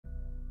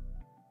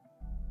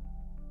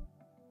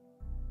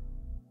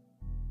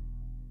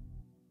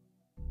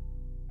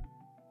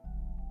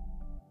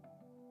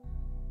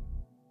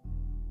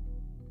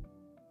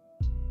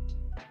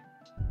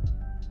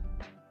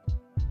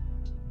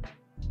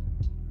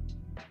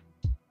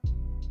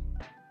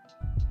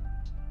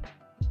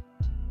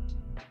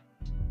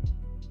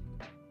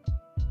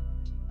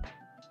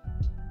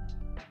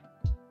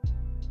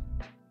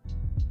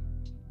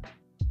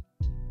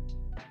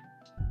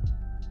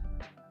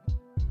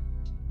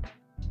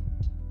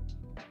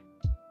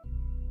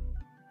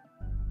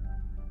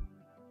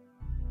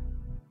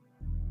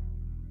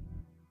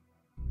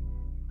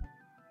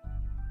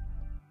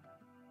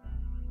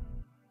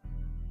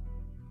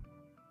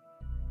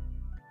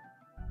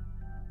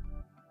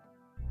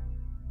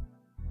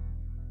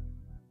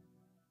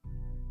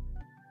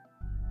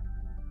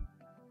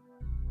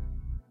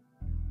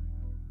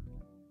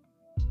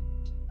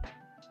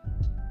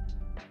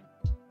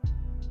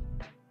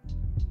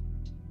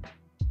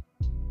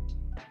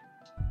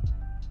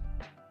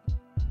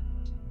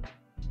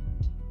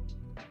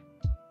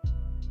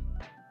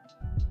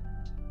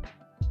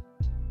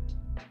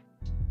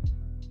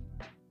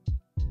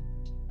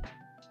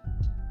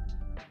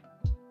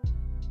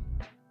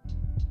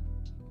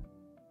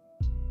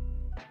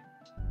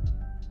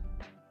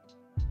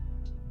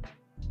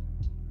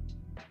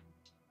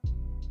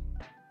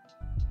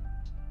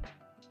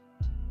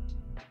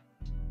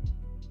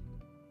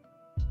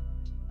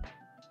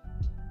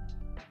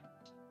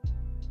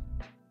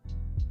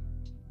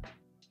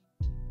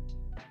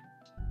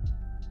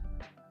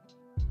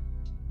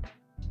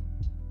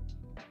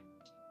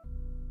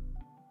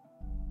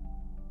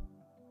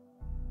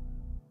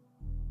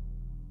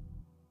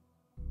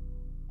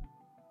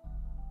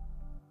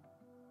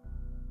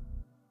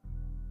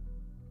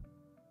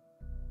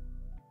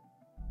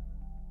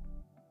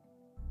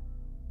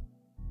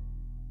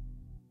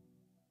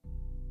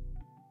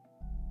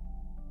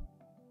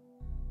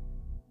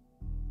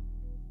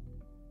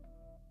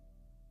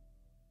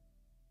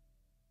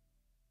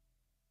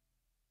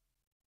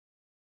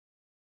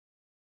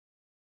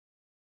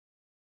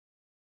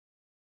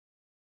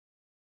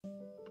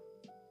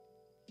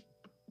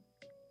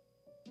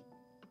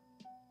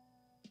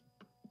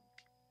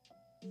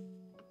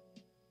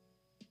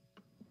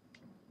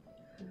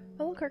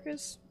Hello,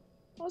 Carcass.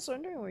 I was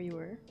wondering where you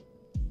were.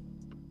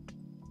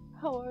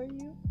 How are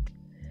you?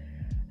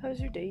 How's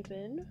your day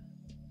been?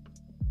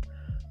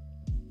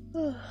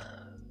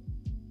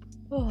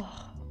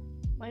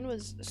 Mine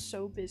was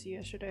so busy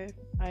yesterday.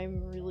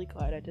 I'm really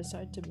glad I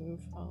decided to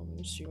move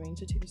streaming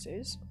to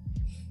Tuesdays.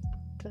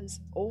 Because,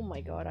 oh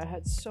my god, I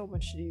had so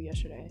much to do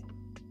yesterday.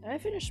 And I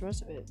finished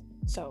most of it.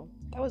 So,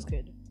 that was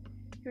good.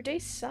 Your day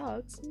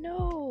sucked?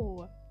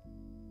 No!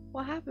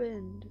 What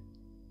happened?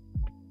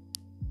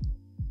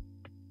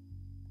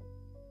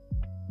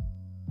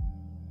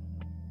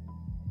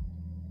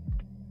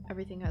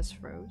 Everything has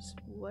froze.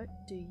 What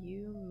do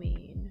you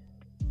mean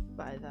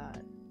by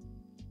that?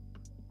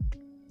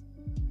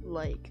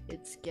 Like,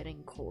 it's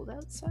getting cold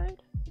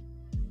outside?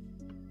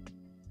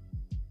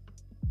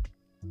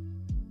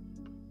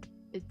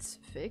 It's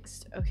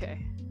fixed?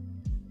 Okay.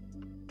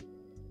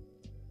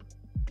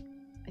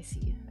 I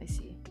see, I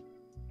see.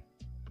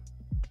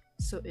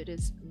 So it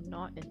is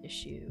not an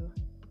issue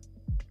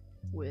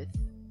with...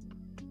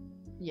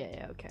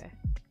 Yeah, okay.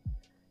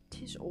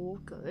 Tis all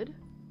good.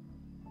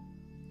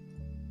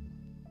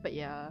 But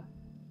yeah,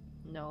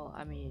 no,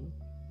 I mean,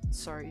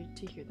 sorry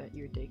to hear that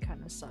your day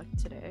kind of sucked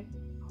today.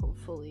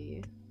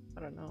 Hopefully,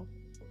 I don't know.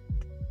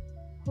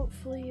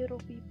 Hopefully it'll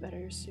be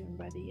better soon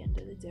by the end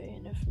of the day,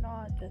 and if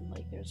not, then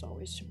like there's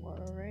always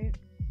tomorrow, right?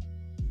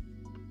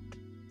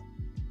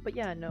 But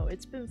yeah, no,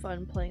 it's been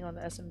fun playing on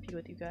the SMP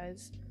with you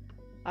guys.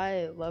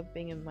 I love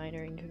being a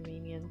minor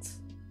inconvenience.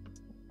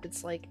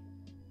 It's like,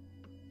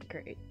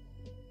 great.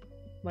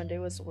 Monday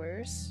was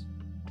worse.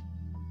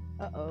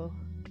 Uh-oh.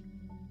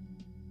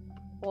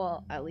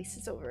 Well, at least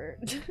it's over.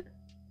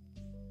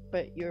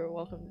 But you're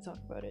welcome to talk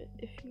about it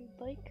if you'd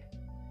like.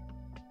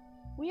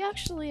 We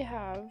actually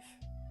have...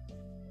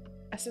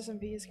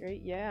 SSMP is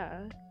great,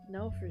 yeah.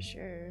 No, for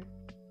sure.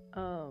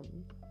 I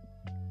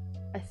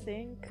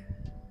think...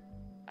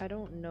 I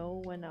don't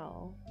know when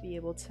I'll be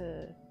able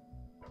to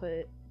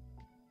put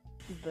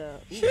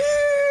the...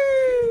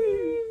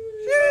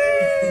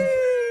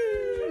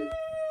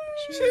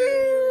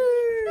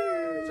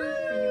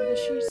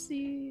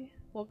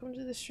 Welcome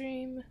to the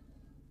stream.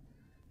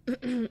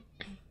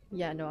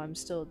 Yeah, no, I'm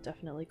still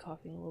definitely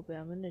coughing a little bit.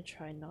 I'm gonna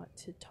try not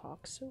to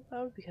talk so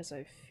loud because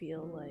I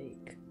feel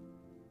like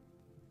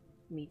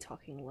me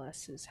talking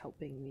less is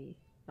helping me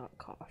not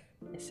cough.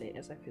 I say it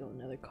as I feel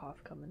another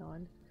cough coming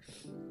on.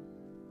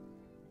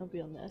 I'll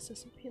be on the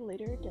SSMP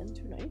later again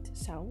tonight.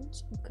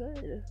 Sounds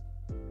good.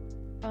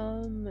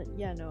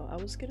 Yeah, no, I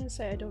was gonna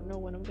say I don't know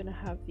when I'm gonna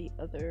have the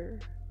other,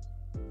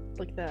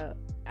 like the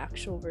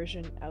actual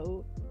version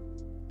out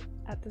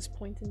at this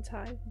point in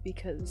time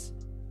because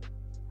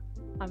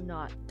I'm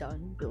not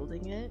done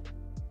building it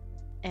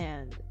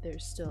and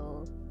there's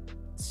still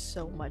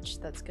so much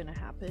that's gonna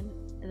happen.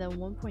 And then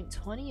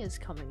 1.20 is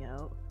coming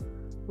out,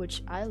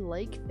 which I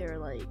like their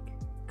like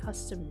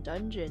custom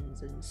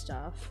dungeons and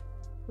stuff,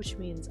 which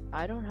means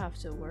I don't have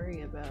to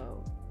worry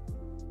about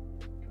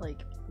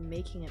like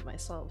making it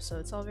myself, so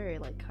it's all very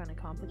like kind of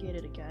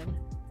complicated again.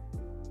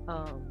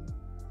 I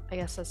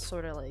guess that's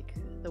sort of like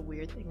the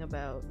weird thing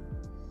about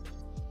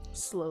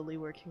slowly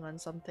working on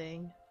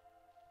something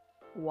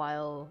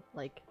while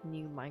like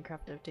new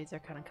Minecraft updates are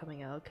kind of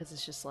coming out, because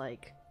it's just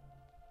like,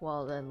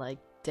 well then like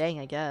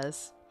dang, I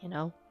guess, you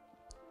know.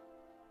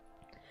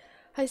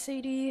 Hi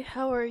Sadie,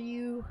 how are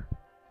you?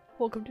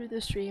 Welcome to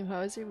the stream. How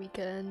was your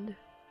weekend?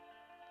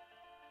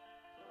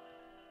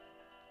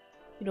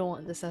 You don't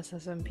want this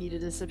SSMP to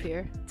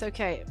disappear. It's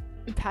okay.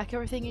 Pack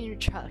everything in your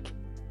truck.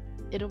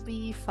 It'll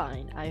be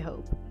fine, I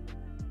hope.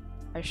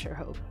 I sure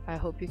hope. I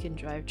hope you can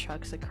drive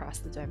trucks across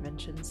the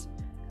dimensions.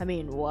 I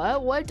mean,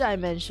 what? What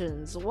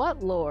dimensions?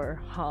 What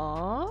lore?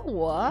 Huh?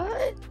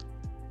 What?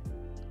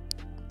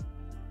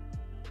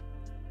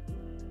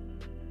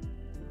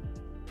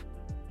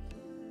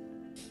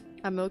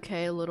 I'm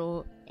okay, a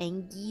little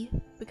angry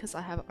because I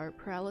have art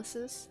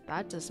paralysis.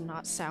 That does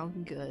not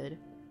sound good.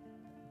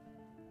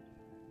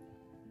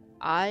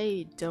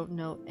 I don't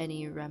know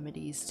any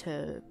remedies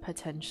to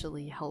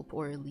potentially help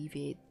or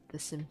alleviate the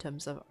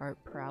symptoms of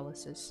art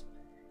paralysis,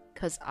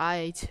 because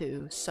I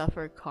too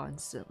suffer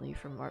constantly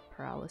from art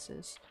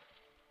paralysis.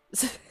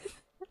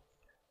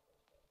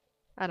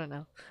 I don't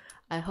know.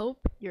 I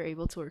hope you're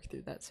able to work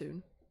through that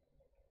soon.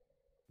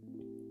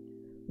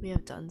 We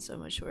have done so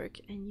much work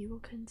and you will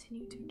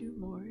continue to do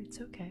more. It's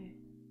okay.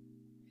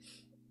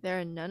 There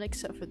are none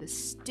except for the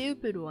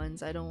stupid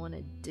ones I don't want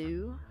to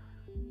do.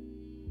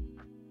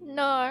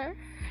 No.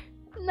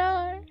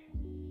 No.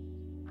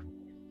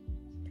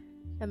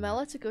 Am I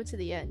allowed to go to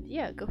the end?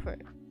 Yeah, go for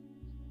it.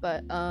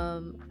 But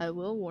I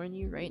will warn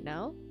you right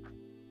now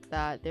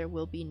that there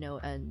will be no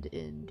end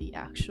in the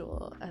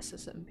actual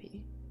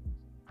SSMP.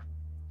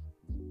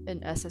 In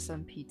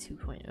SSMP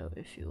 2.0,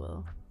 if you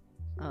will.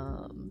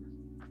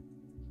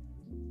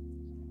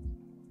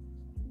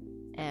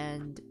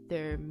 And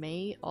there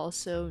may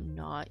also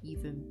not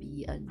even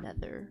be a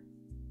nether.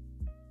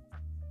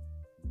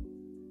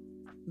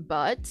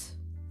 But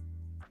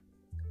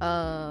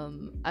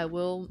I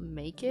will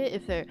make it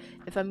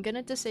if I'm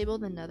gonna disable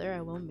the nether,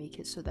 I will make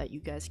it so that you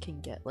guys can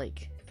get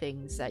like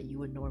things that you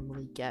would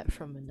normally get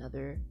from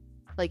another,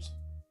 like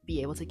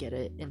be able to get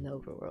it in the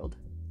overworld.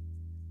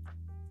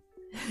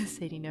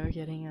 Sadie never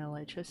getting an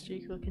elytra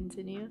streak will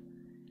continue.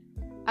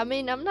 I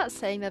mean, I'm not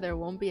saying that there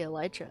won't be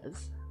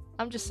elytras.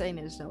 I'm just saying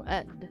there's no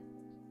end.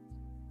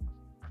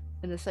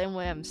 In the same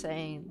way I'm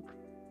saying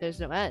there's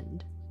no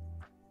end.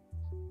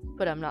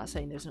 But I'm not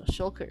saying there's no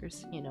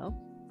shulkers, you know?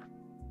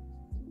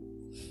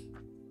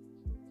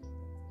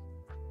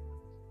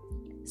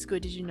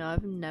 Squid, did you know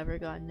I've never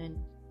gotten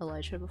an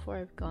elytra before?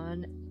 I've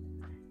gone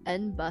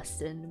and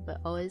bustin',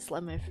 but always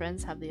let my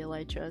friends have the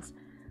elytras.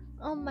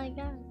 Oh my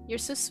god. You're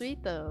so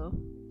sweet though.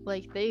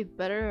 Like, they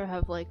better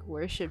have like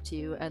worshipped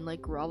you and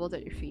like groveled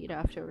at your feet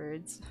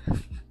afterwards.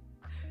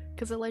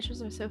 Because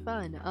elytras are so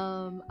fun.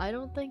 I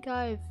don't think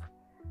I've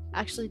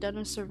actually done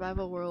a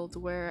survival world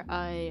where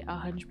I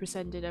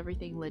 100% did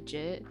everything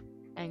legit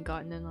and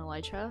gotten an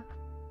elytra.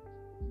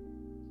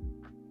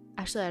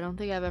 Actually, I don't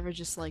think I've ever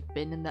just like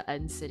been in the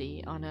end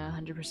city on a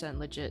 100%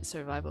 legit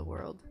survival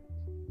world.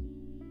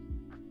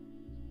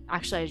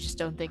 Actually, I just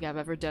don't think I've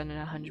ever done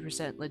a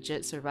 100%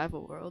 legit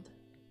survival world.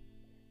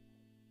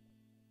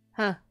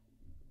 Huh.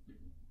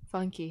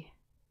 Funky.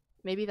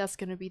 Maybe that's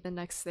gonna be the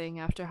next thing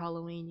after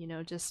Halloween, you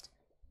know, just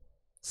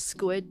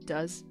Squid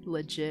does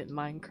legit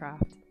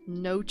Minecraft.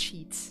 No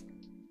cheats.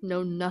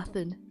 No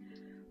nothing.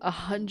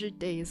 100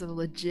 days of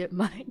legit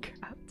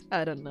Minecraft.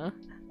 I don't know.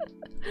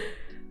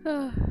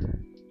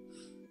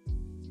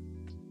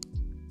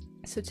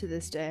 So to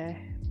this day,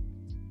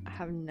 I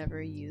have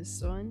never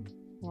used one.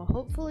 Well,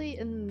 hopefully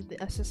in the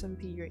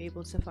SSMP you're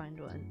able to find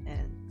one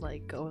and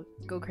like go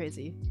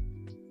crazy.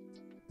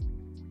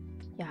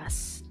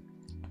 Yes.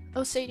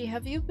 Oh, Sadie,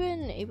 have you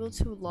been able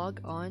to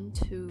log on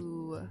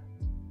to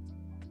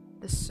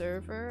the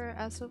server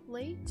as of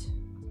late?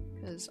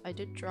 Because I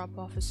did drop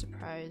off a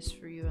surprise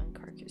for you and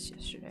Carcass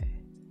yesterday.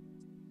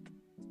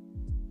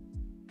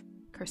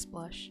 Curse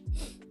Blush.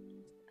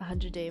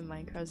 100-day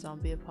Minecraft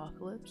zombie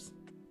apocalypse.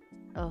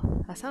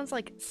 Oh, that sounds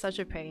like such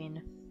a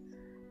pain.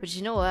 But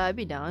you know what? I'd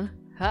be down.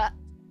 Ha!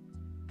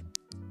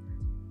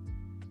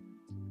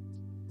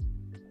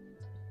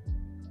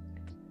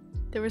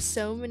 There were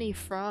so many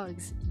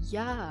frogs.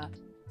 Yeah.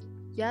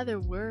 Yeah, there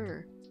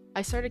were.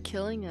 I started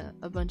killing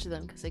a bunch of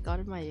them because they got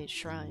in my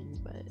shrine,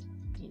 but,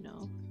 you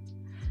know.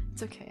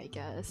 It's okay, I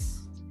guess.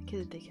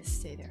 They can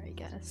stay there, I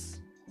guess.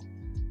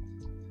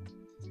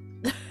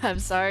 I'm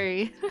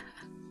sorry.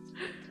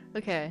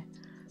 Okay.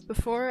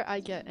 Before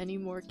I get any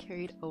more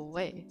carried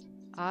away,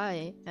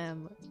 I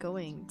am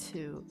going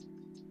to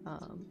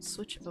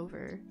switch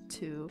over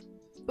to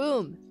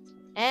boom,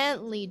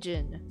 Ant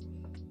Legion.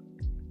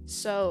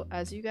 So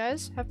as you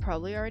guys have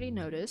probably already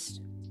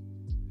noticed,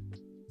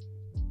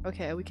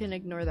 okay, we can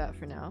ignore that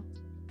for now.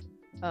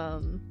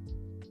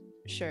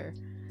 Sure.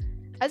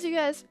 As you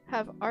guys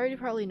have already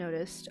probably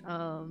noticed,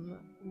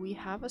 we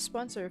have a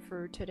sponsor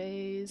for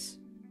today's,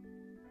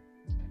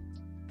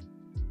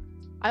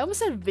 I almost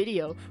said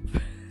video.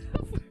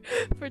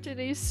 For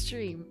today's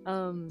stream.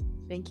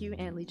 Thank you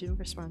Ant Legion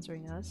for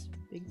sponsoring us.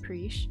 Big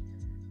preach.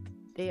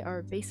 They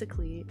are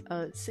basically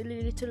a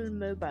silly little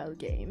mobile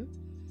game,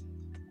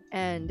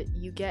 and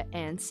you get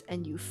ants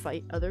and you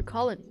fight other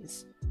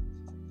colonies.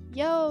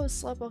 Yo,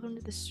 Slop, welcome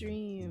to the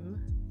stream.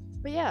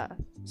 But yeah,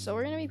 so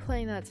we're gonna be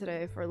playing that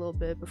today for a little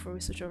bit before we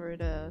switch over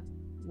to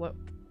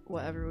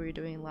whatever we were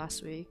doing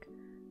last week,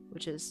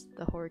 which is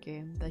the horror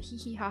game, the hee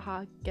hee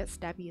haha get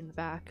stabby in the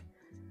back.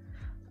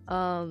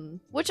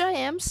 Which I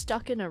am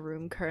stuck in a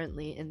room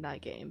currently in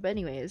that game. But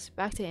anyways,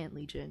 back to Ant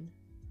Legion.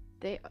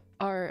 They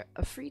are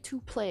a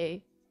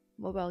free-to-play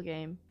mobile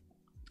game,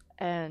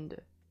 and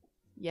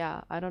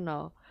yeah, I don't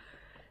know.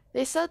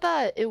 They said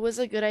that it was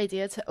a good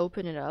idea to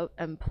open it up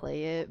and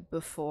play it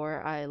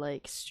before I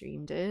like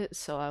streamed it,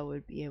 so I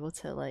would be able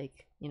to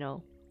like, you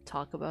know,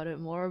 talk about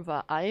it more,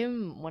 but I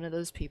am one of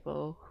those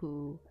people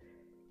who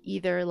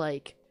either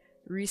like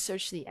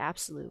research the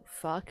absolute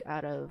fuck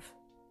out of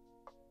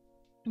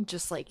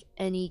just like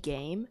any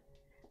game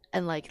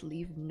and like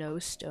leave no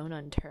stone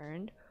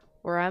unturned,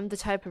 or I'm the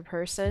type of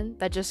person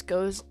that just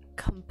goes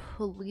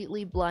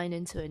completely blind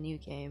into a new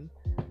game.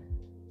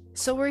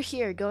 So we're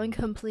here going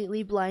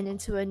completely blind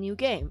into a new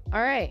game.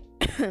 Alright.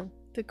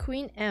 The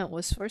queen ant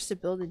was forced to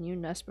build a new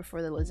nest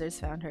before the lizards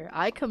found her.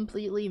 I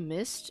completely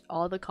missed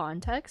all the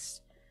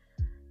context,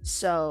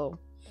 so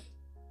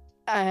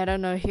I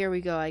don't know. Here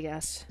we go, I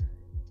guess.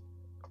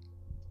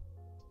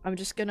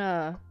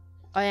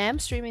 I am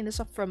streaming this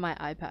up from my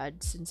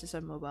iPad since it's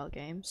a mobile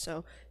game,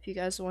 so if you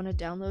guys want to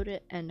download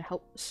it and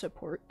help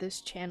support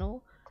this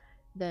channel,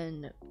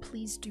 then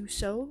please do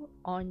so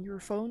on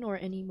your phone or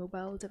any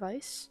mobile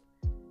device,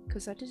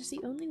 because that is the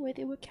only way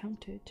they would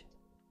count it.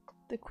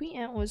 The queen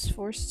ant was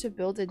forced to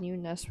build a new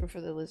nest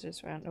before the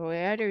lizards found her. Oh,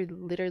 I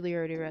literally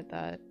already read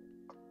that.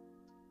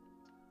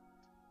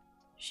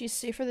 She's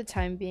safe for the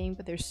time being,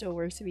 but there's still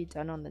work to be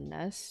done on the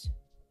nest.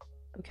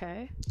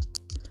 Okay.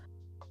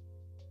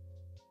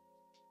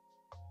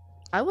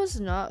 I was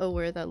not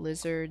aware that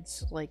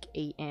lizards like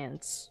ate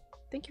ants.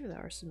 Thank you for the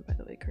arson, by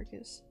the way,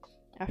 Kirkus.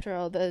 After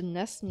all, the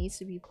nest needs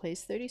to be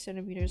placed 30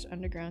 centimeters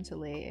underground to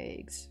lay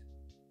eggs.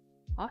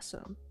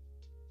 Awesome.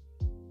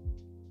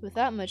 With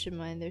that much in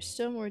mind, there's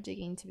still more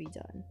digging to be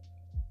done.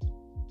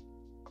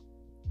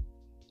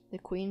 The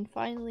queen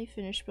finally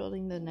finished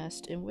building the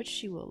nest in which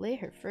she will lay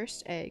her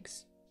first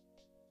eggs.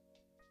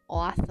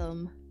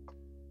 Awesome.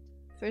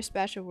 First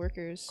batch of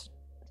workers.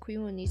 The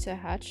queen will need to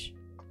hatch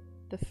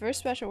the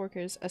first batch of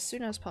workers as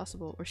soon as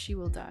possible or she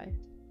will die.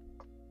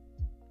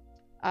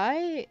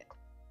 I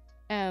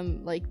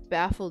am like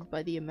baffled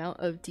by the amount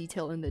of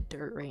detail in the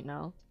dirt right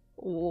now.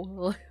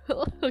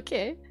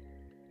 Okay.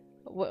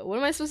 What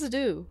am I supposed to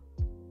do?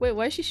 Wait,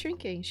 why is she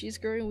shrinking? She's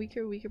growing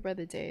weaker and weaker by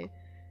the day.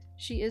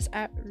 She is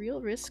at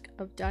real risk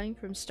of dying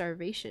from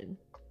starvation.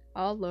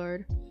 Oh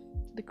lord.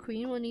 The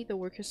queen will need the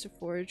workers to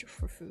forage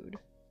for food.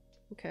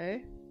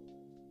 Okay.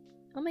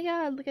 Oh my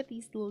god, look at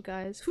these little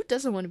guys. Who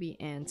doesn't want to be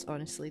ants,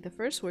 honestly? The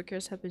first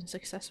workers have been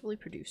successfully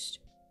produced.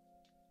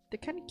 They're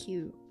kind of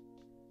cute.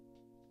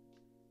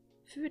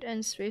 Food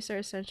and space are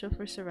essential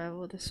for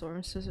survival of the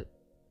swarm, so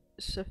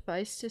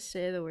suffice to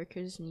say the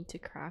workers need to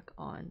crack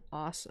on.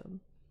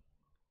 Awesome.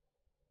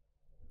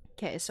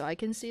 Okay, so I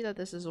can see that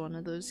this is one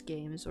of those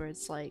games where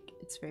it's like,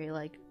 it's very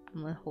like,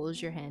 I'm gonna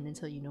hold your hand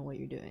until you know what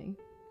you're doing.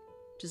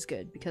 Which is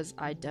good, because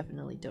I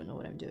definitely don't know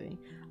what I'm doing.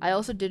 I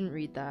also didn't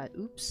read that.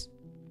 Oops.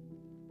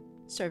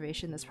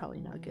 Starvation, that's probably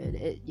not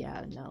good.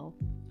 Yeah, no.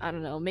 I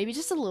don't know. Maybe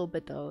just a little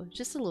bit though.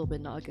 Just a little bit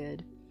not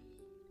good.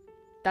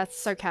 That's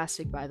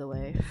sarcastic, by the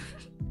way.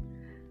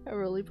 A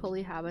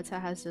roly-poly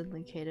habitat has been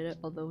located,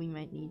 although we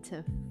might need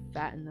to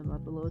fatten them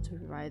up a little to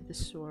provide the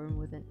swarm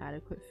with an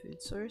adequate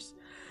food source.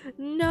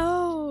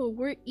 No!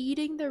 We're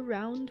eating the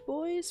round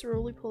boys?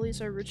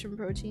 Roly-polies are rich in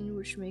protein,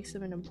 which makes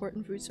them an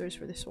important food source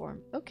for the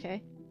swarm.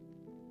 Okay.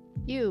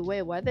 Ew,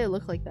 wait, why'd they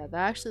look like that?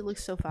 That actually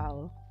looks so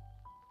foul.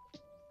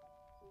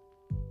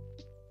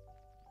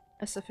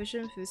 A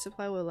sufficient food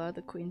supply will allow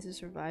the queen to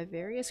survive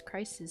various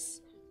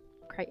crises.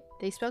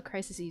 They spelled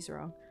crises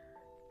wrong.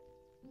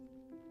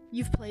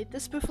 You've played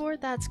this before?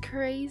 That's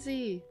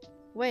crazy!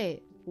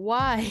 Wait,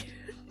 why?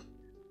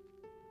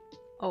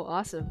 Oh,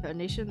 awesome.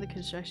 Foundation of the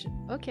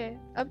construction. Okay,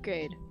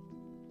 upgrade.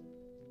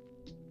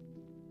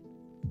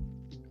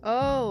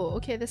 Oh,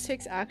 okay, this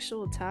takes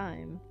actual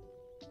time.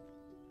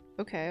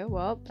 Okay,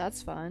 well,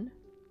 that's fun.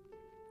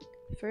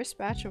 First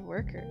batch of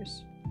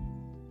workers.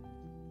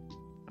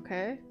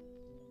 Okay.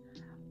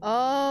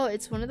 Oh,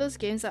 it's one of those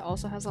games that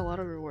also has a lot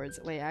of rewards.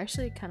 Wait, I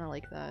actually kind of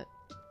like that.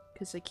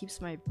 Because it keeps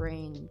my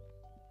brain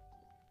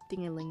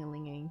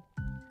ding-a-ling-a-linging.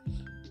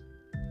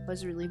 I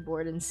was really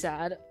bored and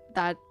sad.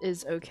 That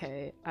is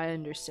okay. I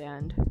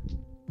understand.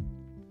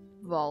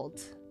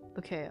 Vault.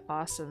 Okay,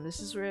 awesome. This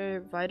is where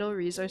vital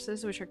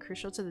resources which are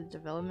crucial to the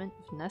development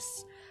of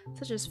nests,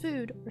 such as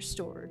food, are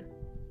stored.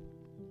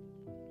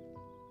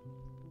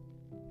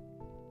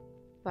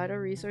 Vital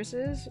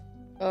resources?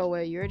 Oh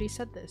wait, you already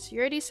said this. You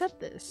already said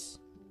this.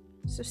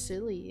 So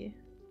silly.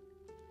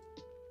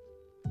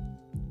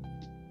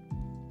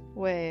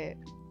 Wait.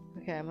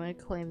 Okay, I'm gonna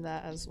claim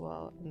that as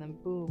well. And then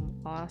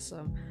boom.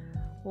 Awesome.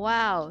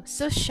 Wow.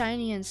 So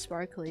shiny and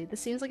sparkly.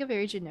 This seems like a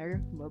very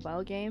generic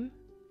mobile game.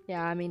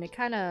 Yeah, I mean, it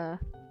kinda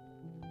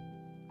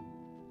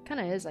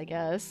is, I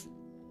guess.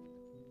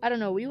 I don't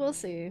know. We will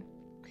see.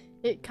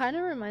 It kind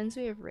of reminds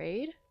me of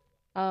Raid.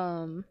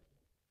 But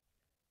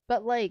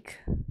like,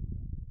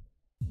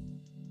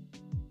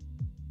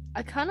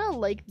 I kind of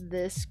like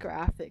this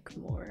graphic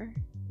more,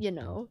 you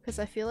know, because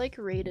I feel like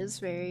Raid is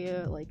very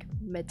like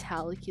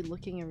metallic-y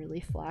looking and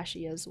really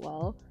flashy as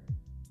well,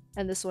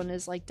 and this one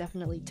is like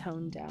definitely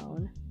toned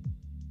down.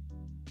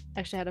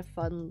 Actually had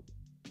fun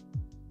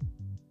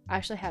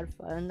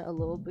a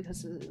little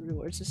because the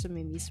reward system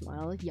made me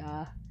smile.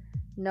 Yeah,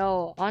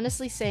 no,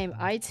 honestly, same.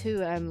 I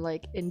too am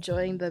like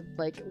enjoying the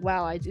like,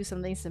 wow, I do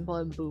something simple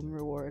and boom,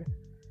 reward.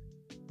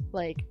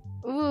 Like,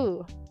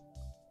 ooh.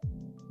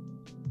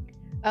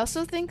 I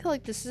also think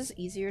like this is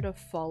easier to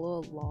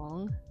follow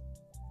along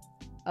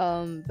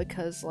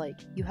because like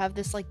you have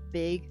this like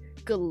big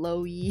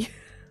glowy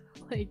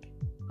like,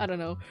 I don't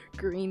know,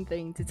 green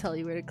thing to tell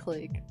you where to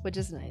click, which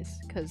is nice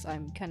because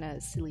I'm kind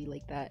of silly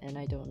like that and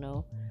I don't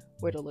know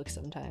where to look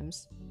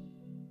sometimes.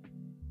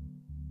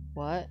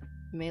 What?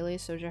 Melee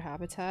soldier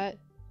habitat?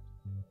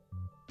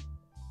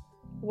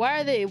 Why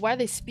are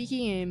they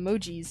speaking in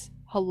emojis?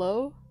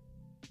 Hello?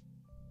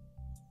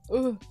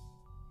 Ugh.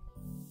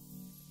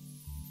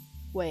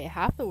 Wait,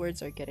 half the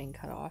words are getting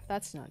cut off.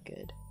 That's not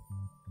good.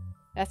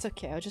 That's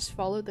okay. I'll just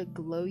follow the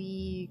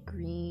glowy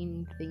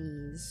green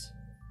thingies.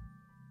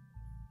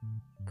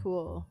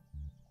 Cool.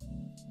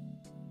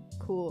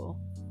 Cool.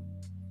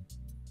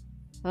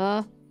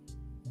 Huh?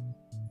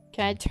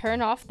 Can I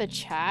turn off the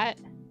chat?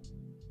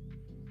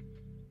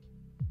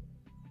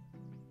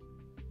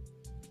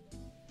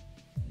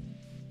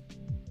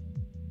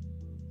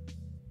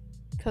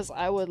 Because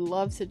I would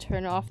love to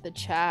turn off the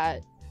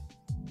chat.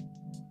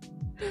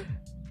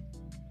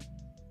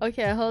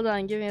 Okay, hold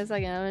on, give me a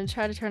second. I'm gonna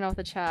try to turn off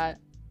the chat.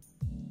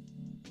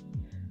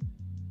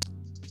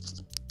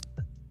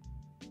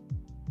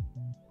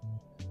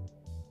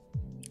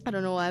 I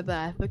don't know why, but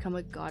I've become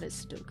a god at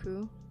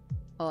Sudoku.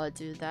 Oh,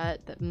 dude,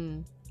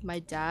 my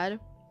dad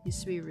used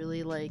to be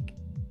really like,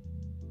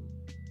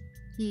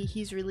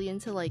 he's really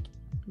into like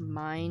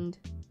mind,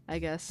 I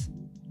guess,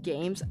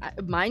 games,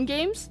 mind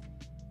games,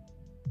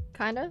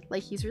 kind of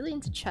like he's really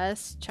into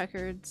chess,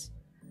 checkers,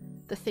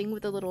 the thing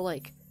with the little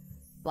like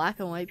black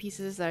and white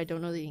pieces that I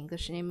don't know the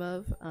English name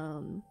of,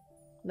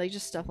 like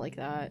just stuff like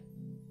that.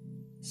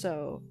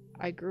 So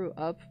I grew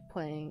up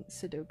playing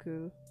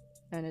Sudoku,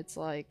 and it's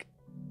like,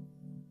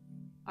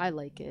 I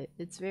like it.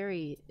 It's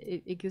very,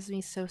 it gives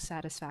me so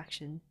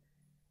satisfaction.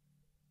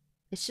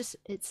 It's just,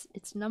 it's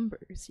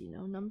numbers, you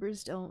know?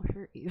 Numbers don't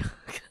hurt you.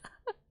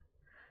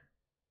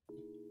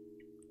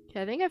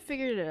 Okay, I think I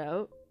figured it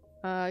out.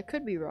 I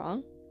could be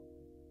wrong.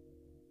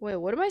 Wait,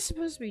 what am I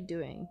supposed to be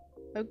doing?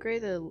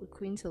 Upgrade the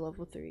queen to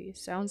level 3.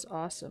 Sounds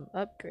awesome.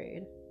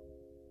 Upgrade.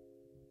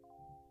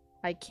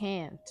 I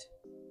can't.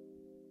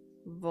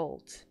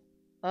 Volt.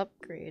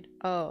 Upgrade.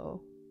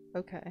 Oh,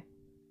 okay.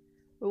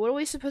 But what are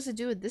we supposed to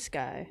do with this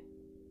guy?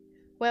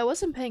 Wait, I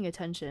wasn't paying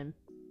attention.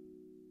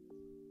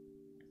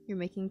 You're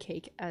making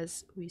cake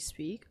as we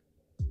speak.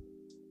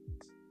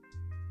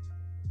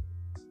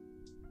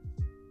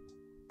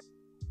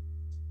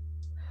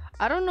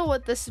 I don't know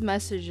what this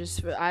message is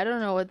for. I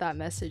don't know what that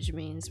message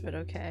means, but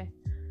okay.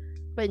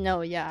 But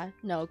no, yeah.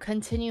 No,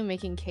 continue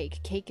making cake.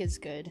 Cake is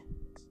good.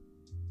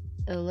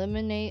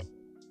 Eliminate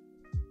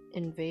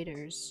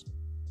invaders.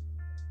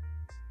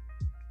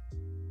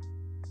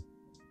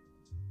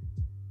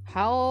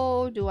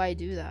 How do I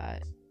do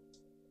that?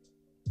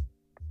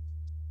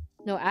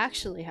 No,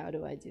 actually, how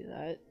do I do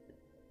that?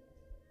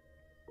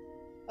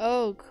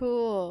 Oh,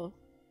 cool.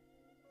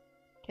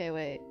 Okay,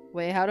 wait.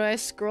 Wait, how do I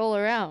scroll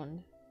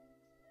around?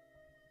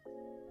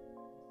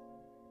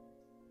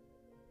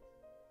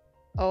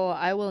 Oh,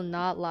 I will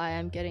not lie.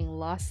 I'm getting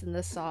lost in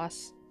the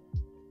sauce.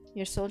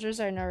 Your soldiers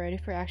are now ready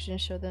for action.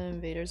 Show the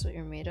invaders what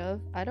you're made of.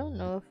 I don't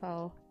know if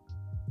I'll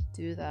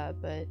do that,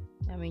 but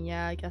I mean,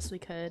 yeah, I guess we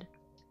could.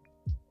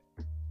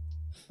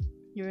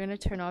 You're gonna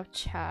turn off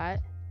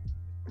chat.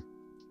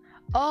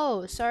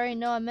 Oh, sorry,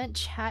 no, I meant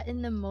chat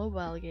in the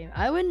mobile game.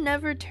 I would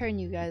never turn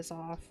you guys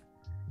off.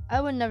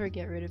 I would never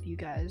get rid of you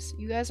guys.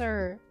 You guys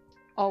are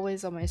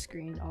always on my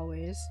screen,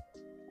 always.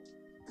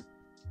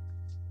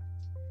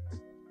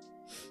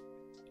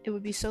 It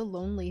would be so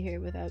lonely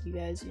here without you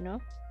guys, you know?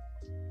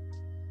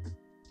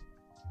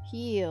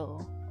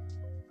 Heal.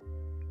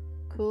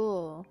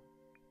 Cool.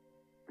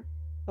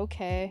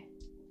 Okay.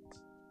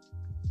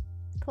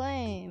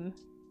 Claim.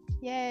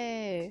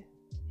 Yay.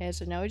 Yeah,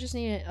 so now we just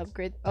need to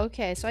upgrade.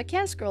 Okay, so I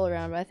can't scroll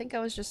around, but I think I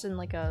was just in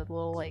like a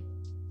little like,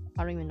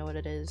 I don't even know what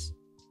it is.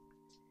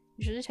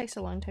 Usually takes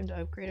a long time to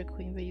upgrade a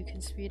queen, but you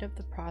can speed up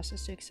the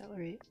process to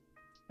accelerate.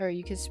 Or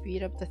you can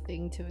speed up the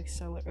thing to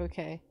accelerate.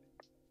 Okay.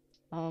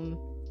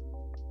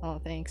 Oh,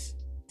 thanks.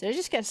 Did I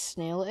just get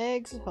snail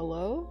eggs?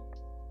 Hello?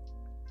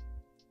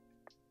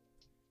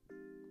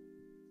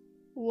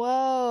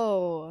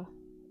 Whoa.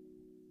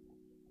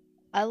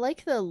 I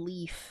like the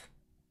leaf.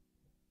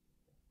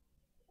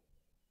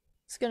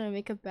 It's gonna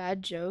make a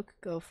bad joke.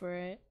 Go for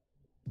it.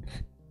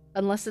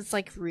 Unless it's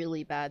like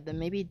really bad, then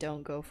maybe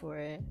don't go for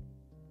it.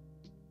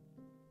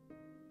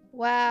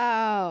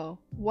 Wow.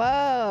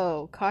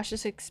 Whoa.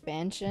 Cautious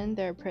expansion.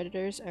 There are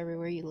predators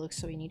everywhere you look,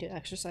 so we need to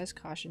exercise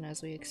caution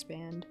as we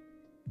expand.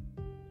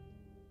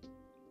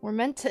 We're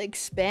meant to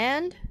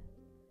expand?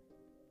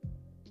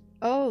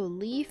 Oh,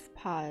 leaf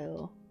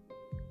pile.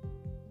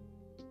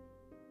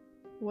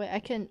 Wait, I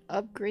can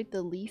upgrade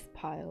the leaf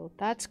pile.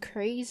 That's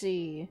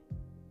crazy.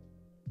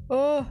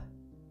 Oh.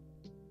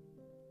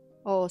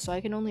 Oh, so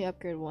I can only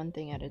upgrade one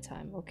thing at a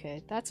time.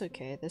 Okay, that's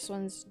okay. This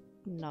one's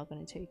not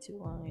gonna take too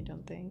long, I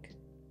don't think.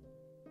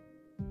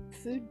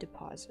 Food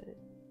deposit.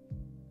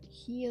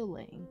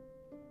 Healing.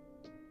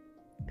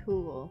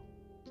 Cool.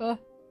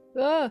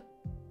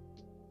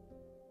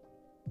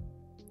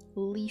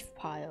 Leaf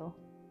pile.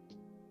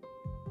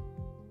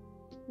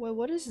 Wait,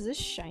 what is this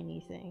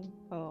shiny thing?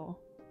 Oh.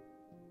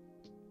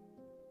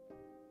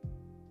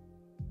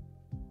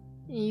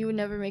 You would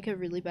never make a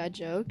really bad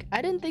joke?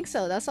 I didn't think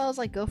so. That's why I was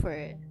like, go for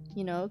it.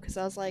 You know, because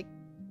I was like,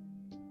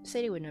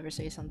 Sadie would never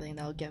say something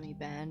that'll get me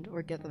banned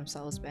or get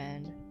themselves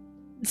banned.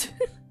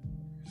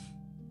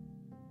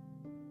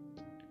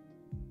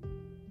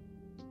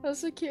 I was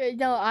so curious.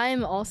 No,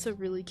 I'm also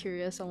really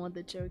curious on what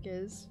the joke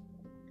is.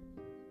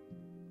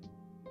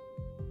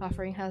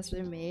 Offering has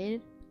been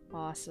made.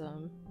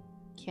 Awesome.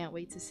 Can't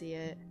wait to see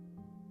it.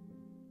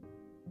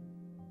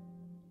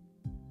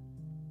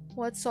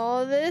 What's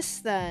all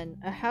this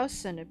then? A house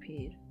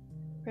centipede.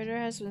 Predator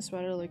has been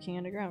spotted lurking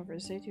underground. For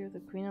the safety of the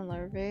queen and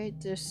larvae,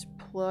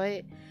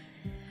 deploy.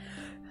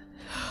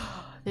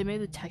 They made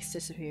the text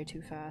disappear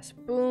too fast.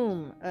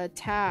 Boom!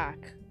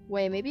 Attack.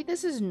 Wait, maybe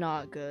this is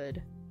not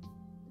good.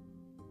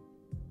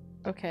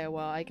 Okay,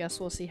 well, I guess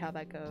we'll see how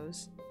that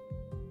goes.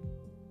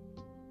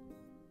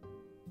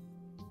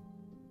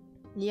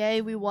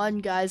 Yay, we won,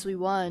 guys, we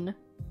won.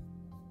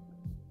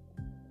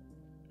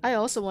 I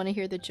also want to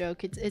hear the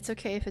joke. It's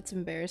okay if it's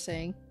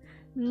embarrassing.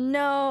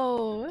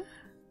 No!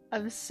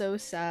 I'm so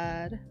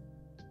sad.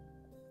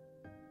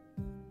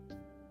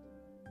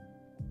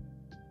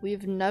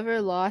 We've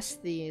never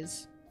lost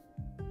these.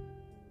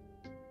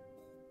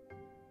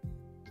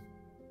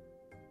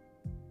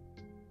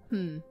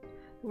 The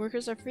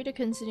workers are free to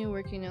continue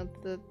working now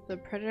that the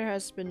predator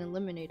has been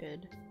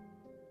eliminated.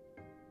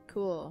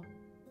 Cool.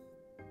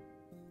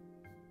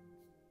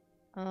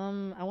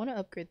 I want to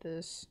upgrade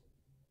this.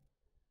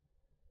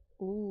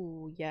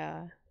 Ooh,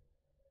 yeah.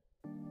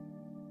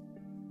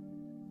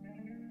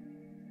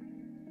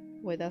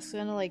 Wait, that's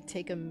gonna like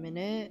take a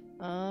minute.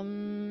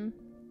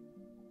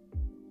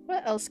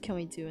 What else can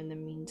we do in the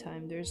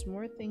meantime? There's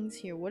more things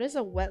here. What is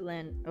a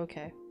wetland?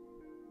 Okay.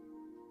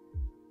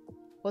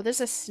 Oh,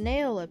 there's a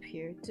snail up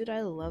here. Dude,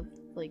 I love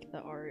like the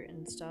art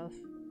and stuff.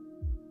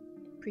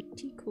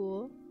 Pretty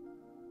cool.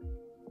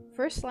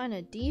 First line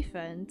of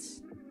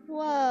defense.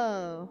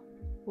 Whoa.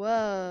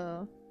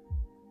 Whoa.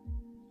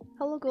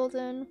 Hello,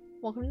 Golden.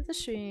 Welcome to the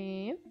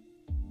stream.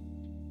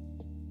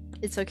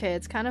 It's okay.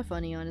 It's kind of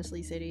funny,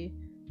 honestly, Sadie.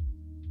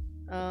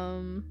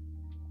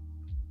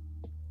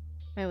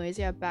 Anyways,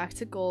 yeah, back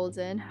to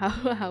Golden.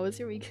 How was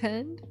your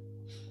weekend?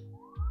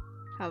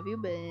 How have you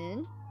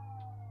been?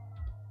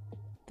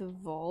 The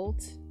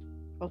vault.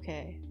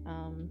 Okay.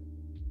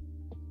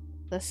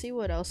 Let's see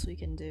what else we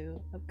can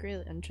do. Upgrade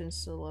the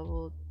entrance to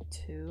level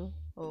 2.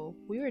 Oh,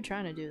 we were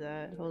trying to do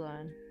that. Hold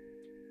on.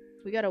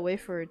 We gotta wait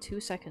for 2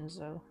 seconds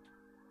though.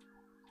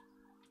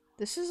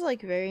 This is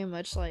like very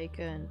much like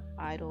an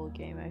idle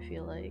game, I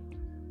feel like.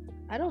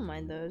 I don't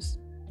mind those.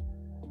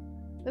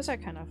 Those are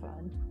kind of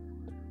fun.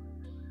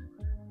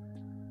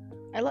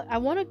 I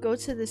want to go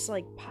to this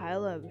like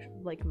pile of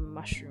like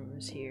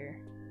mushrooms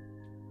here.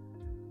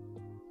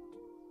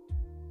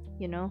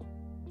 You know?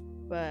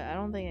 But I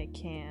don't think I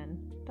can.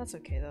 That's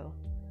okay though.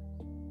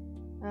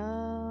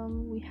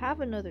 We have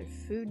another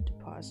food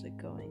deposit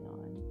going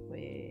on.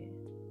 Wait.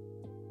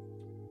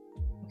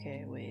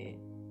 Okay, wait.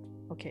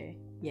 Okay,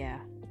 yeah.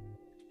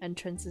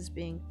 Entrance is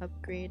being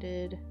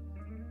upgraded.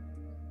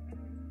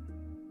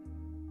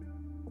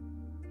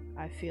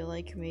 I feel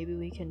like maybe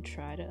we can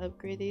try to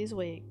upgrade these.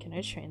 Wait, can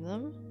I train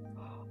them?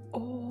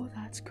 Oh,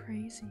 that's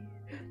crazy.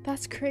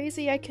 That's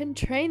crazy. I can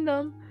train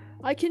them.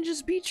 I can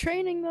just be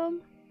training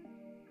them.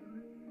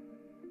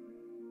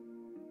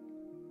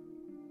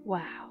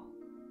 Wow.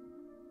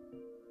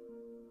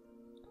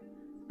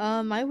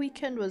 My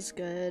weekend was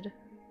good.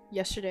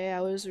 Yesterday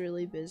I was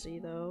really busy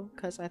though,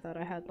 because I thought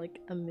I had like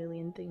a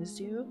million things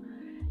to do.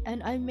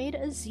 And I made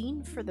a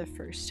zine for the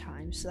first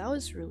time, so that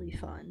was really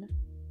fun.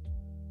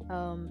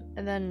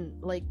 And then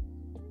like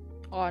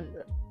on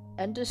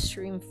end of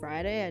stream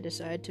Friday, I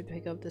decided to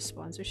pick up the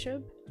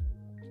sponsorship.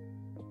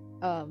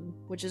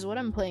 Which is what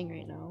I'm playing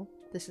right now.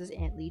 This is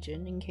Ant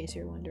Legion, in case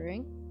you're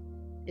wondering.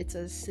 It's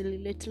a silly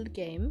little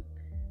game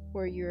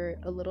where you're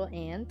a little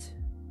ant.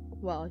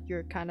 Well,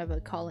 you're kind of a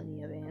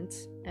colony of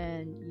ants,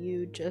 and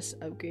you just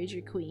upgrade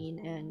your queen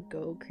and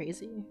go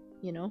crazy,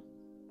 you know?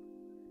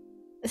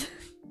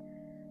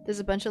 There's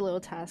a bunch of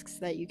little tasks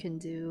that you can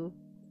do.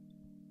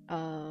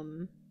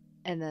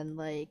 And then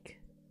like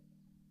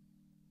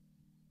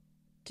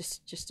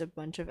just a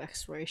bunch of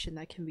exploration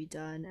that can be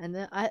done. And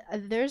then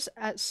there's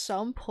at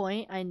some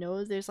point I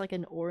know there's like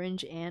an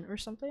orange ant or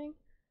something.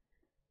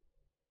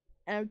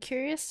 And I'm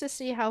curious to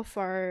see how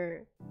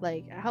far,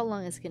 like, how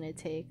long it's gonna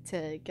take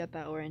to get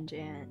that orange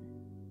ant.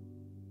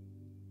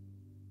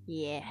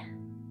 Yeah.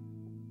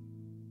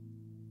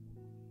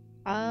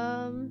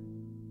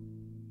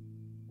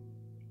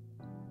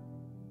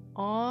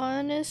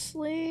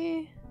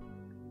 Honestly,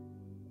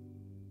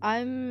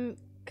 I'm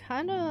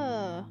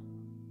kinda...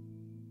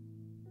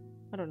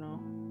 I don't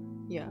know.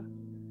 Yeah.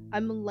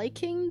 I'm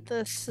liking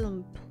the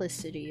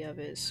simplicity of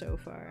it so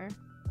far.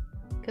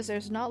 Because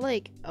there's not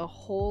like a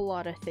whole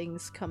lot of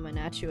things coming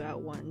at you at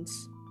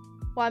once.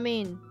 Well, I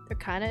mean, there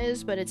kind of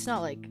is, but it's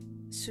not like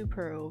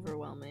super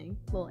overwhelming.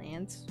 Little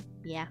ants.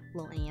 Yeah,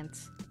 little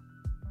ants.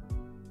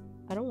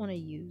 I don't want to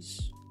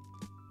use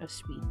a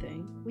speed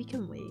thing. We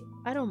can wait.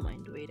 I don't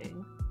mind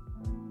waiting.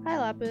 Hi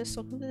Lapis,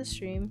 welcome to the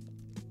stream.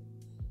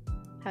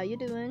 How you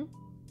doing?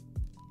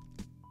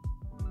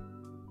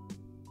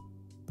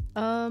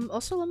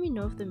 Also let me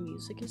know if the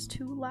music is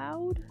too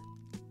loud.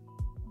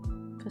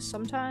 Because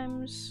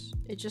sometimes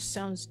it just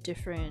sounds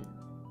different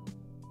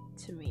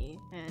to me,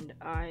 and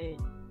I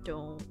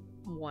don't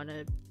want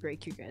to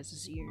break your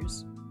guys'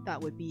 ears.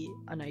 That would be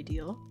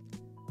unideal.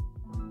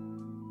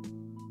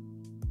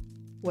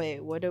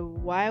 Wait,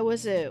 why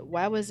was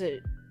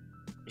it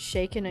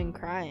shaking and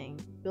crying?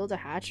 Build a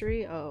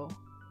hatchery? Oh,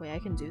 wait, I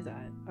can do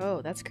that.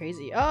 Oh, that's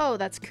crazy. Oh,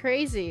 that's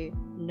crazy.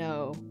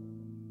 No.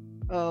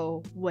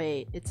 Oh,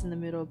 wait, it's in the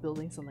middle of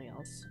building something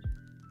else.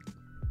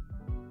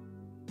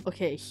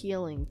 Okay,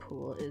 healing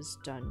pool is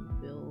done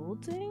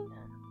building.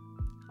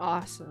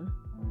 Awesome.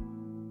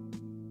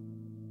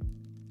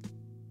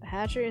 The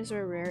hatchery is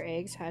where rare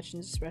eggs hatch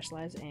into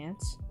specialized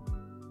ants.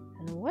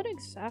 And what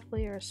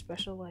exactly are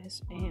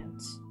specialized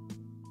ants?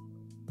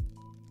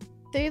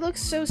 They look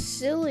so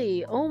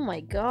silly. Oh my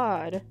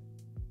god.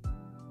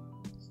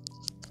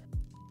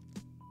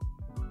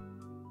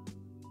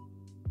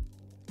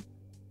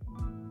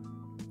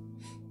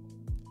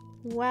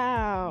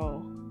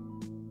 Wow.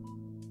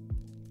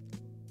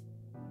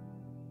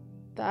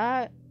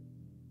 That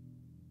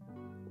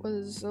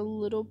was a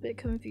little bit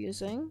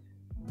confusing.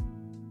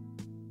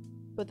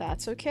 But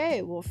that's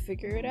okay, we'll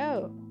figure it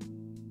out.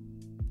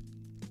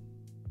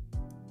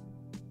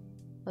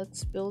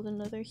 Let's build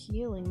another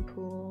healing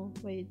pool.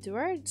 Wait, do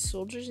our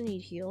soldiers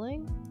need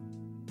healing?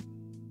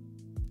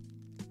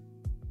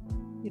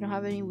 You don't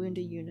have any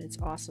wounded units.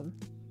 Awesome.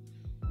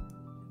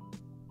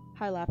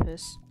 Hi,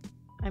 Lapis.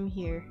 I'm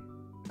here.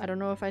 I don't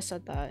know if I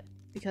said that,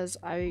 because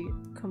I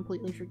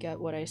completely forget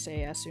what I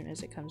say as soon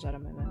as it comes out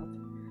of my mouth.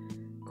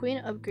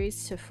 Queen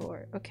upgrades to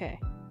 4. Okay.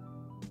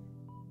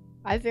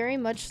 I very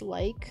much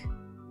like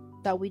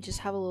that we just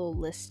have a little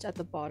list at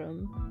the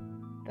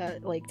bottom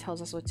that, like,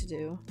 tells us what to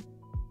do.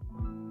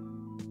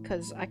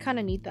 Because I kind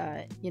of need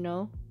that, you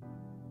know?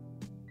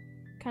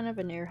 Kind of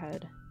an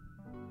airhead.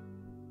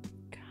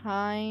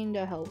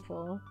 Kinda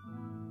helpful.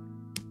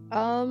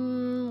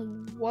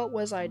 What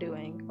was I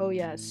doing? Oh,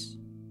 yes.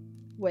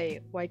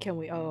 Wait, why can't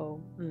we?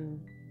 Oh,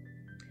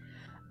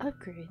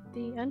 Upgrade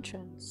the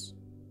entrance.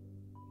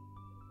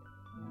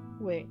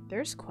 Wait,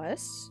 there's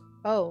quests?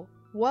 Oh,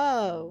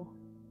 whoa.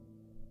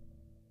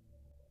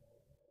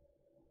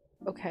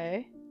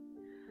 Okay.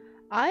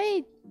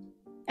 I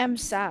am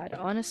sad,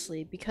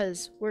 honestly,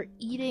 because we're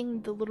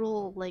eating the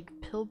little, like,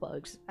 pill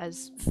bugs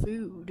as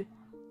food.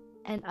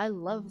 And I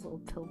love little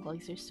pill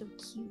bugs, they're so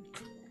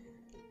cute.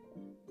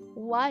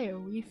 Why are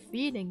we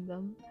feeding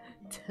them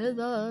to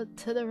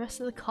the rest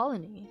of the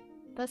colony?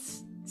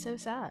 That's so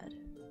sad.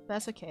 But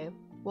that's okay,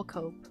 we'll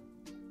cope.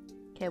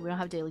 Okay, we don't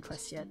have daily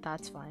quests yet,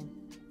 that's fine.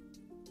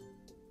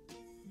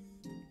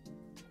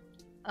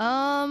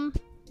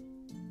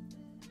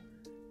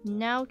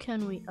 Now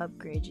can we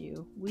upgrade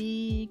you?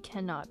 We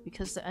cannot,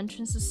 because the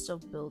entrance is still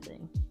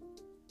building.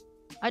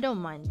 I don't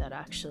mind that,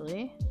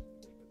 actually.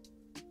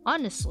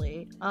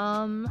 Honestly,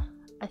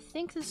 I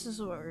think this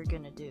is what we're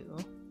gonna do.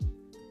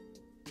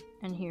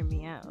 And hear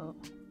me out.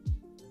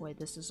 Wait,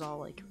 this is all,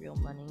 like, real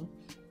money.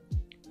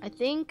 I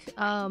think,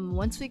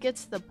 once we get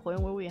to the point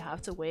where we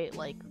have to wait,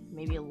 like,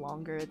 maybe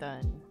longer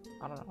than,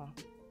 I don't know,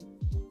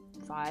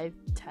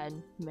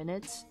 5-10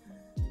 minutes,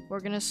 we're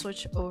gonna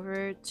switch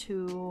over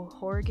to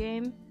horror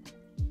game.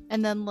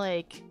 And then,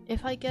 like,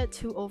 if I get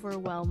too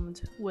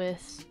overwhelmed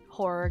with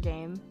horror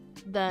game,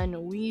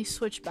 then we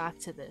switch back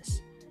to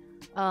this.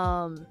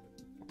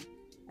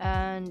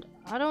 And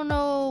I don't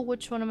know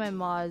which one of my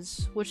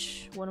mods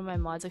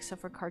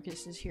except for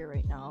Carcass is here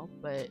right now,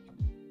 but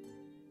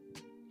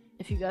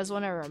if you guys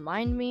want to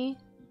remind me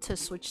to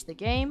switch the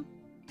game,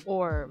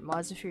 or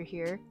mods, if you're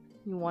here,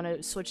 you want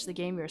to switch the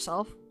game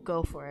yourself,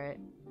 go for it.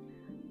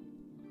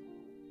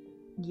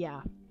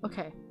 Yeah,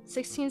 okay,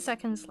 16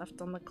 seconds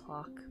left on the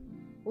clock.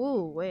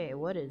 Ooh, wait,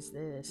 what is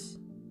this?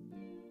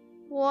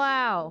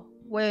 Wow,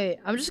 wait,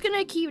 I'm just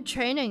gonna keep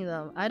training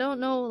them. I don't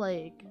know,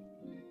 like,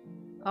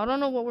 I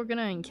don't know what we're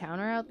gonna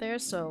encounter out there,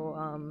 so,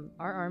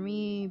 our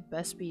army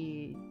best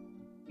be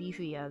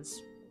beefy as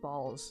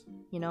balls,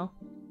 you know?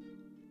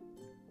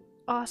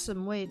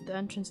 Awesome, wait, the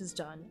entrance is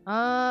done.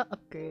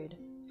 Upgrade.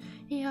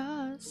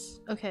 Yes.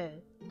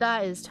 Okay,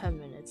 that is 10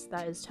 minutes,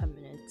 that is 10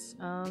 minutes.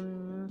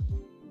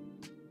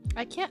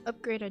 I can't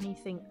upgrade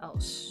anything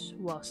else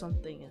while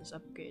something is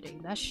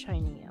upgrading. That's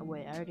shiny.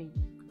 Wait, I already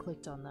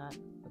clicked on that.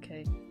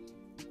 Okay.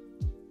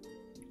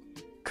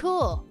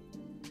 Cool!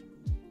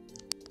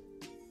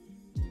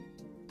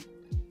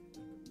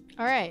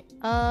 Alright,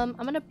 I'm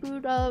gonna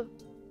boot up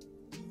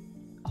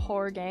a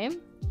horror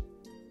game.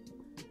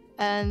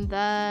 And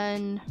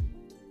then...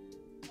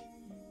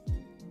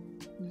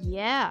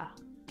 yeah,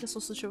 guess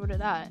we'll switch over to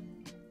that.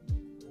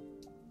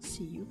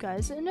 See you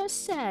guys in a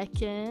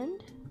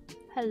second.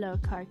 Hello,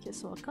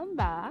 Carcass, welcome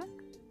back.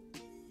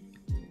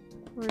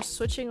 We're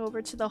switching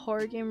over to the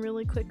horror game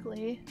really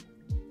quickly.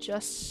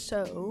 Just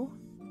so.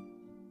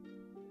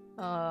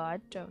 I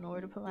don't know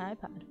where to put my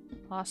iPad.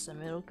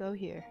 Awesome, it'll go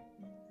here.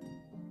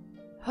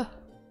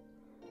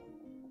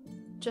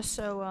 Just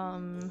so,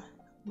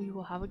 we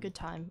will have a good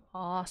time.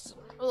 Awesome.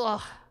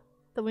 Ugh.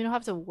 Then we don't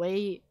have to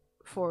wait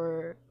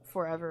for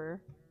forever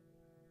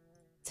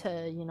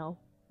to, you know,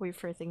 wait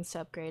for things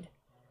to upgrade.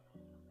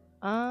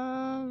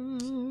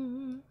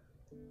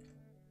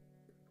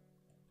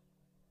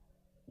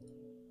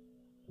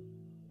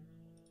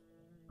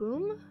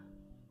 Boom.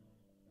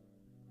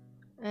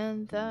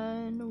 And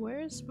then,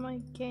 where's my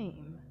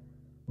game?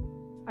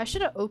 I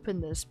should have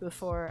opened this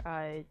before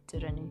I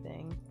did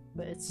anything,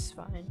 but it's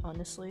fine,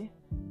 honestly.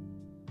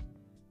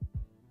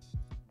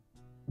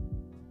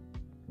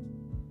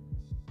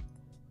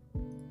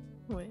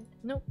 Wait,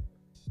 nope.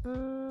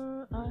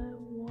 I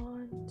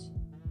want...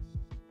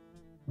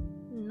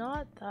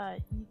 not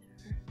that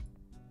either.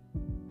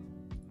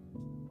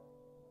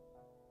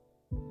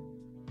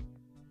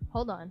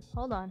 Hold on,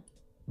 hold on.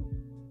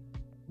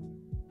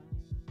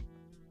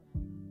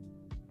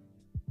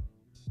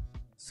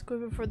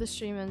 Quick before the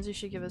stream ends, you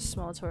should give a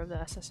small tour of the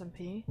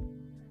SSMP.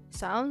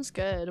 Sounds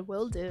good,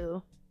 will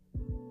do.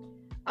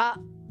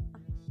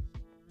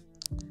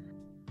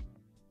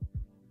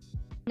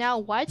 Now,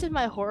 why did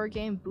my horror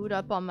game boot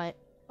up on my...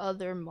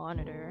 other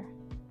monitor.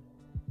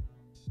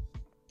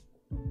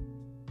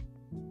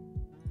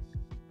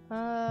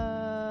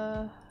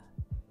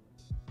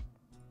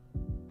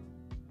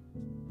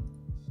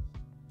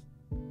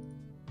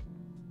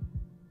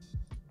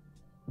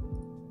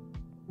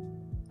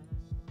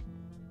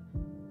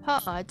 Huh,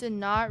 I did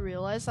not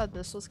realize that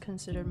this was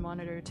considered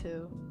monitor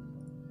too.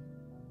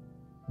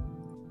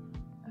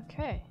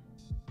 Okay.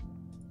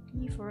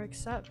 E for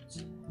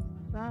accept.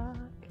 Back.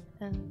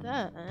 And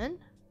then...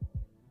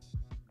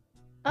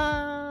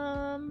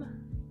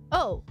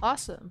 Oh,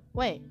 awesome.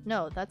 Wait,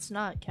 no, that's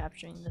not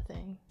capturing the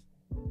thing.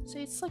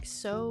 See, it's like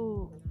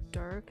so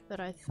dark that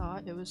I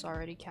thought it was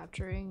already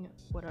capturing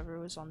whatever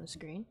was on the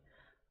screen.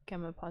 Okay,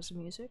 I'm gonna pause the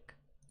music.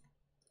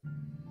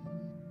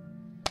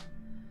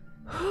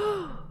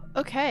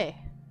 Okay.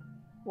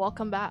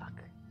 Welcome back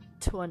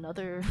to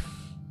another...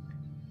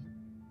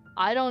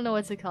 I don't know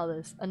what to call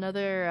this.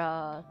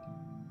 Another,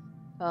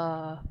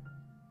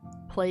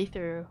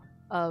 playthrough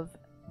of...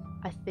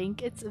 I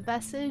think it's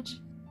Visage?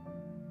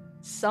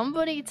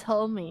 Somebody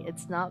told me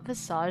it's not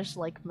Visage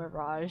like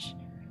Mirage,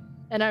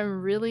 and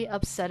I'm really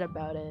upset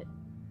about it.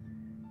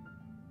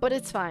 But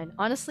it's fine.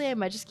 Honestly, I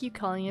might just keep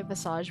calling it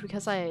Visage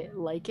because I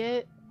like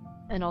it,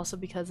 and also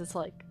because it's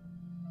like...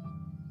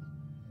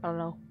 I don't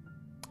know.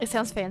 It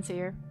sounds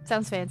fancier.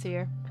 Sounds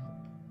fancier.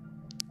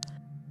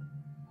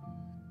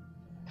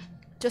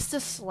 Just a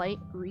slight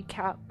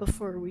recap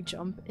before we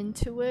jump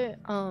into it.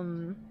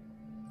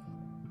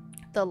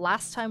 The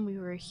last time we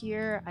were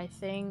here, I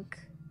think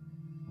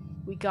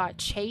we got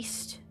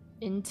chased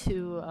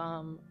into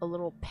a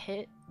little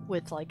pit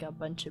with like a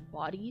bunch of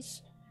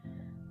bodies.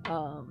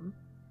 And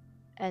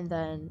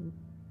then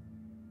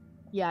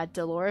yeah,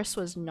 Dolores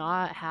was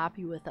not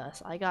happy with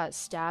us. I got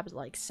stabbed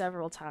like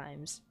several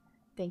times.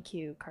 Thank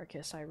you,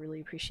 Carcass. I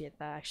really appreciate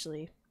that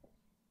actually.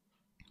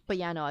 But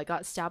yeah, no, I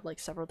got stabbed like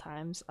several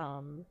times.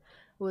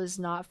 Was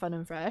not fun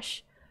and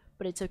fresh,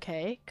 but it's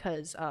okay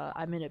because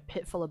I'm in a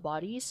pit full of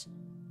bodies.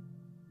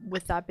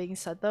 With that being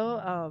said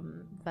though,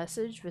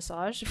 Visage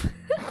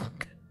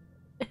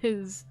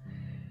is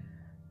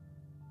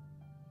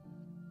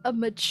a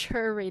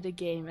mature rated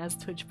game, as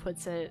Twitch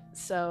puts it,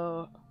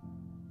 so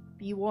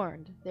be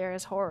warned. There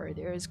is horror,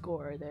 there is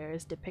gore, there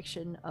is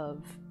depiction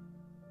of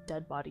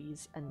dead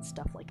bodies and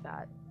stuff like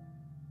that.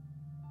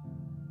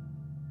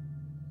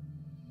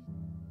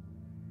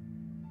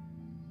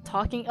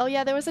 Talking- oh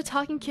yeah, there was a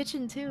talking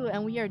kitchen too,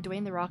 and we are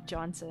Dwayne "The Rock"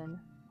 Johnson.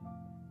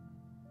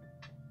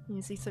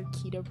 You see some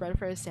keto bread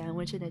for a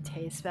sandwich and it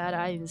tastes bad.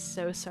 I am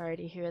so sorry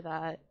to hear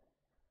that.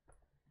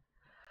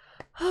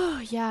 Oh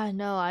yeah,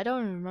 no, I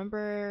don't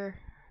remember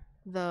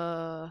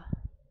the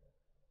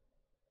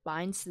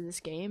binds to this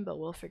game, but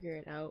we'll figure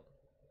it out.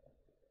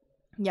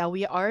 Yeah,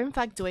 we are in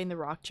fact Dwayne "The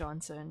Rock"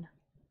 Johnson.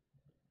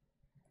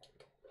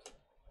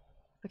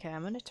 Okay,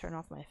 I'm gonna turn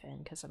off my fan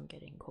because I'm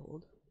getting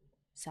cold.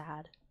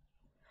 Sad.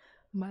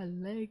 My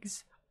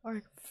legs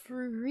are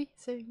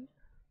freezing.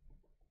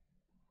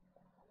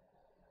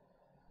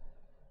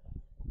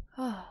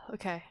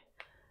 Okay.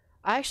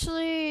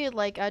 Actually,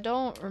 like, I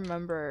don't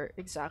remember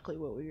exactly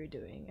what we were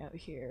doing out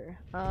here.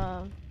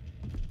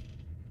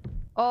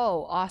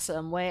 Oh,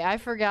 awesome. Wait, I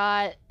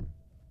forgot.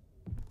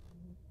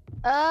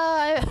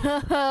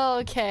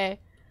 Okay.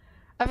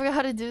 I forgot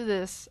how to do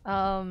this.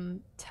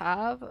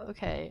 Tab?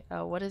 Okay.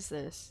 What is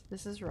this?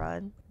 This is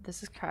run.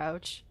 This is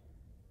crouch.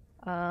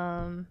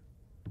 And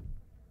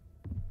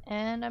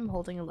I'm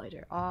holding a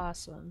lighter.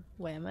 Awesome.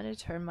 Wait, I'm gonna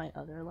turn my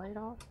other light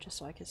off just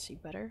so I can see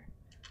better.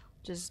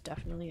 Which is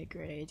definitely a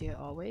great idea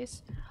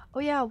always. Oh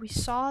yeah, we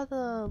saw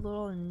the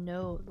little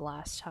note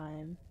last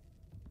time.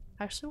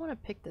 I actually want to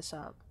pick this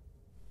up.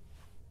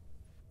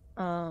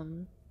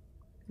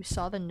 We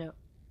saw the note.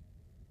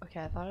 Okay,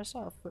 I thought I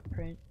saw a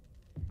footprint.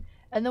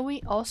 And then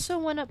we also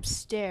went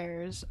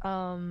upstairs,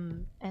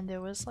 and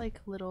there was like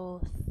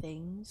little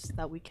things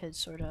that we could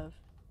sort of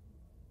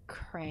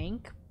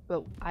crank,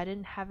 but I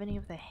didn't have any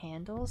of the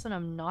handles and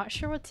I'm not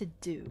sure what to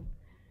do.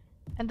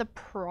 And the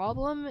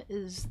problem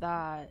is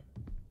that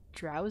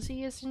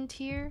Drowsy isn't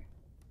here,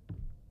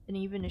 and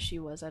even if she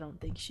was, I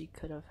don't think she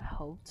could have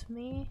helped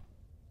me.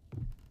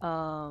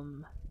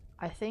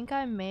 I think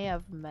I may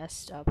have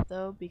messed up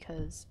though,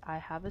 because I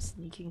have a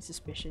sneaking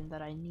suspicion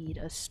that I need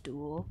a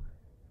stool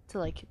to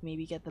like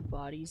maybe get the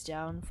bodies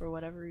down for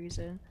whatever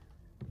reason,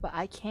 but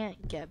I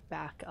can't get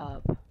back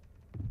up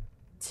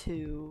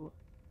to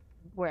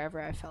wherever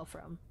I fell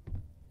from,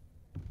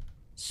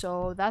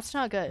 so that's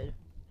not good.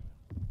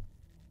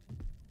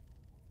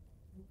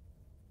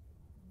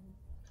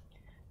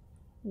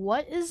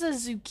 What is a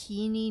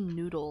zucchini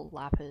noodle,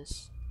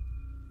 Lapis?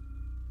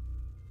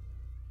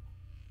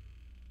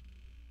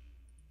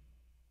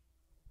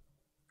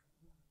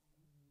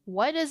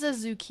 What is a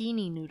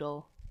zucchini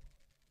noodle?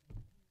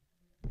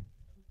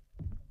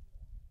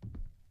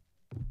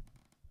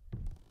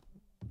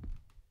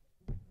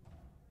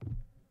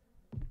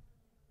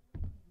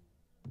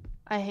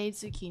 I hate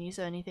zucchini,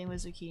 so anything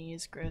with zucchini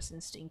is gross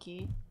and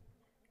stinky.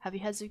 Have you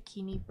had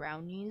zucchini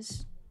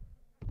brownies?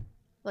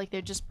 Like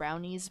they're just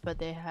brownies, but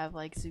they have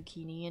like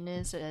zucchini in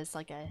it, so it's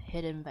like a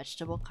hidden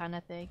vegetable kind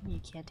of thing. You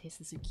can't taste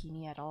the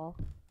zucchini at all.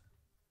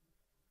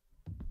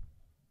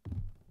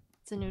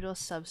 It's a noodle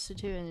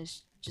substitute and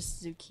it's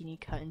just zucchini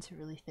cut into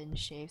really thin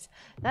shapes.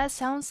 That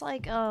sounds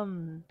like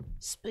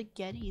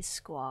spaghetti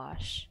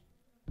squash.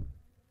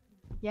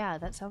 Yeah,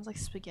 that sounds like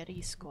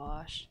spaghetti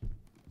squash.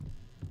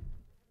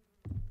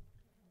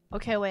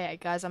 Okay, wait,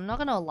 guys, I'm not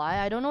gonna lie,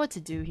 I don't know what to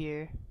do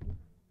here.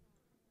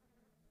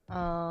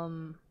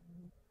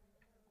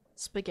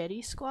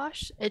 Spaghetti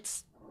squash?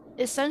 It's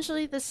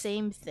essentially the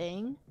same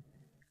thing,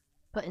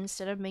 but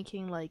instead of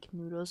making like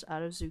noodles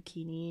out of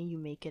zucchini, you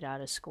make it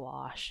out of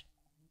squash.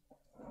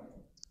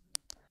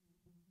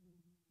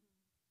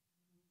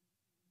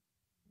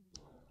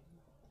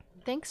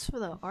 Thanks for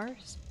the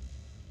art.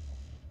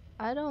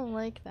 I don't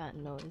like that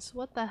noise.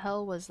 What the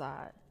hell was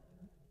that?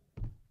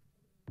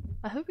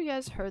 I hope you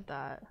guys heard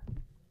that.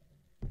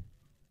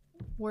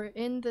 We're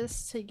in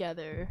this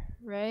together,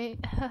 right?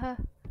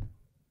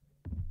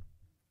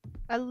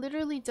 I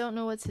literally don't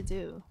know what to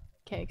do.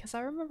 Okay, because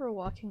I remember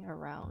walking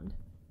around.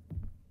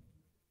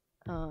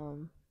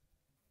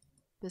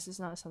 This is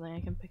not something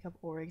I can pick up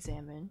or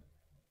examine.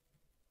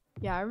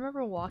 Yeah, I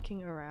remember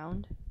walking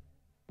around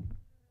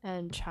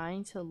and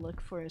trying to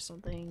look for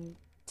something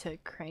to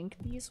crank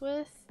these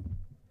with.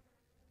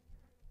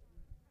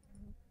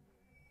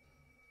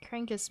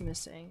 Crank is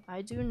missing.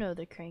 I do know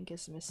the crank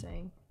is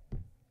missing.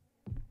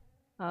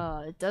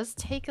 It does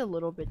take a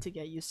little bit to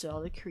get used to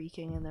all the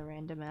creaking and the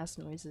random ass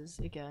noises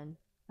again.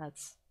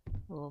 That's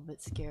a little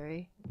bit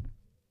scary.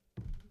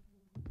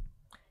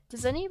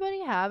 Does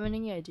anybody have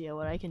any idea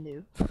what I can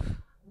do?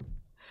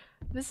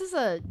 This is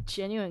a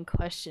genuine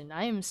question.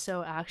 I am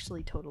so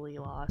actually totally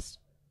lost.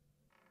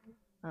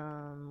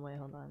 Wait,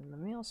 hold on. Let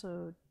me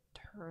also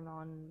turn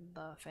on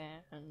the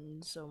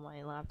fan so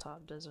my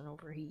laptop doesn't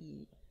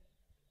overheat.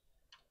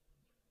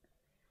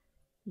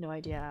 No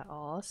idea at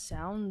all.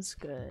 Sounds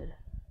good.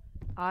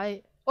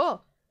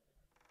 Oh!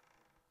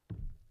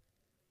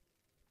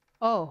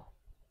 Oh!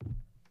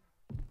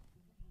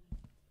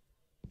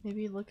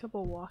 Maybe look up a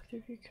walkthrough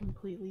if you're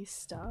completely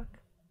stuck.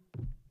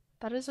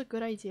 That is a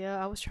good idea.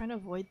 I was trying to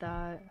avoid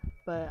that,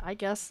 but I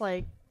guess,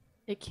 like,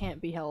 it can't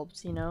be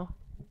helped, you know?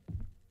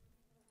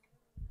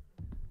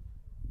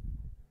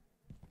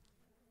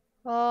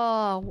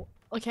 Oh,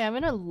 okay, I'm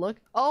gonna look.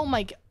 Oh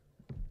my god.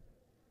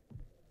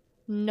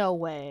 No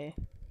way.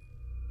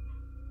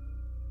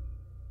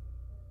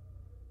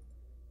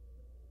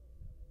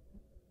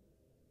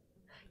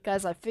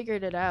 Guys, I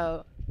figured it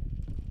out.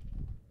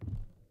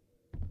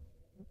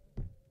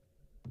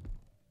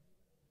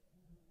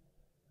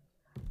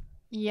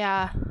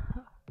 Yeah.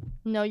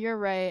 No, you're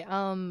right.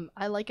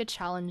 I like a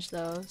challenge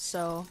though,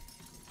 so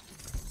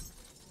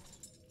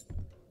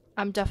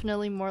I'm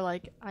definitely more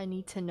like I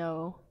need to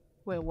know.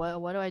 Wait,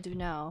 what do I do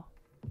now?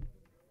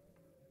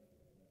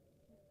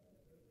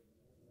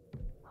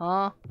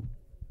 Huh?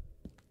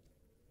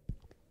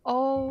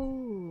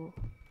 Oh.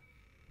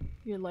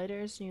 Your lighter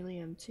is nearly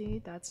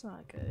empty. That's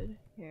not good.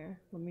 Here,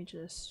 let me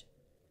just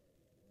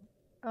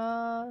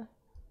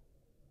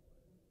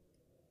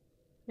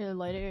your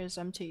lighter is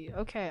empty.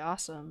 Okay,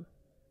 awesome.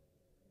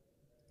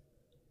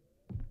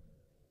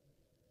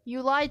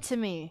 You lied to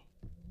me.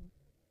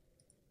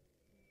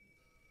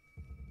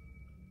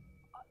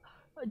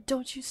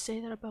 Don't you say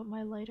that about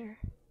my lighter.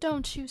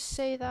 Don't you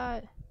say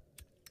that.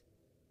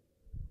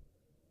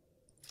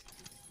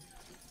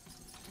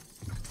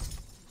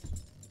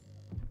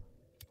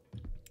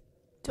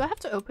 Do I have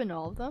to open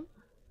all of them?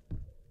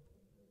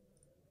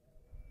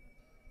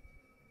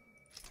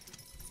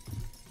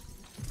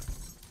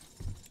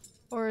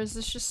 Or is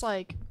this just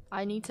like,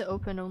 I need to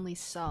open only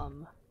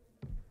some?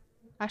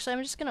 Actually,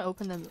 I'm just gonna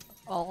open them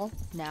all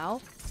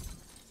now.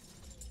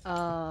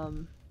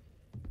 And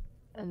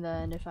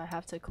then if I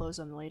have to close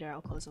them later,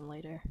 I'll close them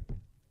later.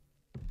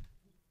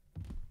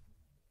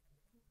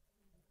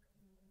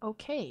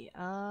 Okay,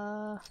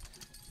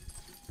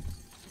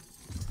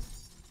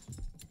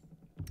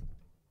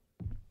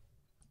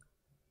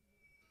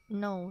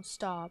 no,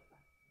 stop.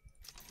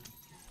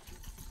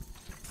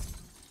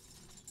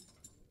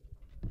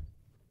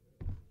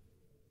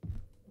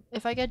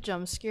 If I get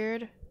jump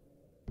scared,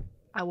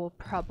 I will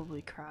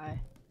probably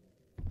cry.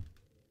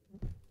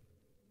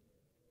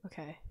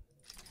 Okay.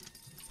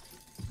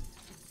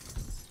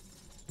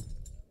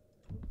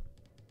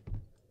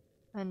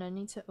 And I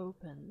need to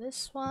open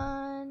this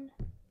one.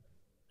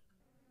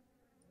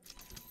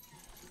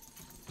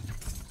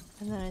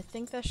 And then I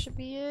think that should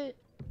be it.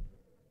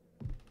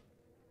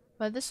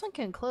 But this one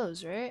can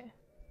close, right?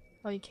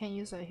 Oh, you can't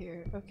use that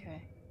here.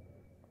 Okay.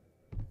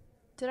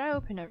 Did I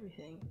open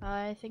everything?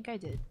 I think I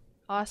did.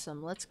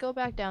 Awesome. Let's go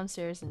back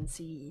downstairs and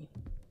see.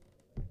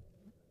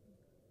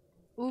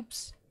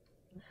 Oops.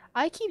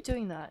 I keep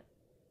doing that.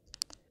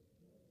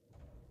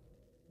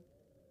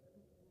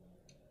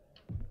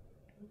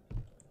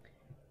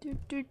 Do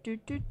do do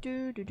do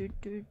do do do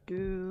do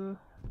do.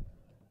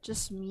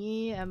 Just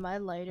me and my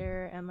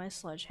lighter and my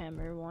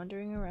sledgehammer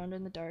wandering around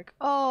in the dark.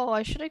 Oh,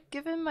 I should have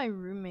given my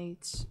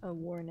roommates a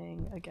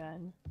warning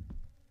again.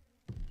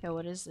 Okay,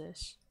 what is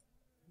this?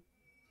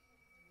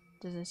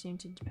 Doesn't seem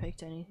to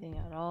depict anything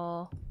at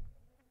all.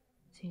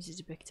 Seems to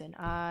depict an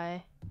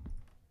eye.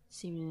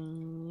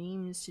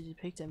 Seems to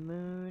depict a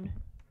moon.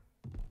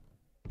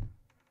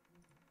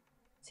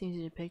 Seems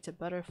to depict a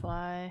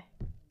butterfly.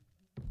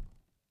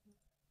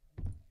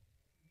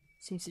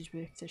 Seems to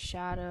depict a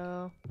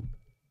shadow.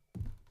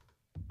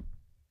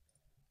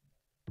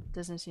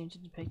 Doesn't seem to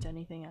depict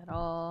anything at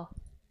all.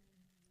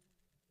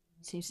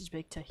 Seems to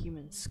depict a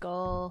human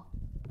skull.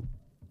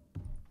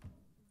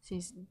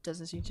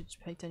 Doesn't seem to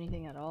depict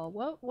anything at all.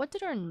 What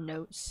did our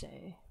note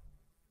say?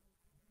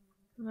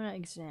 I'm gonna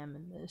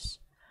examine this.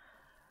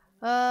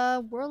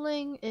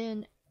 Whirling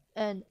in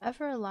an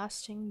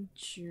everlasting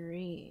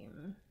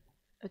dream.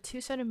 A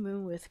two-sided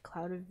moon with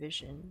clouded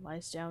vision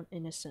lies down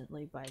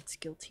innocently by its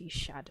guilty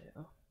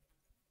shadow.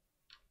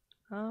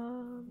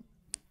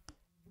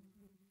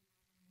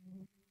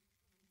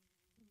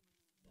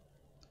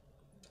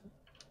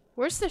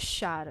 Where's the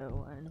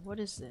shadow one? What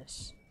is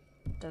this?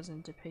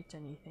 Doesn't depict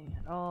anything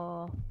at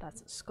all.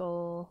 That's a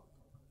skull.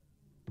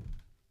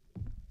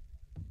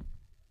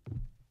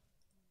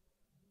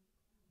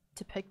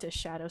 Depict a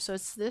shadow. So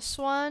it's this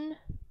one.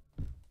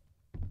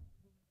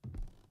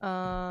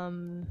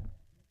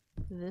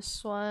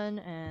 This one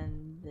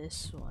and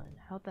this one.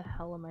 How the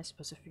hell am I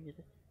supposed to figure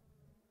this?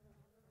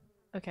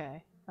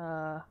 Okay.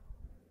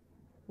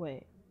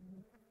 Wait.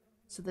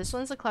 So this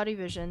one's the cloudy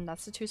vision.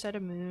 That's the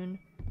two-sided moon.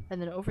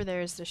 And then over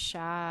there is the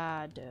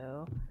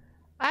shadow.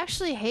 I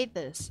actually hate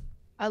this.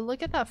 I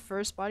look at that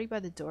first body by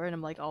the door and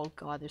I'm like, oh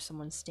god, there's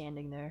someone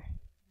standing there.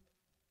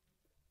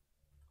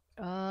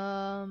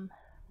 Well,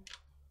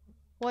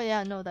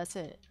 yeah, no, that's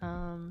it.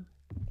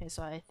 Okay,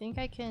 so I think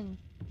I can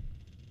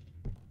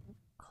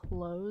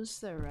close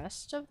the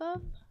rest of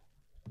them?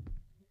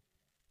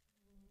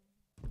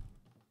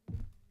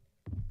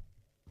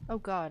 Oh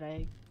god,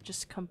 I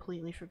just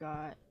completely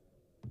forgot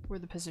where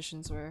the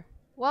positions were.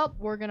 Well,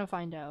 we're gonna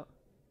find out.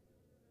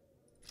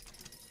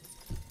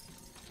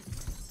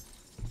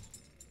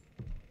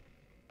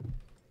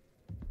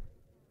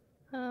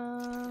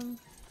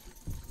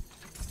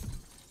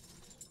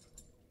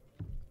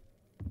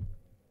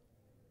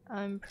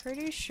 I'm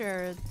pretty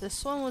sure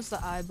this one was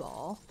the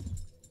eyeball.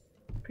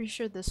 Pretty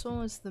sure this one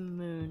was the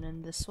moon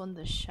and this one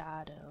the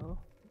shadow.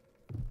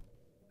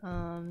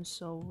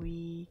 So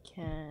we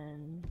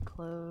can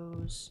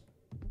close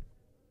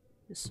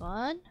this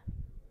one.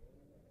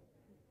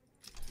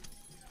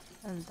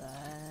 And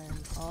then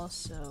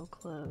also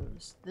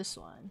close this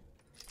one.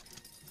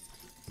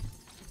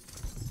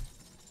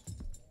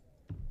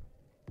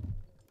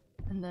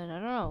 And then, I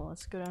don't know,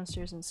 let's go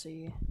downstairs and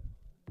see.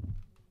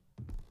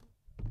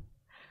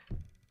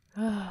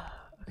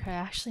 Okay, I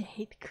actually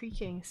hate the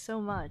creaking so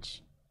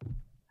much.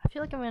 I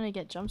feel like I'm gonna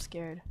get jump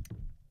scared.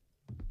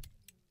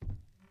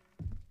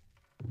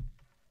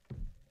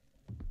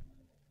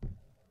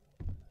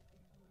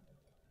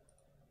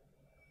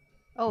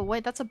 Oh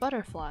wait, that's a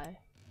butterfly.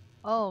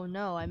 Oh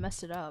no, I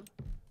messed it up.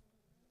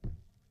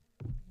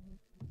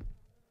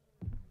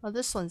 Oh,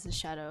 this one's the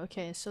shadow.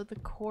 Okay, so the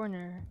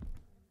corner.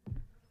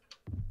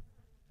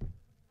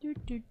 Do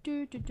do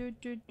do do do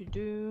do do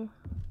do.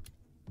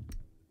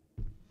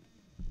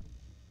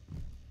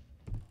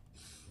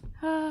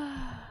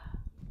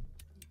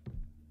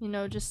 You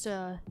know, just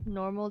a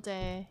normal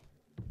day,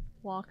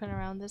 walking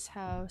around this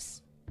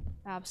house.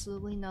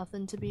 Absolutely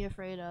nothing to be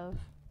afraid of.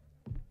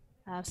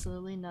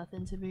 Absolutely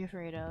nothing to be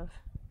afraid of.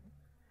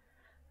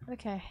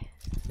 Okay.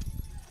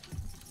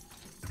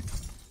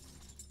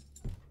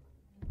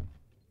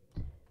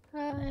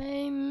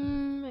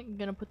 I'm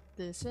gonna put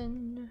this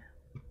in.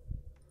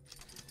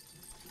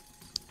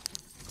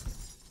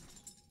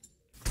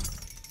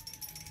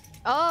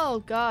 Oh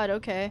god,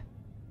 okay.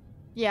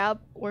 Yeah,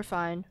 we're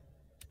fine.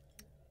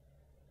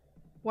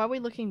 Why are we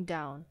looking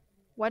down?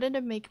 Why did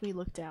it make me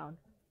look down?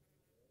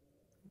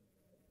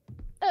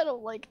 I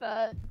don't like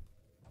that.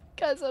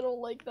 Guys, I don't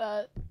like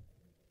that.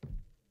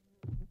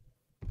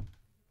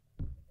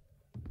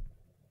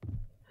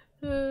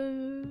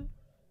 I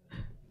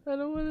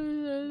don't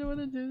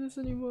wanna do this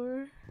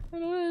anymore. I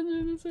don't wanna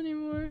do this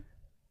anymore.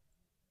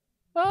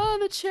 Oh,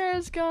 the chair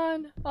is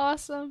gone.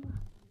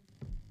 Awesome.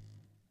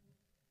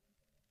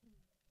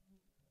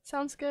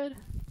 Sounds good.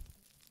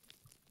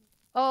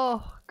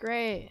 Oh,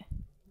 great.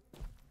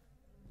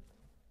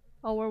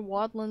 Oh, we're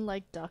waddling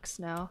like ducks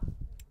now.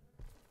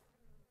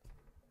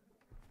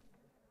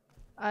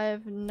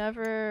 I've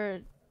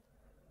never...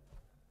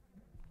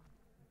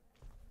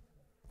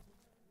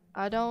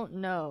 I don't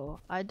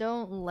know. I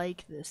don't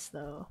like this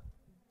though.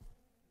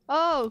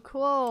 Oh,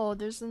 cool.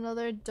 There's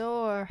another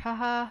door.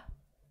 Haha.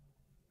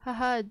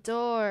 Haha,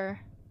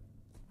 door.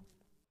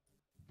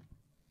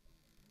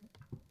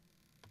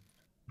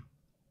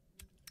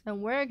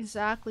 And where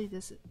exactly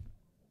this is?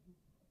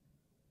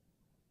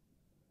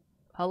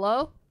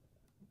 Hello?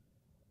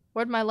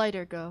 Where'd my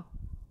lighter go?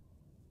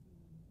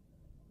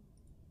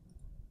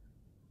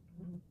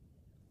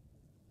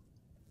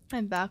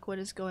 I'm back. What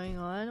is going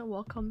on?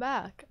 Welcome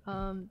back.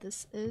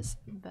 This is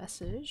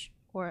Visage,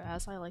 or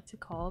as I like to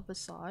call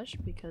visage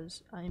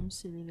because I'm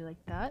silly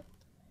like that.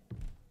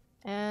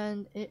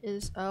 And it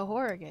is a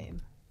horror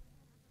game.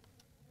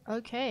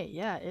 Okay,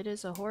 yeah, it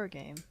is a horror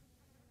game.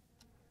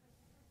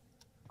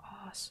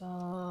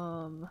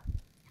 Awesome.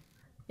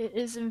 It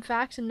is in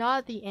fact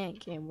not the ant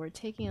game. We're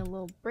taking a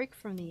little break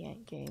from the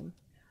ant game.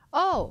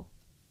 Oh!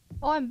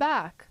 Oh, I'm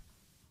back.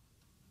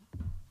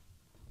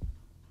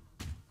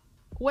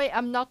 Wait,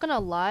 I'm not gonna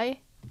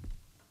lie.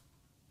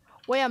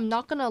 Wait, I'm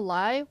not gonna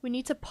lie. We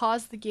need to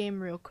pause the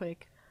game real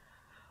quick.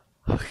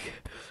 Okay.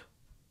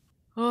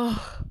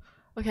 Oh,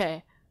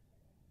 okay.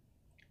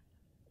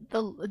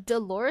 The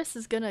Dolores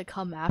is gonna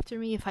come after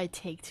me if I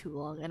take too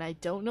long, and I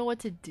don't know what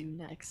to do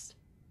next.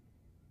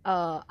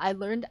 I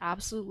learned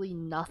absolutely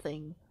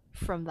nothing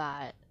from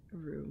that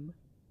room.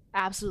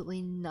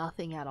 Absolutely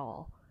nothing at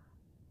all.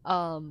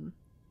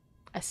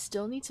 I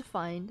still need to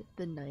find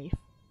the knife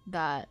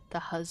that the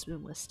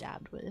husband was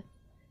stabbed with.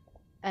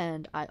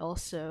 And I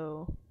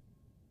also...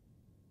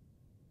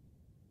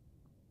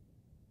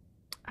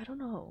 I don't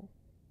know.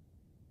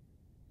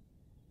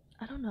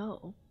 I don't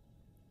know.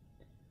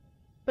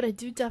 But I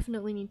do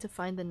definitely need to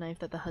find the knife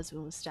that the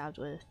husband was stabbed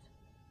with.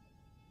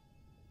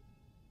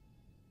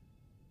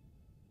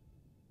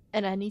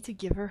 And I need to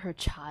give her her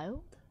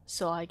child?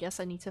 So I guess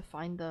I need to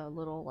find the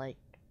little, like,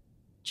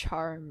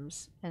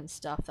 charms and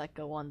stuff that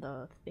go on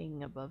the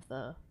thing above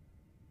the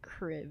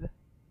crib.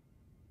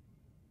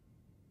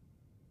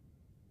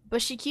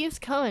 But she keeps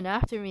coming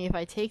after me if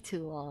I take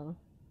too long.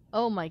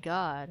 Oh my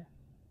god.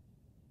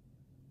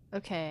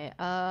 Okay,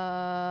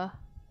 yeah,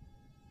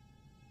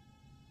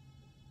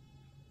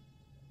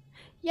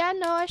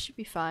 no, I should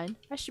be fine.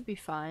 I should be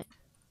fine.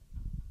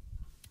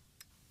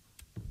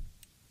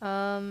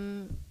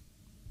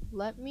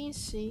 Let me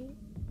see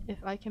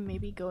if I can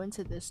maybe go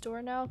into this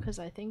door now, because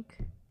I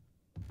think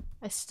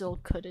I still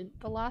couldn't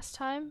the last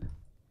time.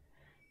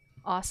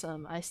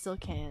 Awesome, I still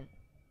can't.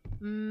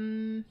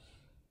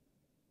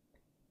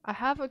 I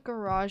have a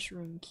garage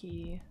room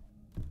key.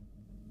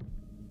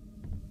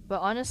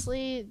 But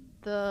honestly,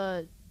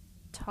 the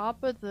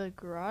top of the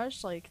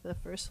garage, like the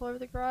first floor of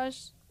the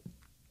garage,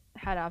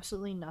 had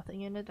absolutely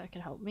nothing in it that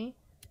could help me.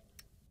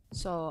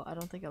 So I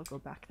don't think I'll go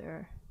back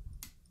there.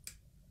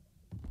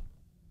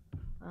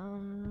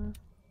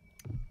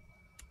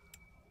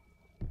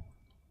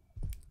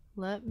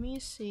 Let me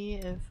see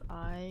if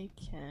I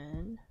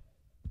can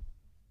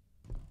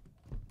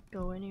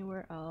go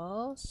anywhere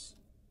else.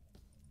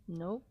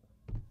 Nope.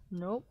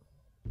 Nope.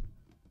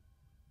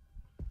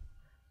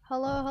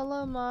 Hello,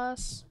 hello,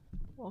 Moss.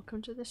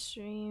 Welcome to the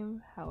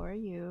stream. How are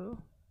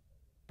you?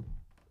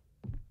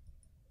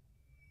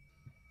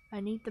 I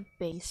need the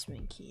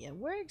basement key. And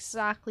where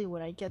exactly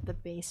would I get the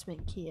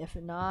basement key if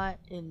not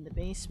in the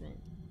basement?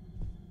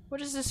 Where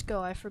does this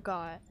go? I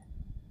forgot.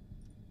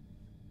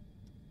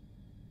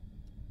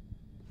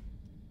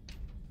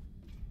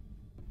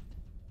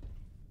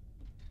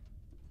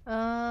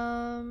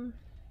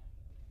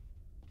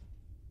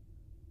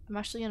 I'm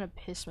actually gonna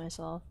piss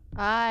myself.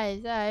 I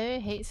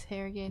hate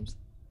horror games.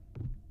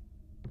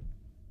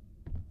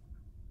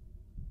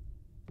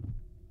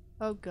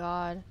 Oh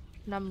god.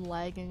 And I'm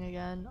lagging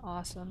again.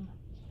 Awesome.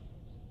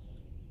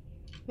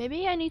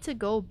 Maybe I need to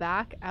go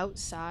back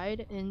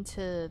outside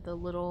into the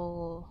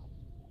little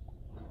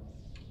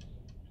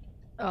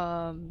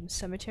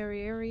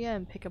cemetery area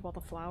and pick up all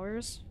the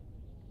flowers.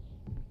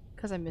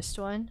 Cause I missed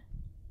one.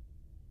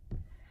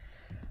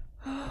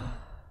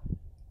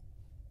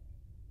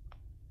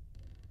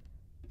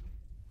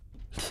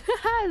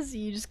 Z,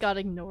 you just got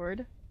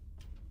ignored.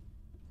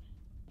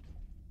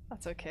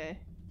 That's okay.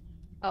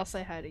 I'll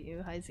say hi to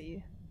you. Hi,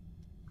 Z.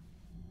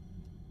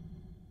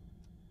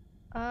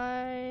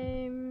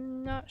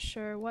 I'm not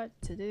sure what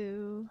to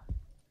do.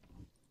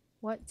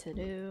 What to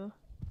do.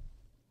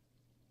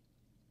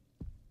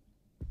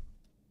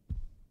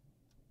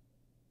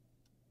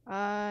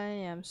 I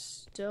am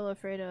still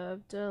afraid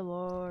of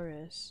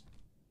Dolores.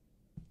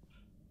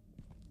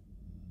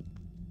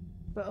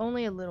 But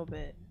only a little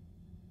bit.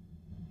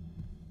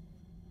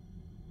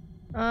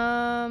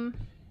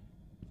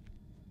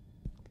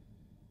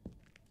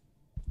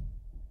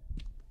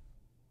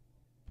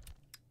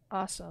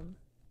 Awesome.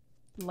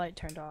 Light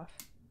turned off.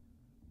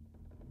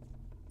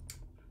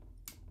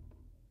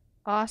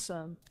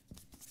 Awesome.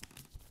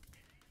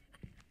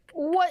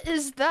 What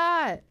is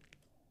that?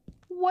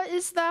 What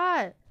is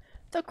that?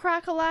 The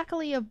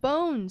crackalackly of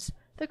bones.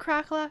 The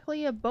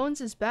crackalackly of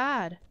bones is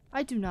bad.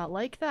 I do not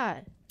like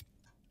that.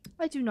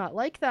 I do not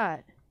like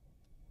that.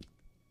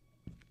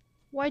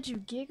 Why'd you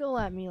giggle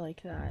at me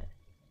like that?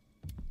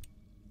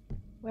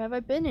 Where have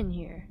I been in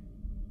here?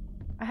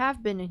 I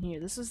have been in here.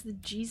 This is the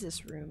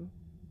Jesus room.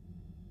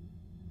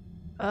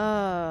 Do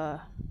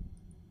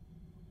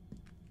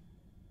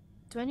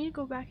I need to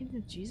go back into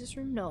the Jesus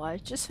room? No, I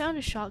just found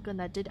a shotgun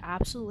that did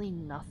absolutely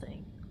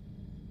nothing.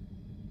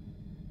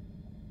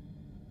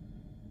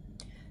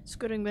 It's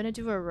good. I'm gonna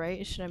do a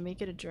right. Should I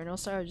make it a journal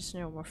style or just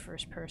more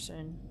first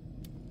person?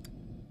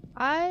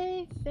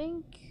 I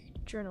think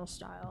journal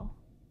style.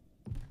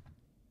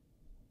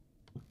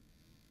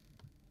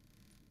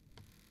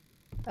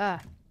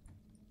 Ah.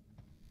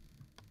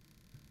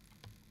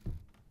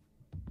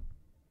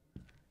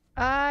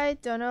 I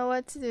don't know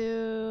what to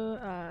do.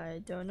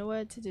 I don't know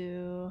what to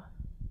do.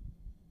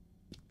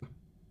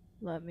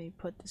 Let me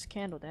put this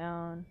candle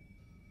down.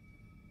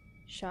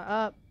 Shut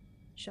up.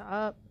 Shut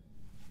up.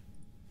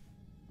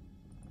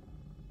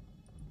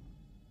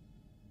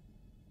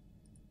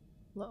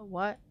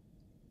 What?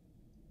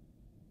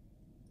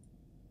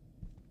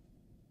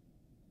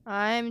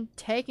 I'm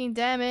taking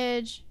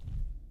damage.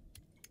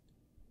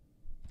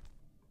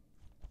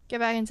 Get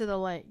back into the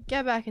light.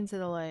 Get back into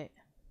the light.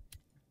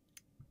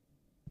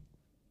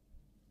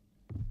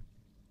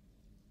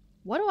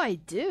 What do I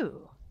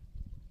do?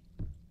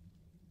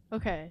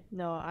 Okay,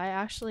 no, I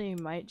actually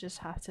might just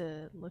have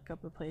to look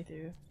up a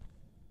playthrough.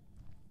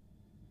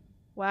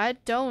 Well, I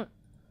don't...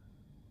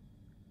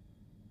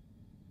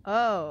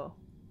 Oh.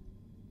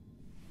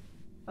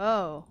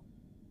 Oh.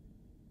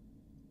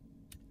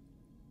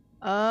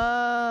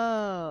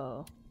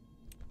 Oh.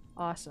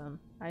 Awesome.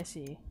 I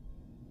see.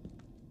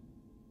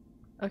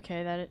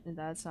 Okay,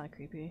 that's not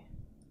creepy.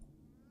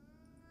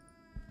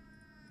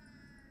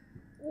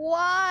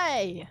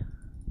 Why?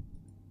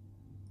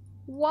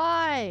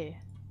 Why?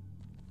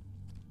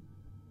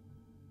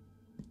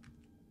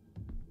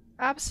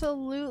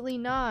 Absolutely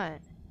not.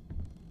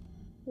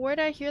 Where'd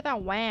I hear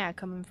that wah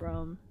coming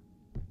from?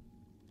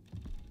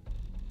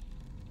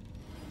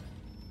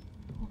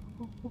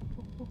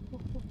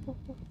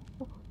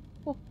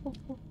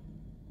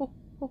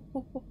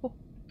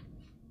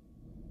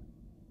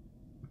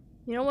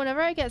 You know,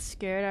 whenever I get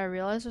scared, I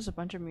realize there's a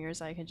bunch of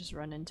mirrors I can just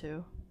run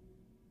into.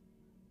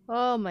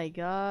 Oh my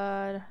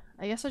god.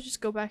 I guess I'll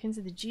just go back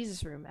into the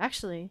Jesus room.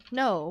 Actually,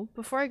 no.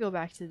 Before I go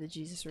back to the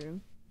Jesus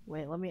room,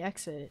 wait, let me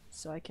exit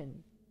so I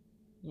can,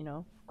 you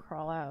know,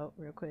 crawl out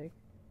real quick.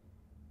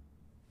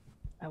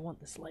 I want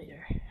this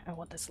lighter. I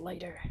want this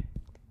lighter.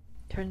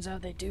 Turns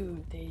out they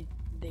do. They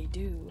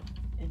do,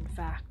 in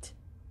fact.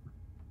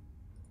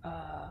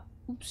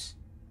 Oops.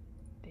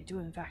 They do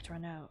in fact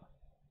run out.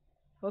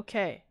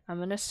 Okay, I'm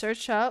gonna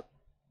search up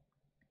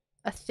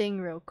a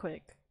thing real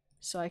quick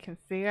so I can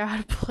figure out how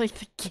to play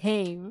the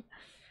game.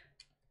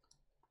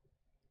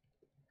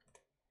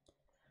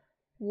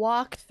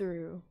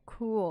 Walkthrough.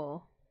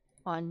 Cool.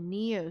 On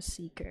Neo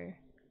Seeker.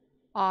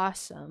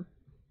 Awesome.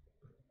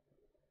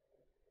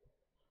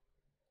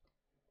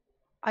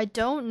 I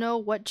don't know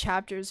what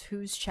chapter is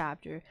whose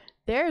chapter.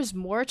 There's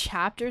more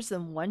chapters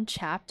than one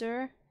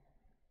chapter.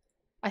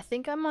 I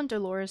think I'm on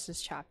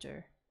Dolores'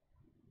 chapter.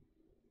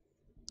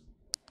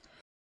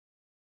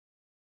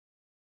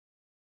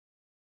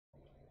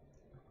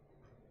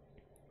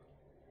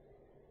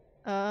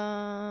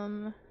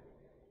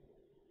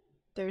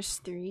 There's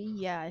 3?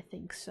 Yeah, I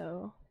think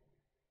so.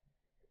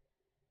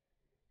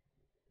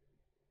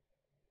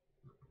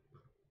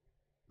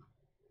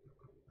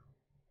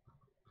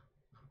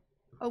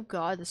 Oh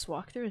god, this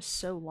walkthrough is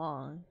so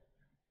long.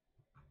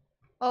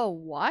 Oh,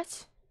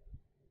 what?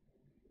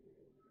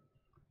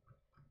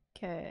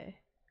 Okay.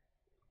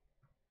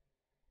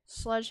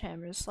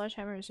 Sledgehammers.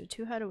 Sledgehammers are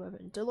two-headed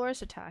weapon.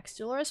 Dolores attacks.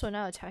 Dolores will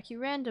now attack you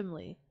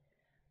randomly.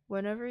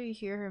 Whenever you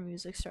hear her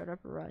music, start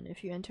up a run.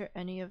 If you enter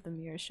any of the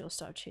mirrors, she'll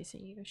stop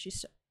chasing you. She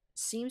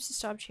seems to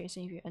stop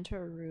chasing if you enter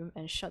a room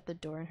and shut the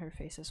door in her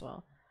face as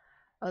well.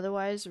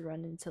 Otherwise,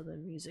 run until the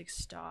music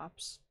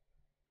stops.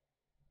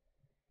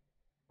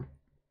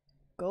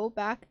 Go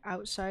back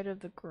outside of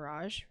the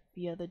garage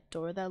via the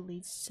door that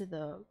leads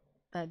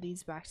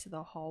back to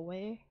the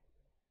hallway.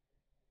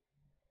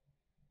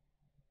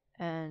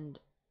 And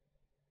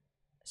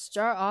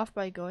start off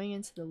by going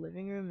into the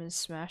living room and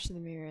smash the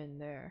mirror in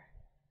there.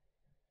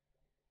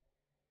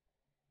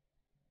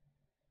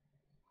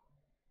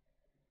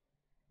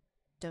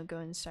 Don't go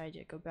inside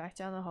yet. Go back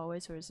down the hallway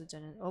towards the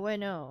den. Oh wait,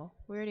 no.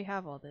 We already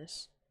have all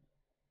this.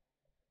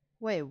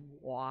 Wait,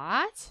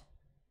 what?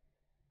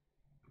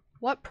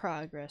 What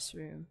progress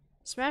room?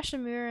 Smash the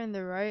mirror in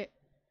the right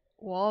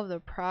wall of the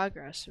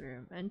progress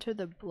room. Enter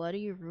the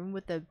bloody room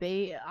with the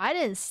baby. I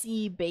didn't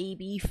see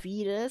baby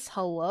fetus.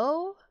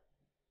 Hello?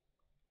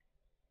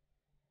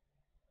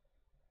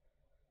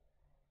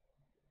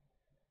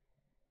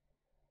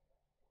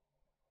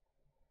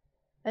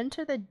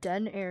 Enter the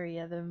den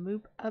area, then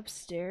move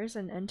upstairs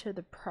and enter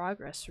the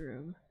progress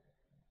room.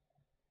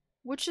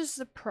 Which is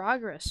the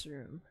progress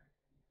room?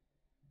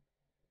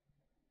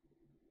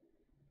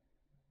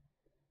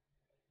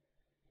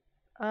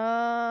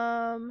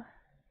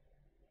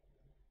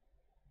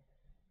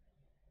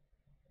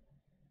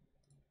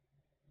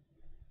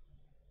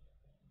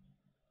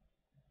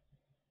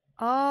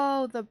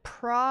 Oh, the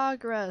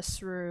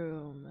progress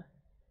room.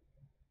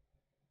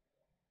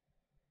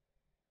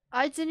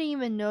 I didn't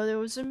even know there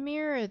was a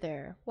mirror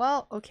there.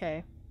 Well,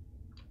 okay.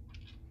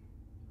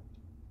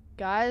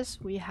 Guys,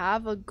 we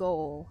have a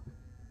goal.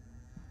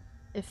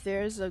 If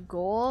there's a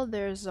goal,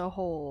 there's a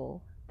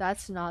hole.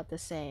 That's not the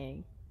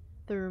saying.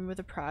 The room with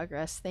the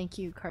progress. Thank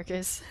you,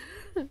 Carcass.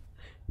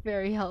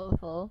 Very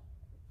helpful.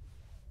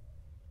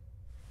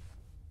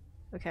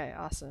 Okay,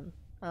 awesome.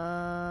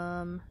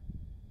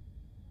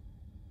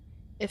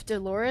 If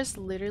Dolores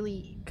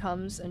literally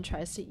comes and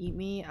tries to eat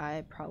me,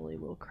 I probably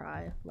will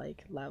cry,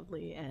 like,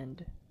 loudly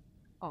and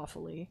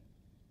awfully.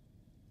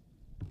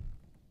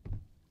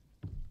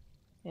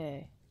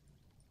 Okay.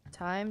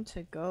 Time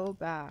to go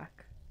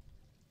back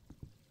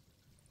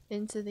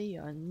into the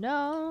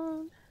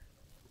unknown.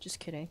 Just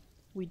kidding.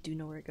 We do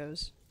know where it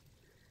goes.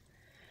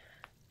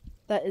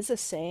 That is a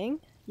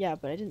saying? Yeah,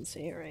 but I didn't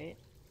say it right.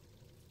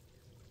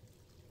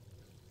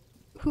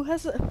 Who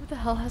the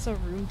hell has a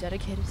room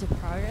dedicated to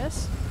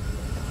progress?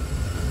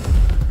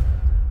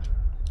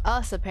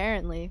 Us,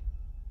 apparently.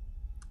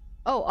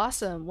 Oh,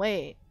 awesome.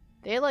 Wait.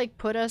 They, like,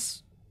 put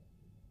us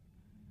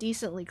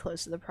decently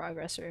close to the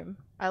progress room.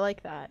 I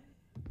like that.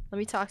 Let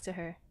me talk to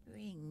her.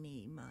 Bring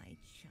me my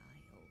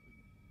child.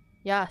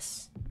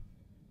 Yes.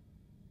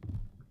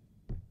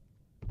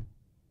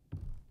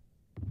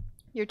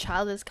 Your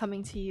child is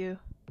coming to you.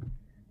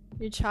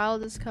 Your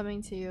child is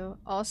coming to you.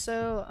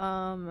 Also,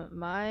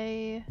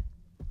 my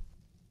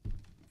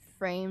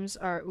frames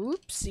are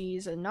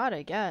oopsies and not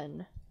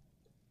again.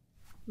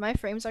 My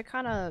frames are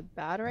kind of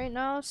bad right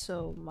now,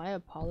 so my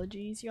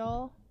apologies,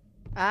 y'all.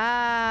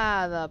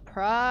 Ah, the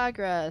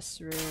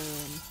progress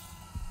room.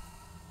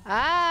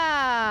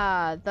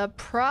 Ah, the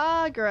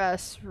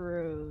progress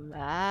room.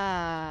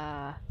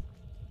 Ah.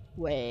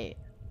 Wait.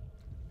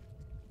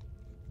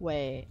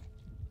 Wait.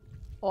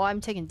 Oh,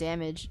 I'm taking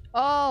damage. Oh,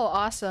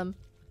 awesome.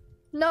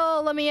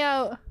 No, let me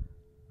out.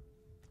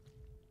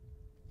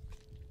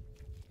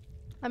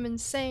 I'm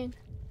insane.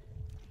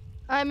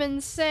 I'm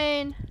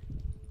insane.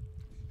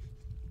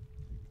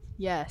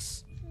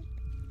 Yes.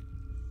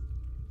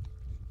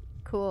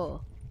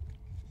 Cool.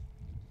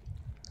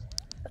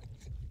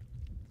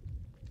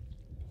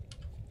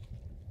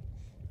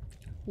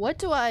 What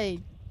do I...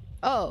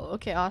 Oh,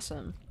 okay,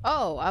 awesome.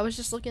 Oh, I was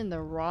just looking in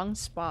the wrong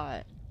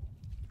spot.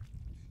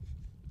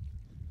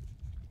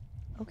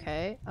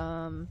 Okay,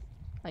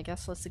 I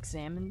guess let's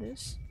examine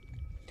this.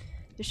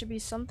 There should be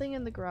something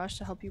in the garage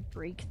to help you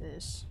break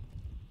this.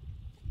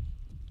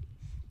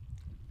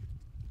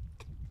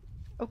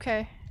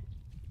 Okay.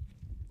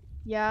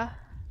 Yeah.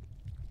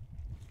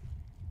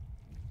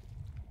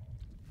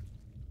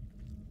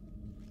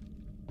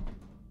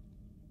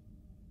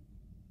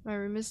 My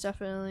room is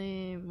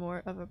definitely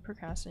more of a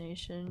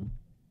procrastination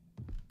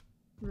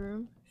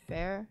room.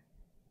 Fair.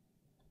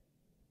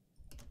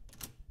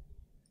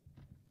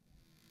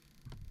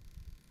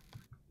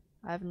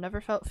 I've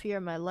never felt fear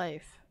in my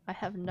life. I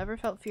have never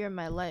felt fear in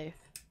my life.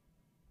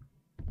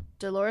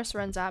 Dolores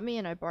runs at me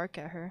and I bark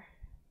at her.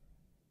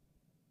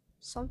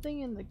 Something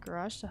in the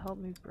garage to help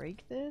me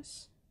break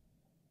this?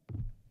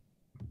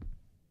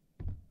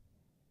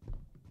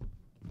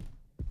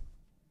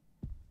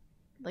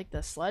 Like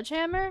the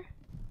sledgehammer?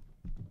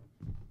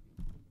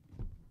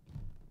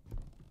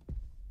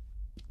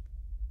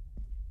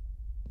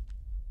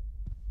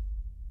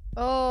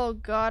 Oh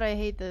god, I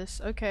hate this.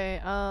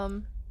 Okay,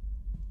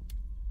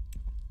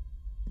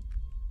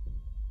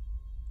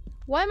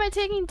 why am I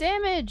taking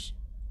damage?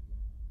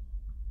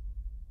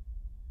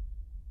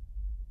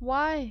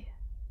 Why?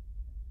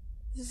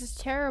 This is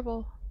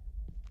terrible.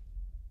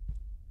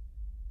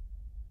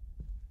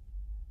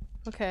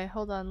 Okay,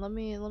 hold on. Let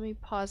me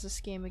pause this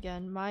game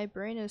again. My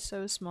brain is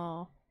so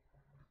small.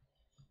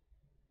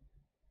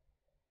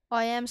 Oh,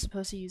 I am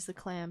supposed to use the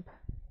clamp.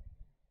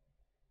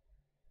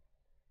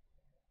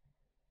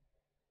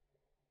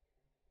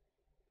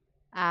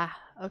 Ah,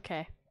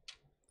 okay.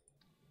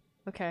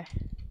 Okay.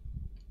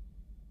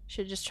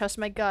 Should just trust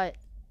my gut.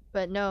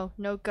 But no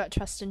gut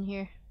trust in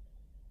here.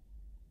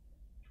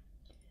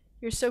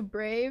 You're so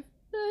brave.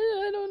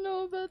 I don't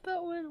know about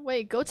that one.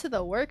 Wait, go to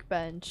the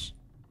workbench.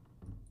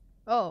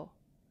 Oh.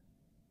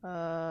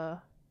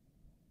 Ah.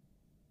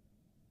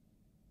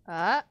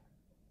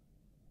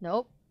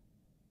 Nope.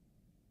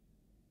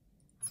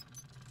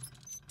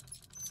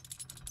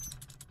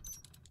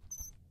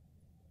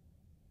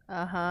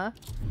 Uh-huh.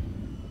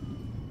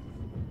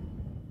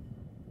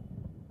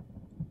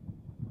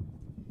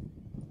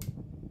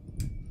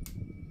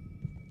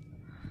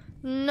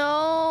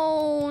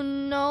 No,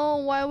 no,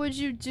 why would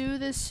you do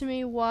this to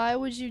me? Why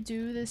would you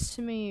do this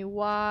to me?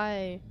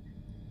 Why?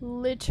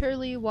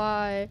 Literally,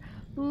 why?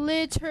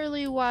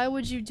 Literally, why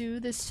would you do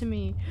this to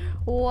me?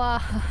 Why?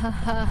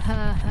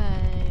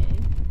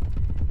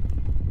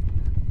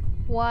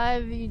 Why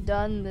have you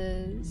done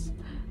this?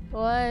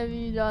 Why have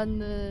you done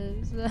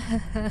this?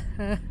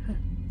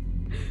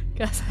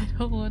 Guys, I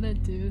don't want to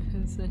do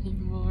this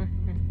anymore.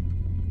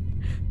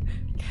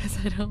 Guys,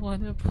 I don't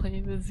want to play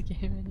this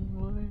game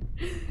anymore.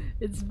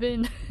 It's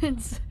been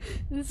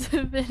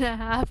a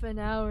half an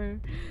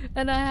hour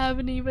and I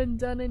haven't even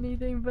done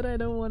anything, but I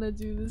don't want to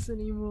do this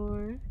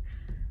anymore.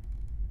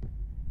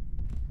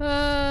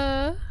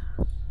 Never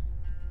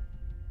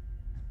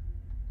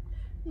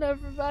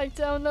back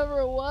down,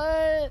 never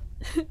what?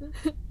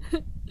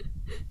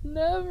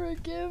 Never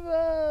give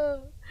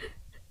up.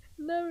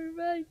 Never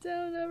back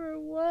down, never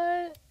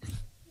what?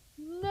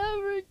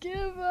 Never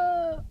give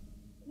up.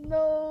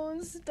 No,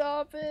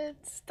 stop it.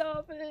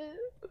 Stop it.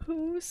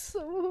 Who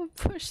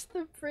pushed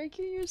the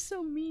breaker? You're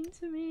so mean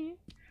to me.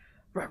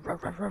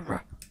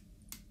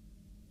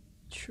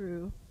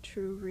 True,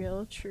 true,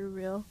 real, true,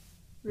 real.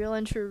 Real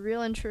and true,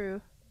 real and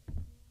true.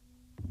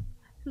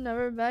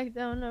 Never back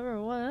down,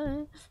 number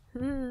one.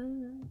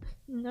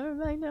 Never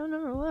back down,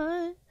 number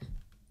one.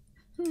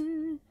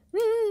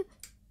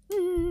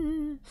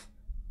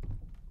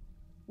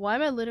 Why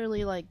am I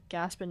literally like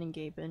gasping and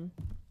gaping?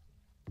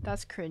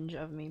 That's cringe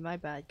of me, my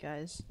bad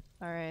guys.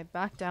 Alright,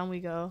 back down we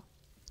go.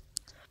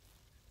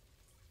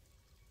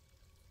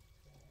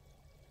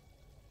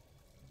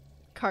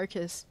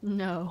 Carcass,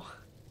 no.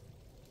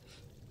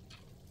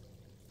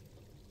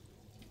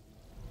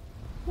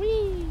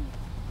 Whee!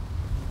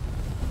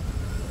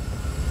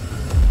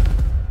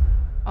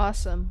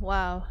 Awesome,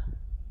 wow.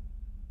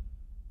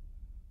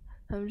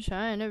 I'm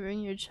trying to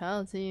bring your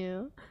child to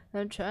you.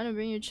 I'm trying to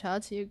bring your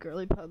child to you,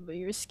 girly pub, but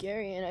you're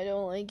scary and I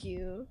don't like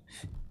you.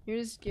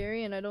 You're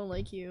scary and I don't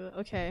like you.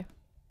 Okay.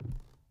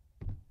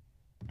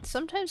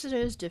 Sometimes it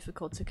is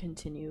difficult to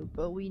continue,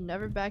 but we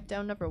never back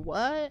down, never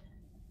what?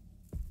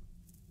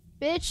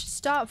 Bitch,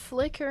 stop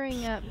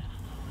flickering at me.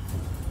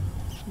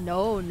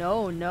 No,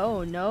 no,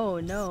 no, no,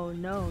 no,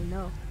 no,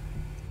 no.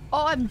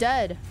 Oh, I'm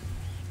dead.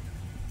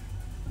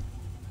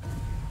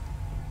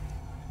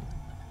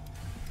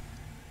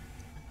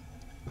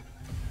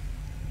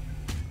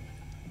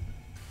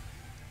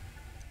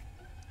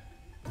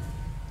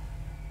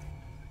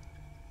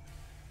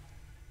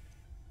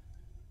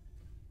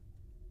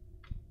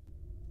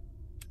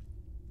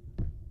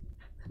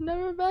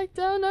 Never back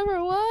down,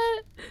 never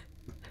what?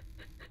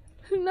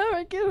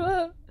 Never give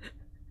up.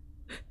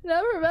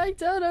 Never back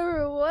down,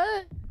 never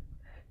what?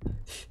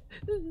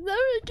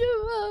 Never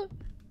give up.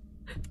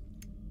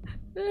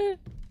 I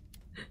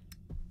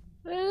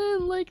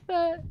didn't like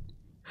that.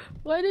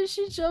 Why did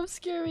she jump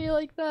scare me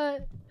like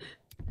that?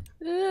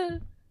 Oh,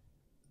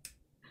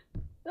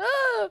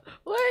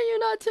 why are you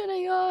not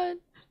turning on?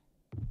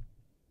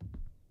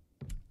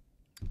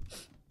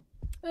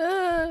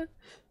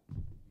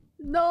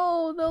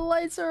 No, the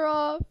lights are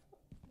off.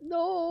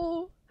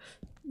 No.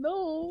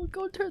 No,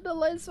 go turn the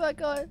lights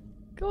back on.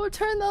 Go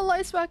turn the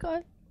lights back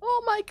on.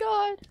 Oh my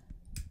god.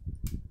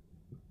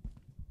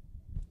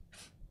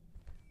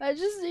 I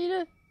just need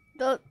a...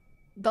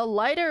 The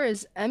lighter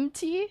is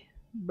empty?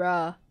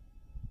 Bruh.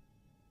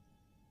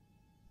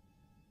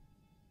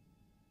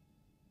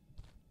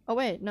 Oh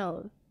wait,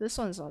 no. This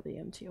one's not the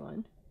empty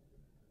one.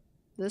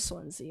 This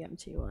one's the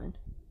empty one.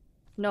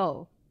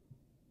 No.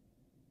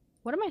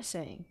 What am I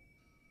saying?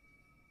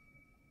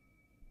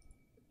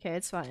 Okay,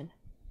 it's fine.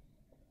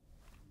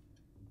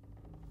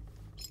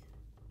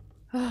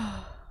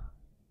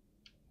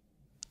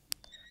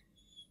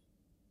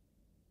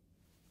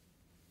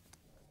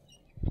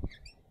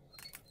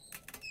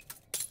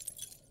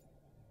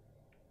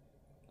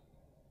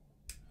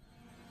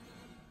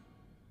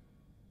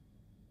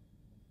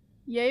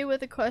 Yay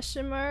with a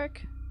question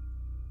mark?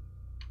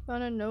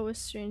 Found a note with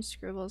strange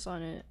scribbles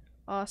on it.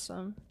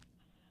 Awesome.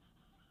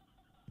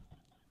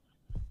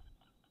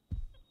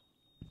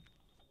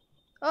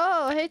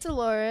 Oh, hey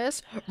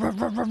Dolores.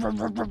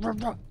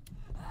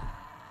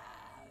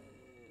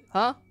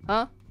 Huh?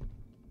 Huh?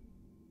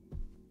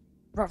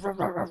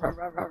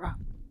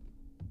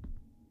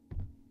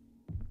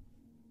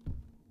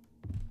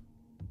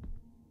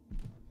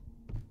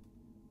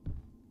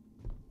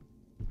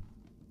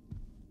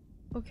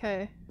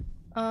 Okay.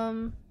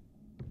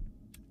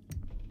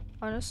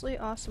 Honestly,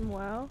 awesome,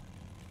 wow.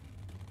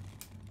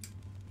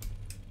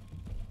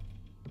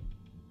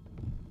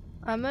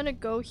 I'm gonna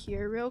go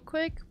here real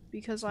quick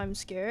because I'm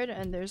scared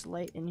and there's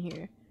light in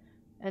here.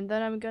 And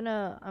then I'm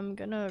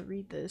gonna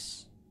read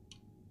this.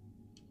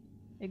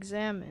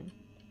 Examine.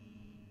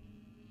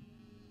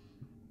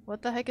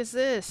 What the heck is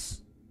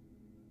this?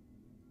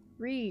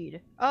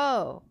 Read.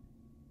 Oh.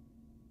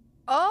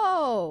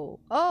 Oh.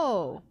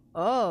 Oh.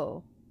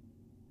 Oh.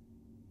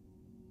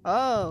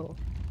 Oh.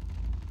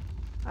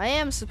 I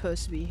am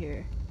supposed to be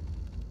here.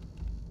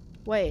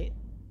 Wait.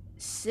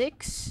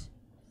 6,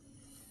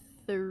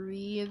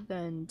 3,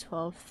 then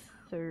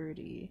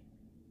 12:30.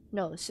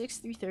 No, 6,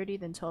 3:30,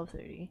 then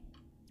 12:30.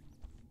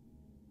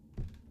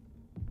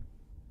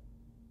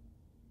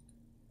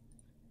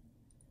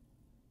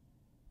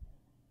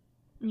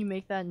 You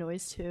make that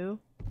noise too?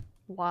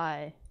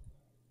 Why?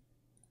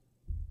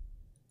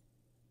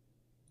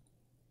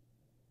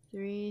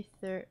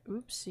 3:30.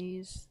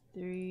 Oopsies.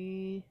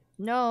 3.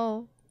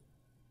 No.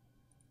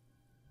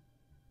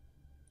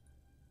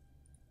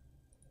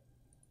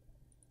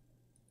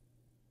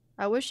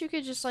 I wish you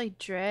could just like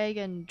drag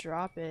and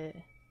drop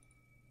it.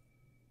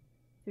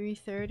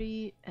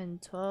 3:30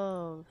 and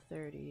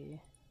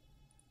 12:30.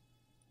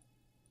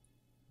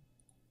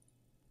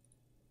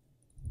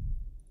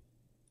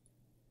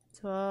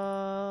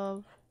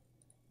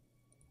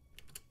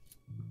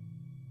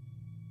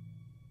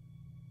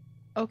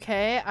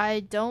 Okay, I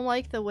don't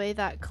like the way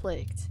that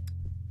clicked.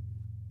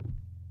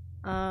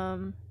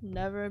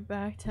 Never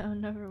back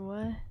down, never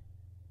what?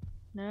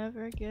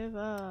 Never give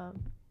up.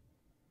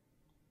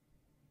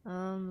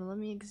 Let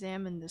me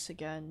examine this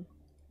again.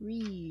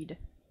 Read.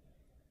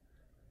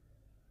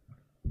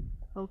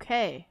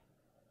 Okay.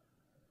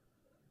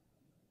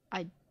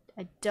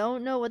 I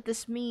don't know what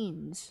this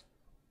means.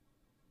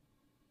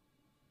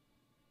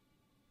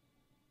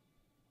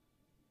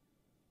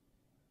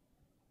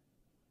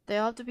 They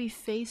have to be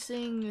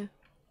facing...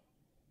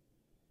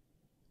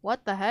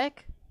 What the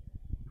heck?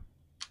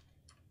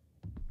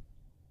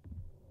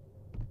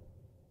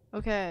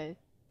 Okay.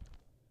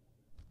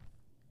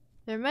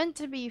 They're meant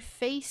to be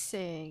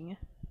facing...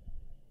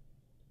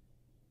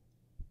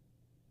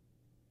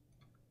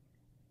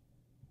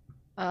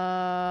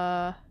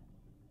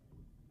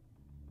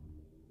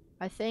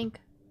 I think...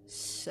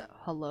 So,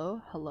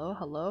 hello? Hello?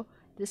 Hello?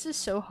 This is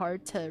so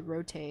hard to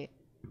rotate.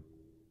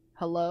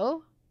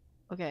 Hello?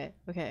 Okay,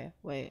 okay,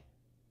 wait.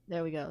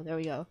 There we go, there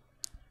we go.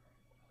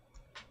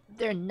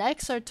 Their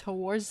necks are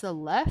towards the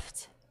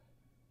left?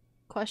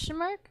 Question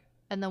mark?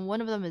 And then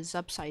one of them is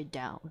upside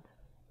down.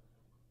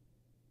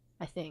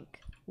 I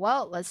think.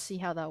 Well, let's see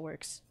how that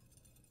works.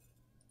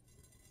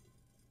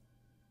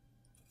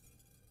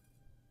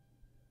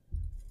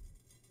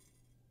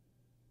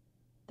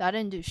 That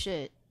didn't do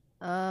shit.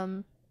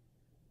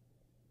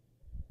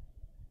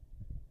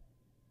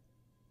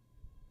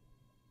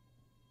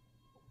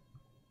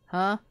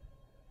 Huh?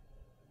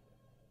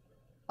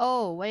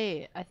 Oh,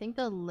 wait. I think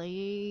the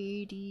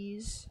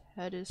lady's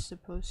head is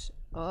supposed...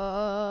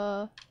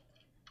 So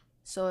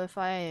if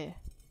I...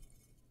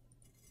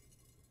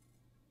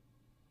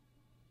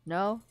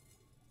 No?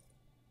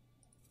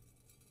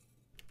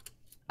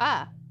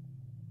 Ah!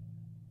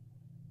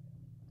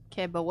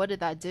 Okay, but what did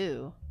that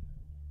do?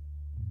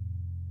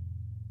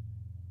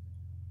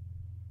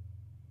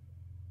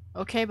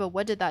 Okay, but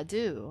what did that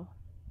do?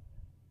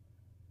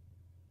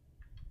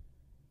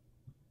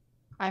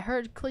 I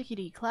heard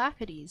clickety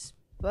clackities,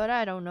 but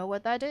I don't know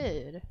what that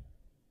did.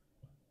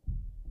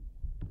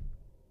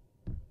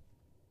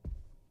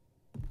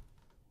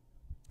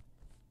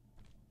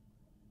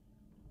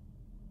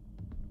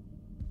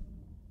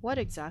 What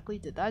exactly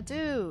did that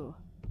do?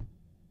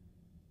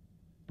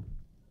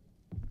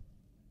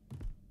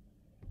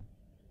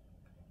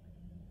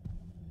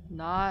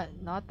 Not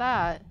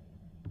that.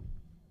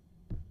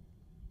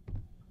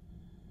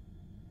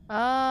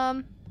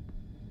 Ah!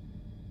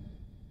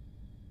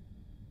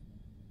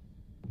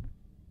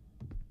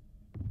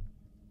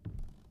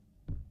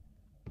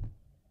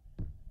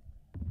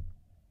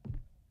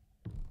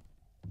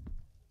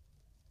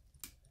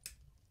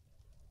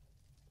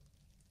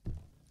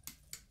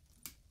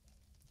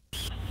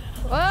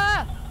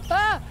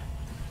 Ah!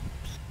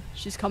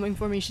 She's coming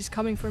for me, she's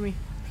coming for me.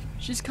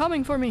 She's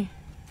coming for me.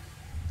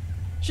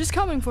 She's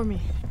coming for me.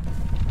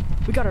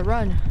 We gotta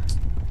run.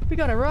 We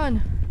gotta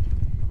run.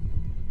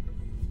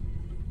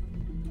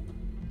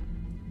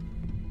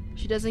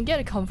 She doesn't get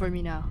to come for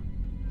me now.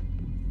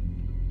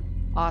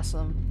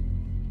 Awesome.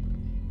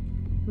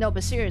 No,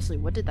 but seriously,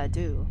 what did that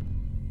do?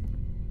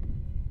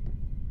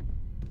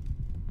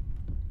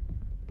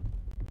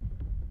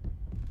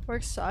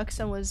 Work sucks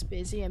and was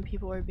busy and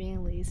people are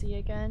being lazy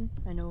again.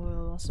 I know it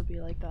will also be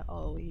like that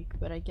all week,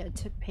 but I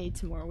get paid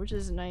tomorrow, which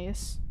is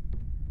nice.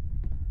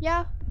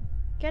 Yeah,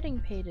 getting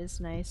paid is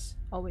nice.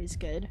 Always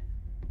good.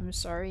 I'm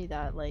sorry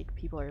that like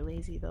people are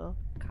lazy though.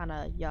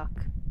 Kinda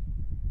yuck.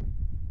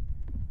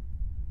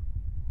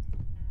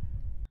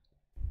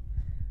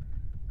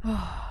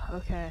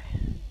 Okay.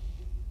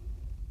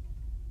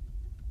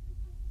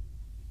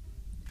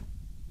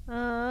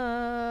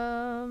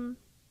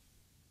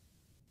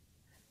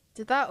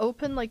 Did that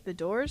open like the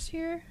doors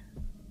here?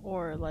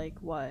 Or like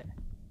what?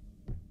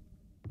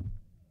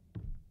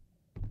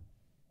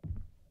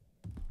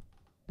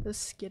 Those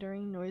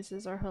skittering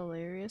noises are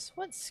hilarious.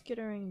 What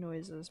skittering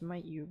noises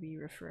might you be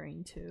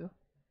referring to?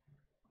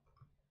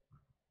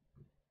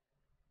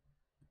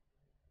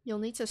 You'll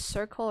need to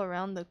circle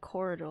around the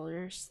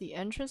corridors. The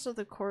entrance of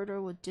the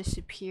corridor will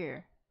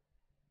disappear.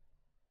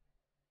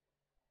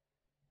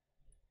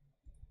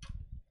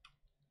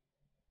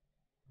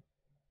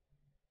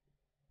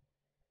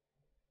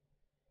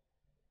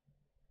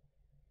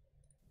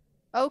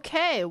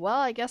 Okay, well,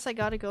 I guess I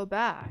gotta go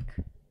back.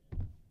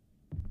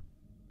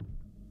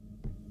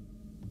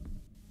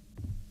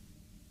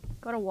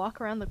 Gotta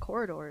walk around the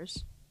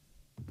corridors.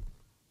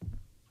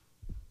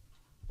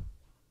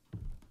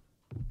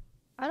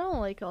 I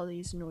don't like all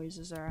these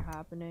noises that are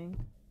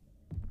happening.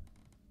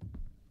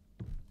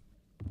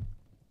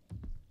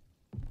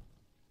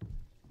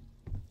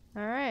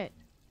 Alright.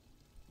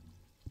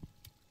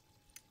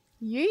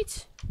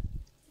 Yeet!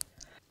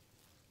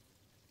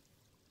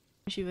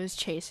 She was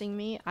chasing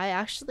me. I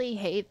actually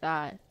hate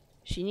that.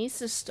 She needs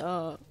to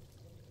stop.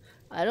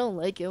 I don't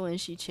like it when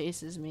she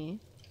chases me.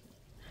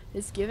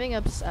 It's giving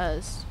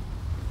obsessed.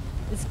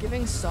 It's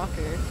giving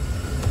stalker.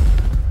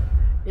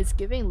 It's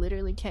giving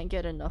literally can't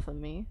get enough of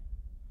me.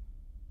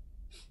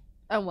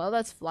 And while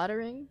that's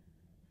flattering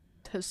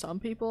to some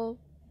people,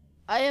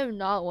 I am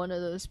not one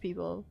of those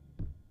people.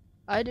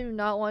 I do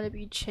not want to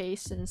be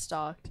chased and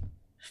stalked.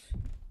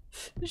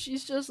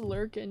 She's just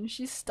lurking.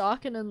 She's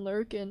stalking and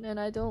lurking, and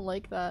I don't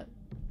like that.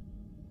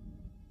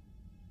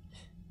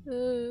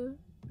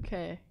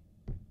 Okay.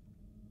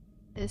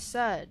 It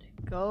said,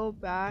 go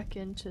back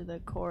into the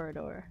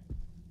corridor.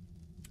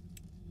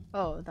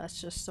 Oh, that's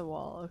just a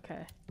wall,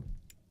 okay.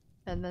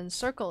 And then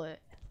circle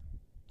it.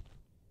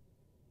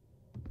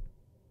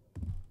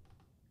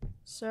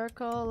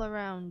 Circle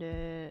around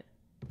it.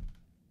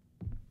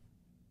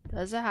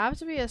 Does it have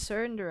to be a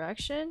certain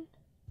direction?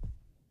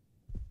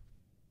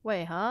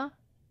 Wait, huh?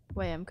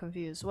 Wait, I'm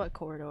confused. What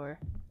corridor?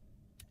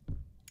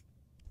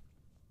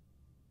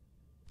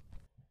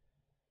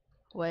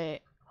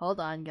 Wait, hold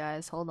on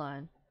guys, hold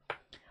on.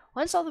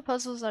 Once all the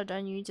puzzles are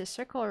done, you need to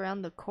circle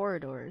around the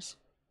corridors.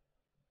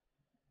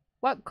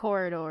 What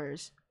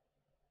corridors?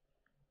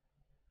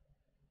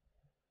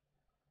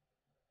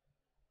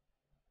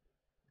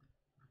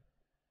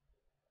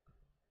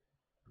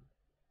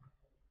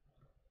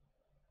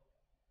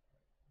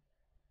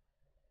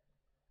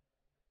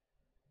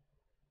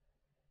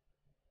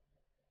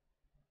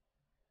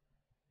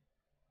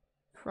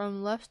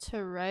 From left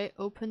to right,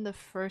 open the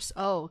first-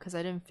 oh, because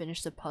I didn't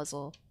finish the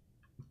puzzle.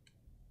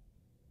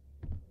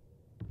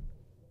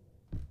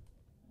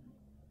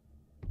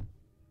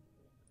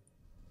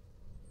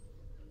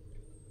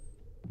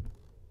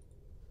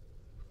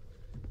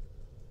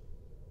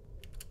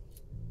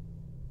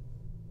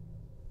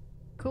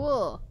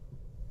 Cool.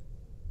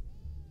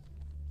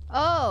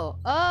 Oh,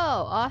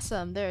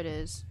 awesome. There it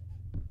is.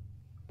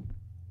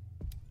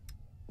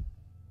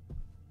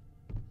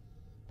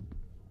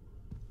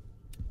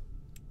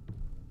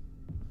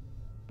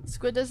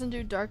 Squid doesn't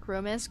do dark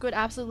romance. Squid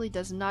absolutely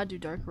does not do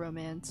dark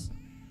romance.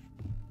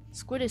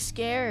 Squid is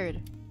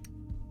scared.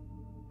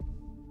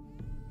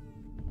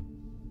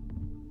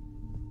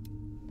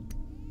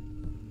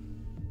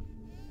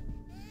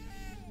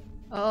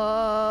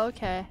 Oh,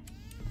 okay.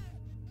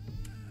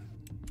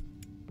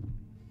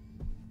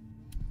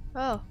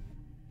 Oh.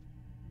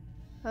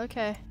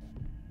 Okay.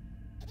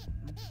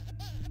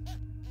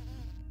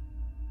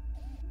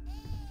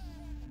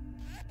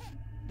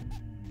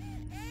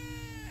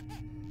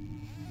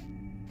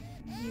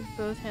 Use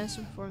both hands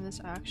to perform this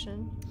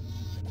action.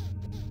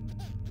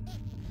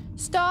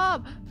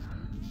 Stop!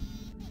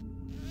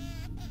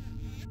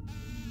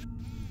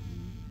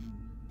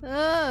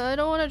 I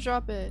don't want to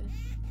drop it.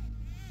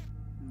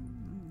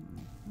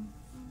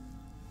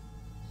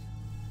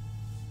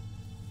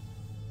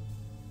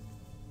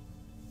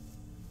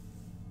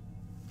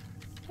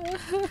 I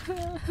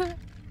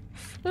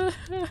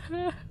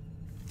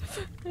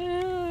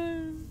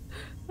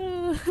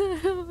don't want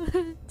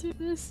to do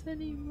this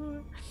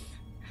anymore.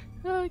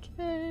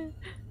 Okay.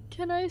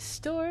 Can I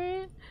store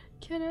it?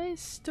 Can I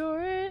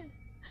store it?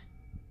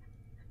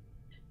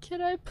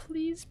 Can I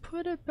please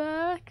put it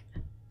back?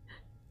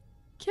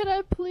 Can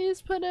I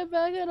please put it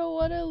back? I don't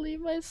want to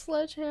leave my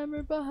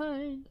sledgehammer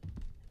behind.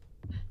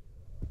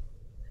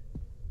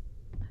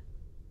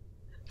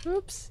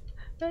 Oops.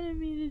 I didn't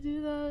mean to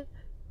do that.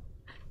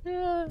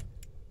 Yeah.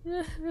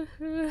 I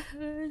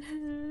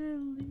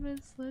didn't leave my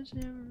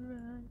sledgehammer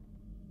behind.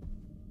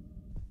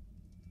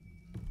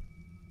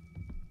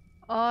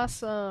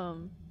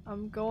 Awesome.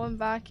 I'm going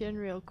back in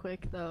real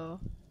quick though.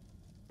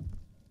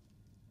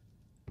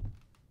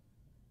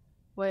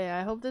 Wait,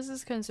 I hope this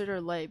is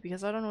considered light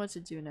because I don't know what to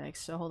do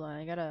next. So hold on,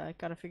 I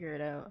gotta figure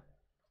it out.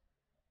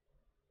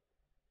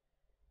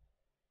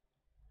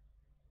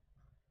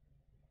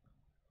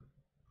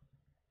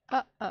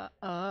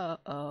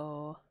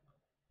 Oh.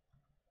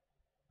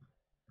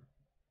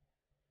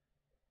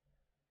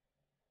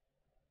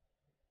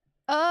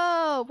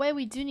 Oh, wait,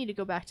 we do need to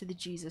go back to the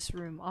Jesus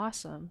room.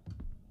 Awesome.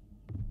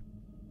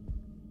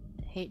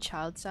 Hate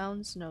child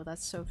sounds? No,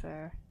 that's so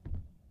fair.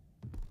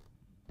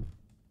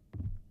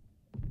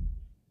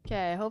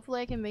 Okay,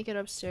 hopefully I can make it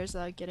upstairs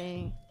without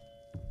getting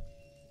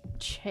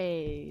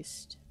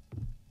chased.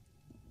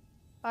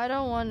 I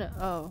don't want to-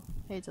 oh,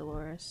 hey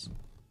Dolores.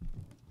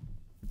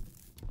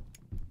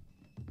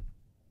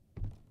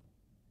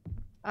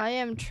 I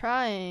am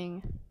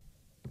trying.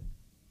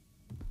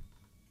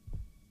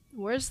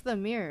 Where's the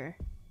mirror?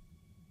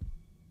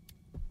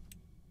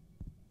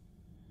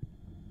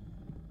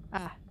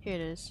 Ah, here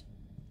it is.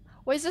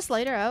 Wait, is this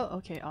lighter out?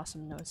 Okay,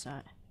 awesome. No, it's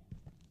not.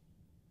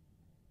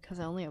 Because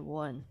I only have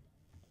one.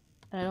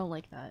 And I don't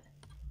like that.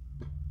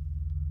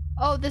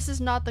 Oh, this is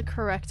not the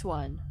correct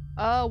one.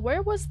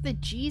 Where was the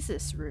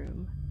Jesus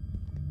room?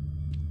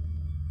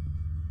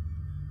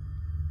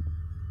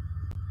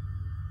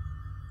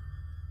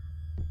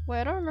 Wait,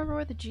 I don't remember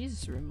where the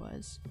Jesus room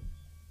was.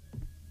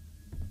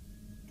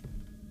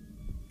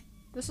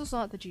 This was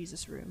not the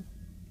Jesus room.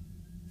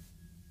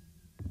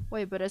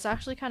 Wait, but it's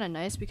actually kind of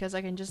nice because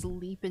I can just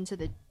leap into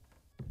the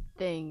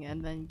thing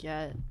and then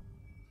get...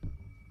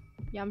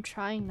 Yeah, I'm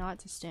trying not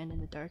to stand in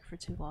the dark for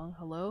too long.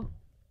 Hello?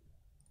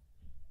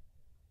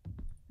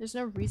 There's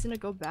no reason to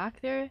go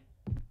back there?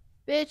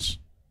 Bitch!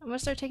 I'm gonna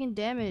start taking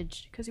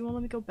damage because you won't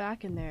let me go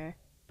back in there.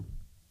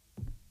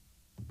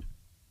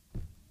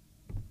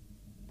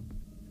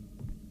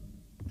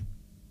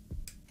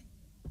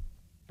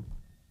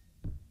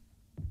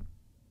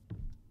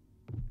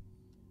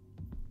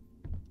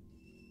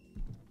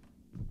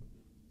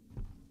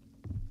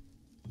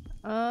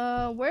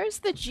 Where's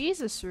the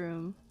Jesus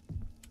room?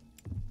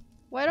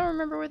 Well, I don't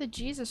remember where the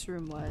Jesus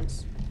room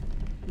was.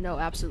 No,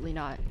 absolutely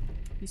not.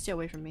 You stay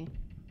away from me.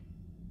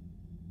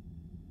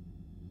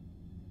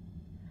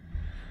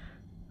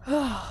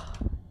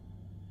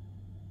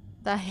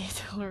 That hate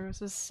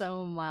tolerance is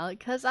so mild.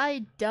 Cause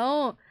I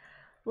don't.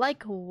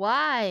 Like,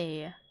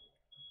 why?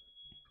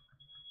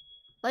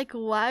 Like,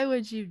 why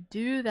would you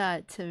do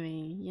that to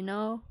me, you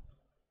know?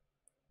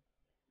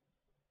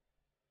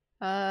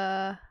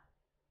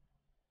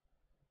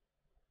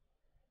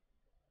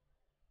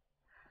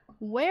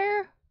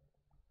 Where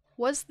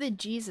was the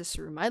Jesus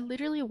room? I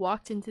literally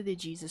walked into the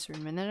Jesus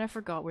room and then I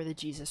forgot where the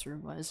Jesus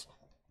room was.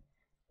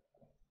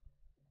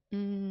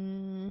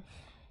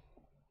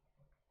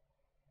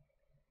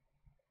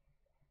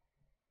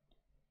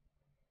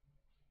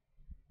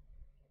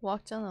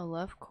 Walk down the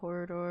left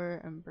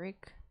corridor and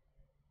break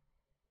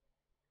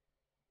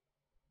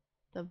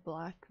the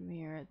black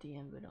mirror at the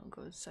end, but don't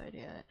go inside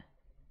yet.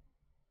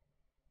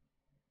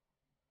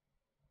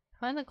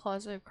 Find the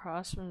closet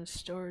across from the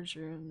storage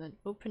room, then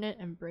open it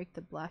and break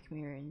the black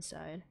mirror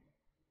inside.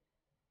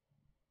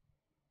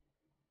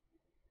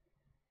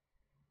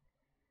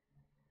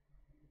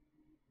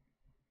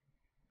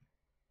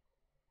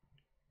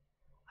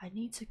 I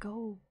need to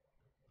go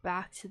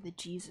back to the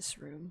Jesus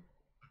room.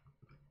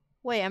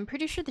 Wait, I'm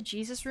pretty sure the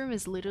Jesus room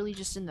is literally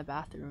just in the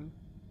bathroom.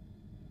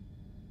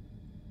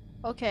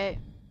 Okay.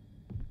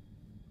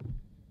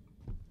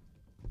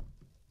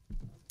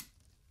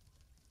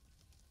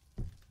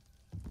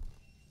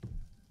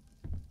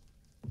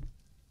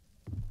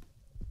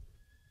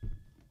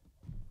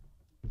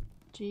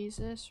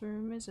 Jesus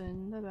room is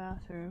in the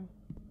bathroom.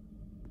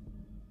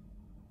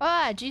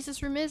 Ah,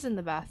 Jesus room is in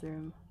the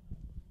bathroom.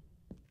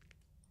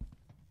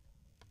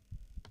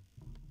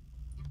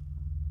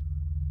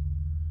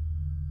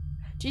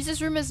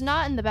 Jesus room is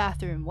not in the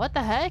bathroom. What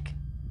the heck?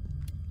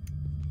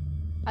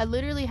 I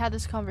literally had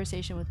this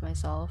conversation with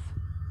myself.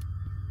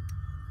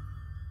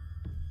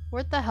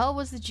 Where the hell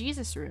was the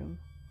Jesus room?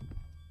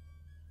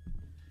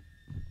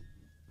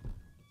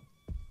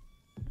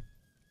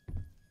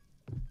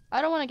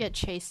 I don't want to get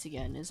chased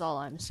again, is all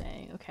I'm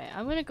saying. Okay,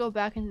 I'm gonna go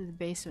back into the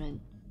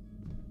basement.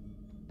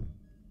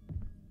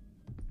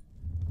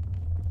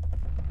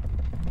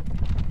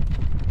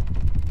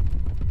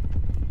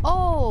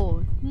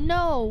 Oh,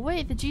 no,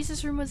 wait, the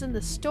Jesus room was in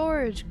the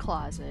storage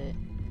closet.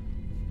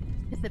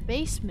 It's the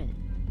basement.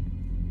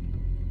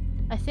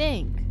 I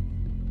think.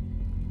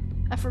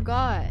 I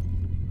forgot.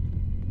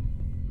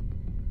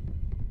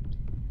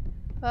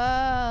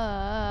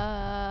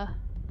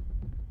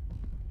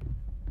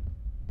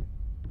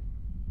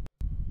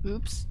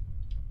 Oops.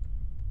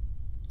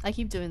 I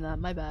keep doing that,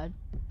 my bad.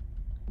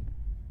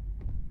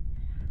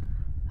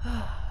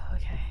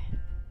 Okay.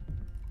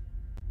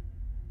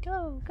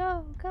 Go,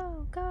 go,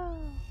 go, go!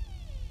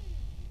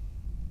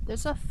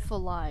 There's a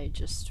fly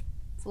just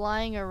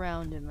flying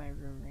around in my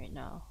room right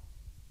now.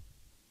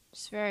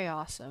 It's very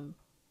awesome.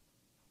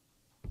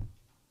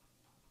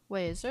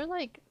 Wait, is there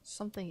like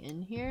something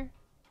in here?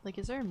 Like,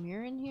 is there a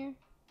mirror in here?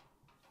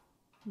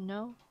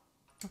 No?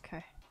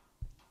 Okay.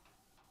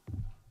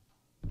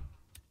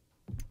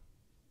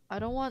 I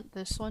don't want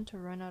this one to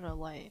run out of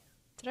light.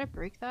 Did I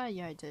break that?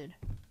 Yeah, I did.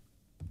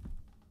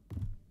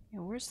 Yeah,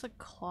 where's the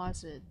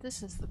closet?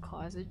 This is the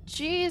closet.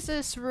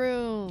 Jesus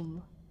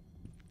room!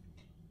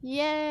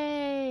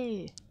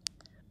 Yay!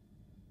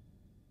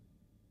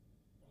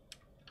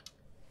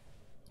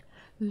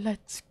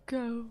 Let's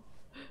go.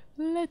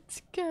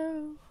 Let's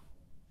go.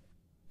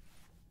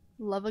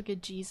 Love a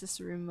good Jesus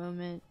room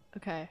moment.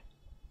 Okay.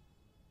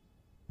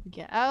 We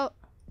get out.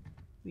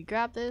 We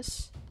grab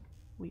this.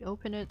 We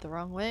open it the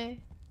wrong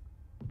way.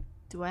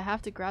 Do I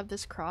have to grab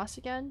this cross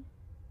again?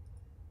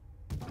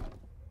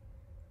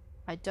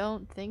 I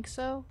don't think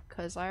so,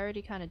 because I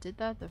already kind of did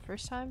that the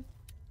first time.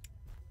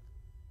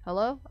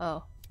 Hello?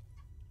 Oh.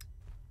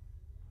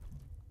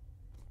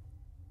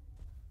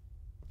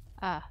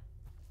 Ah.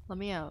 Let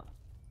me out.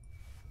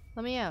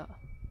 Let me out.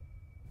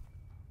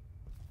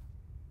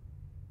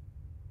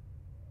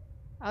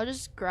 I'll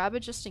just grab it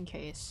just in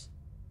case.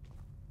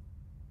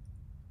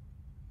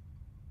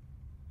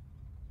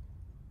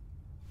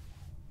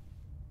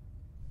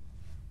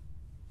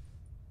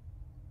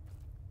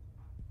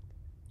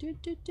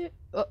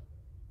 Oh.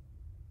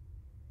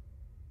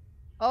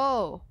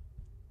 Oh.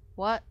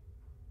 What?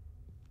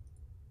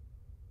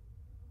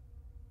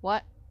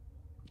 What?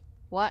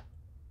 What?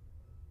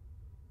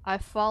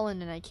 I've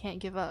fallen and I can't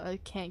give up. I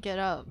can't get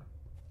up.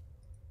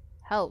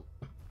 Help.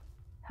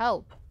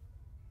 Help.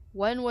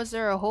 When was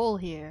there a hole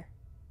here?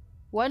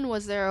 When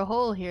was there a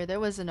hole here? There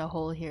wasn't a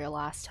hole here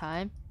last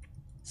time.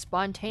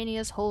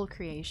 Spontaneous hole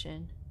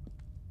creation.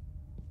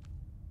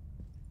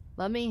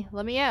 Let me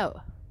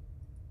out.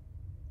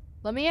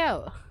 Let me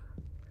out.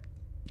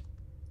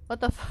 What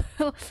the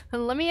f-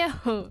 Let me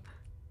out.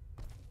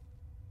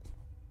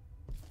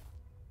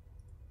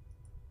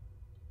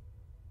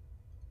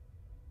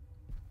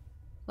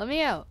 Let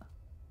me out.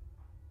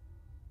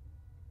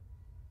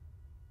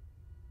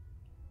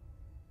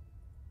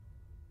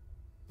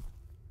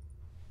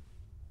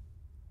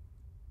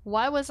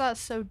 Why was that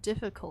so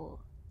difficult?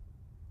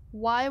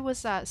 Why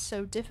was that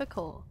so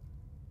difficult?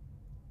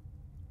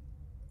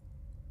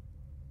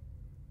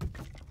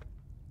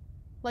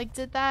 Like,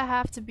 did that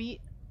have to be...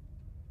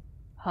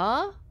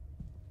 Huh?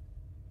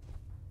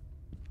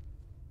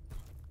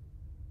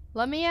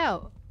 Let me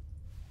out.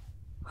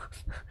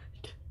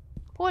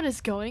 What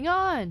is going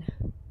on?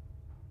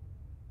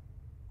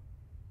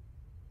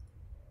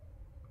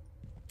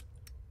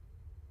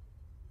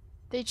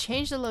 They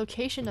changed the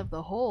location of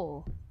the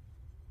hole.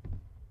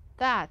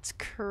 That's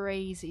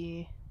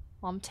crazy.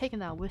 Well, I'm taking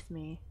that with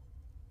me.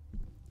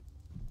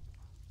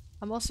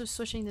 I'm also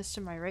switching this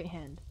to my right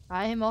hand.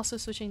 I am also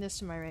switching this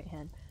to my right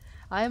hand.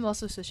 I am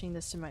also switching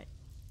this to my...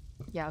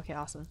 Yeah, okay,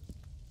 awesome.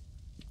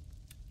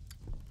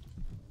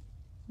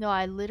 No,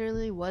 I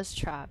literally was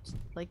trapped.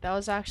 Like, that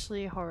was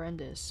actually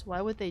horrendous.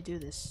 Why would they do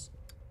this?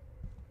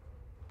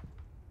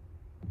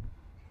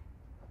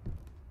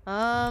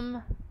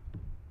 I'm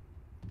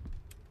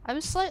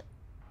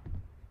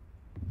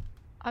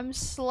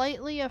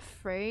slightly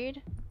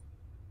afraid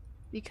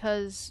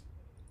because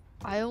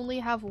I only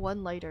have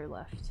one lighter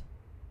left.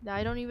 Now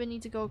I don't even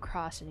need to go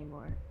across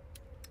anymore.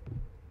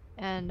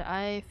 And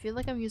I feel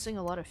like I'm using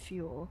a lot of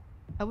fuel.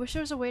 I wish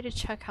there was a way to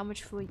check how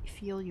much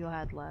fuel you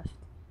had left.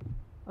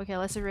 Okay,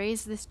 let's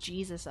raise this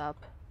Jesus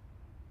up.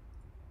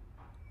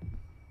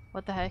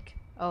 What the heck?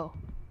 Oh.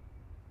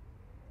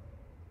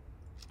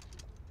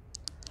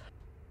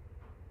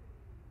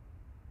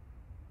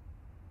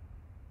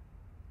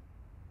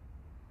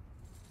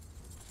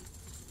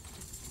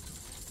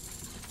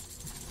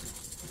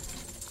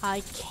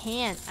 I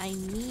can't. I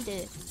need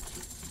it.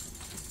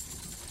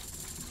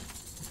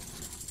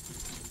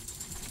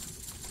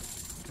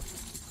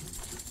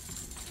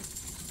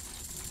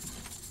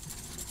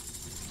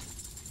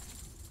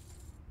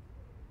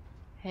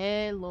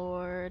 Hey,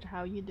 Lord.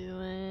 How you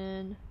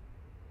doing?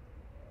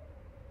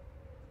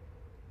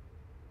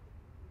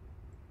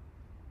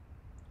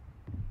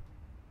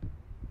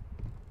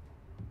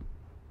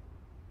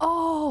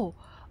 Oh!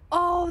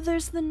 Oh,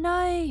 there's the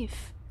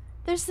knife!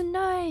 There's the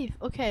knife!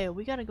 Okay,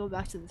 we gotta go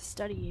back to the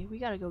study. We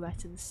gotta go back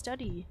to the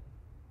study.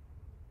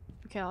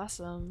 Okay,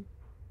 awesome.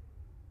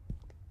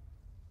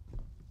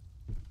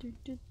 Bing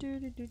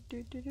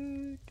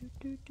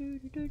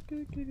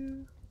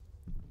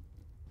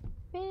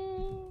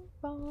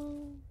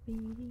bong, bee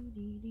dee dee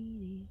dee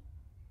dee.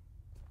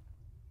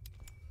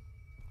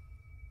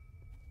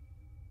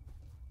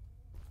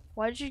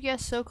 Why did you get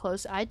so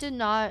close? I did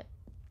not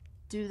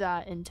do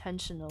that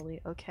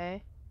intentionally,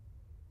 okay?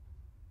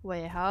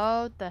 Wait,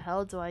 how the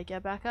hell do I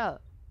get back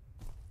up?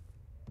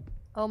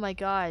 Oh my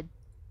god.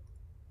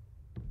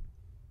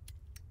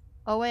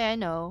 Oh wait, I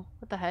know.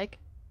 What the heck?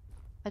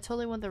 I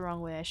totally went the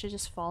wrong way. I should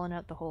just fallen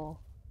out the hole.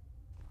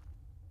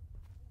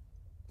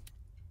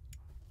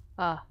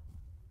 Ah.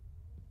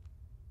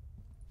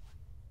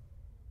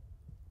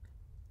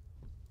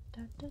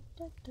 Da, da,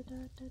 da, da, da,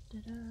 da, da,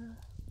 da.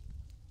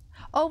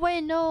 Oh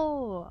wait,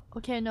 no!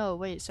 Okay, no,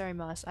 wait, sorry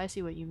Moss. I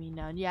see what you mean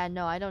now. Yeah,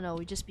 no, I don't know.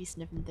 We just be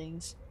sniffing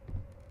things.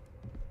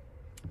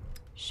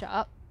 Shut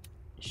up.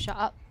 Shut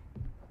up.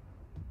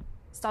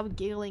 Stop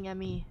giggling at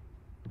me.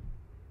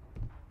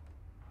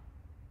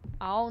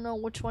 I don't know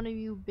which one of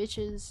you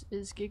bitches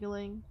is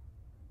giggling,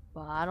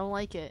 but I don't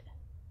like it.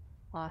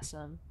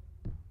 Awesome.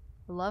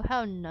 I love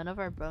how none of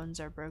our bones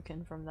are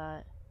broken from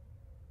that.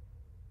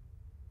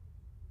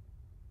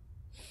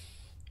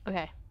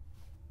 Okay.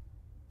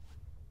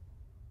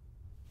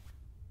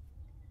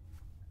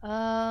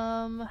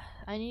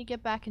 I need to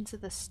get back into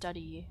the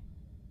study,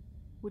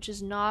 which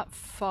is not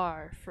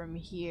far from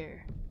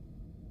here.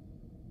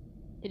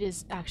 It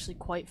is actually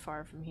quite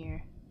far from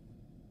here.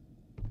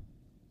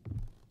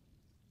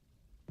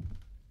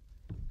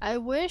 I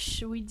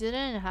wish we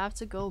didn't have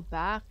to go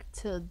back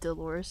to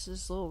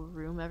Dolores's little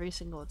room every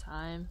single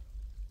time.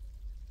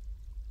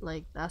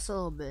 Like, that's a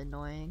little bit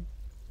annoying.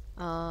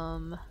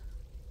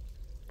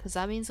 Cause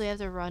that means we have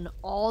to run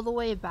all the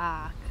way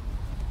back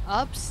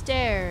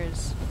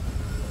upstairs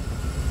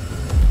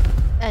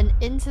and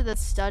into the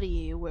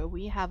study where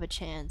we have a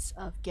chance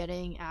of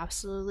getting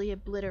absolutely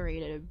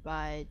obliterated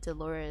by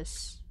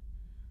Dolores,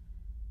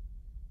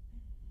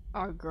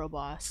 our girl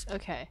boss.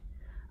 Okay.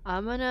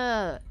 I'm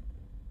gonna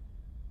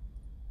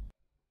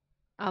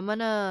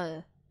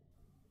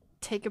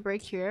take a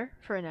break here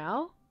for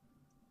now.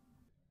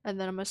 And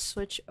then I'm gonna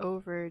switch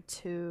over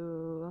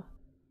to...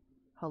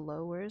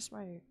 Hello, where's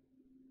my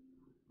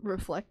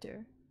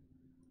reflector?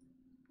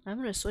 I'm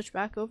gonna switch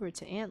back over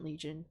to Ant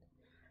Legion.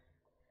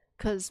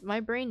 Cause my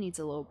brain needs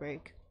a little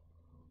break.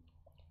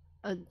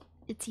 A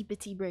itty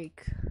bitty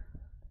break.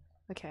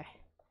 Okay.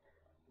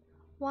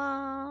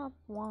 Womp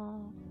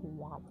womp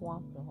womp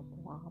womp womp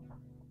womp.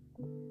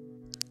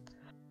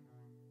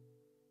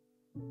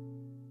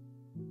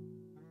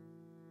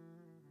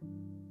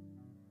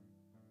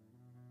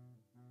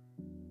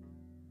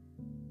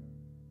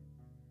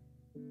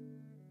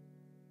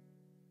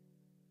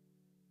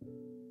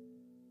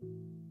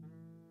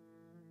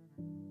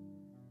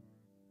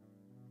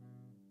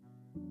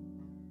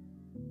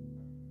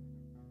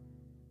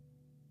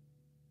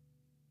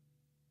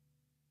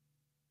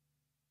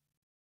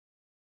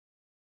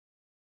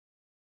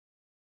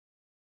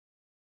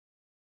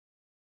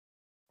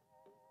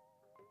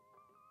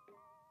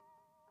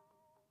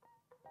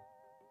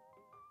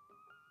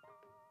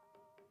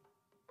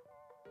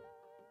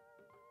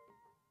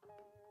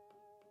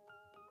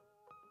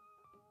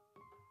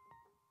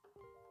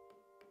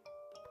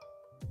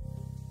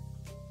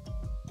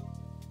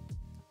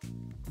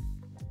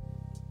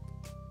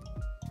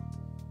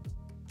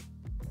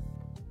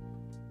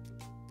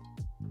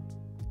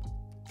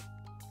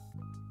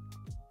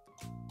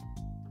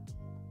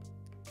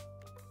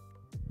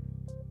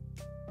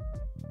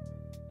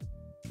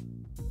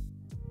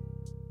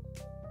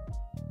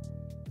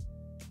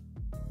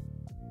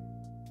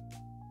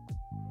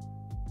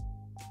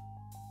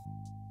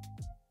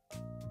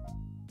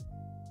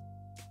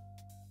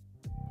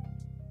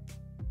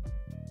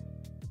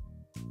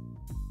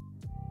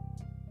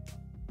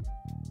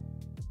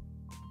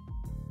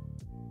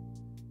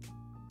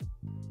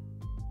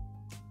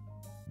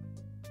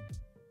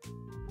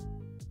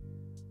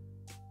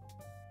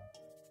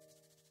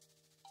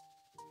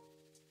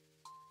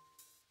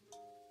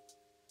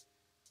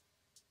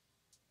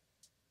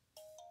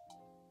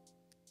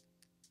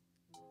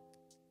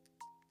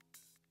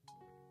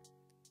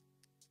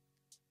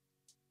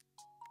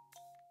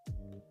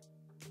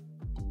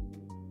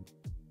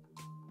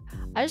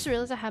 I just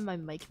realized I had my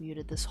mic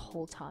muted this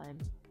whole time.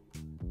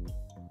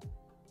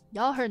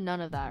 Y'all heard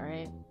none of that,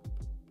 right?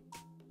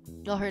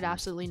 Y'all heard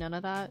absolutely none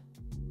of that?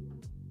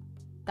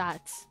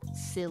 That's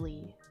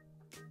silly.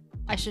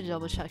 I should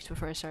double checked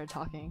before I started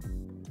talking.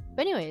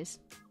 But anyways,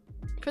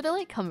 for the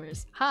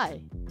latecomers,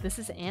 hi, this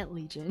is Ant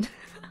Legion.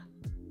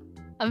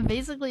 I'm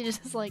basically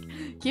just like,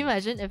 can you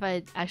imagine if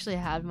I actually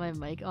had my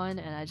mic on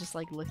and I just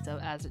like looked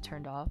up as it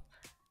turned off?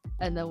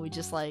 And then we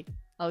just like,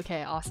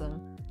 okay,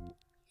 awesome.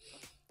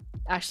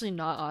 Actually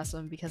not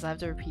awesome because I have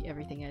to repeat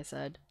everything I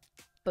said.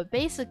 But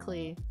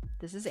basically,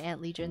 this is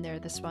Ant Legion. They're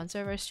the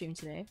sponsor of our stream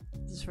today.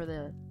 This is for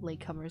the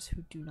latecomers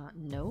who do not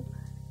know.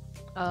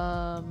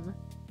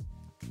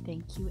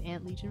 Thank you,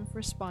 Ant Legion,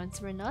 for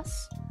sponsoring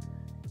us.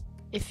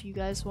 If you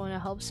guys want to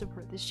help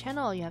support this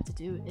channel, all you have to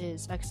do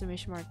is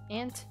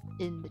 !ant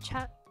in the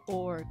chat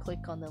or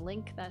click on the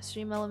link that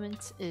Stream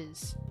Elements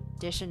is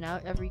dishing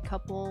out every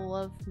couple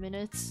of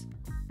minutes,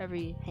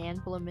 every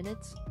handful of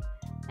minutes,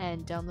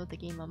 and download the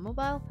game on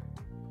mobile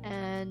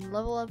and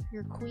level up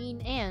your Queen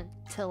Ant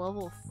to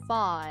level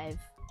 5.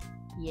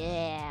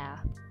 Yeah.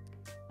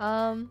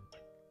 But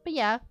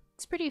yeah,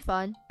 it's pretty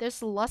fun.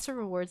 There's lots of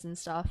rewards and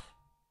stuff.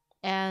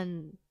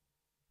 And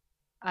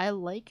I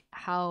like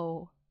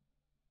how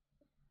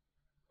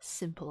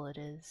simple it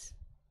is.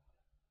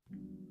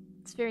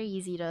 It's very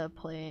easy to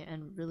play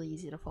and really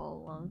easy to follow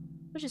along,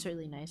 which is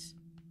really nice,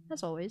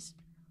 as always.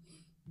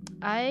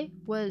 I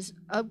was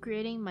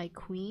upgrading my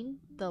queen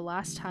the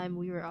last time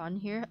we were on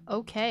here.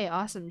 Okay,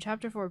 awesome.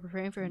 Chapter 4,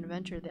 preparing for an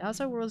adventure. The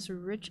outside world is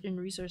rich in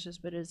resources,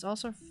 but it is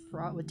also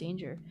fraught with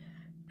danger.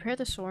 Prepare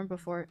the storm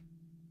before...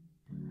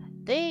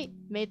 They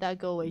made that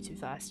go way too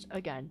fast.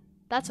 Again,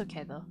 that's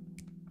okay though.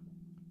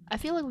 I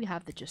feel like we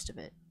have the gist of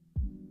it.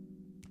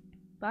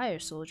 Fire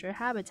soldier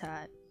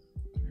habitat.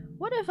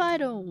 What if I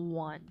don't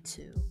want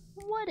to?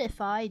 What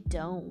if I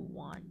don't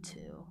want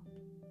to?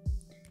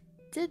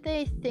 Did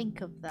they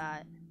think of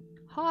that?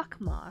 Hawk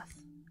moth.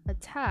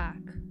 Attack.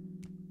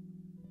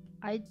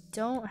 I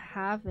don't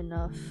have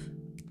enough.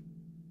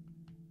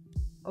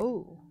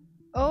 Oh.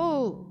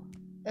 Oh.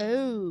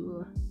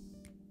 Oh.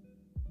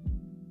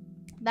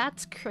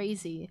 That's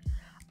crazy.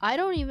 I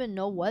don't even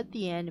know what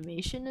the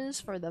animation is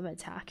for them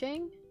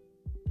attacking.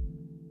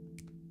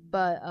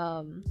 But,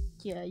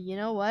 yeah, you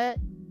know what?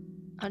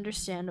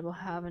 Understandable.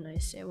 Have a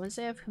nice day. Once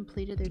they have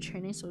completed their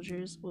training,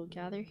 soldiers will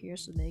gather here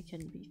so they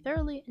can be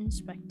thoroughly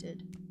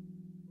inspected.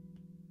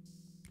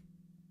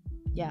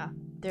 Yeah,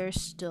 they're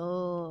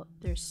still,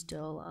 wait,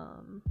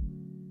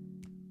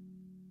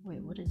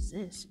 what is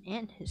this?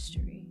 Ant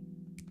history.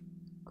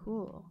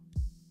 Cool.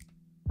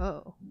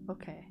 Oh,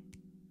 okay.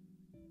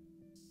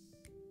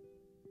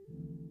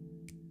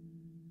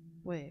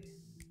 Wait.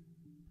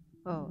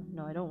 Oh,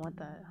 no, I don't want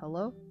that.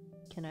 Hello?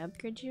 Can I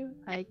upgrade you?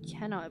 I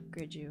cannot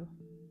upgrade you,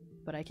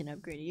 but I can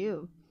upgrade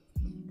you.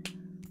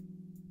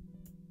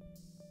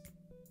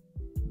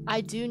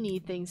 I do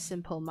need things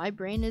simple. My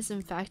brain is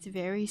in fact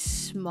very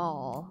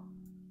small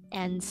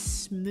and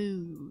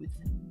smooth.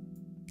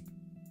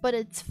 But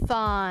it's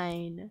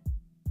fine,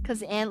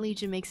 because Ant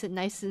Legion makes it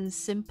nice and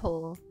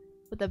simple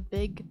with a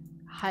big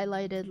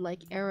highlighted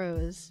like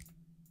arrows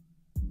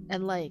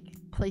and like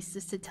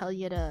places to tell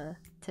you to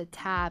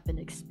tap and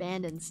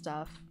expand and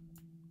stuff.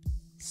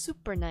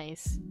 Super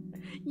nice.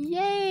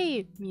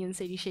 Yay! Me and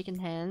Sadie shaking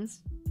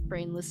hands.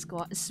 Brainless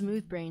squad.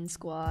 Smooth brain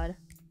squad.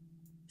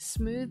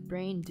 Smooth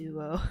brain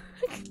duo.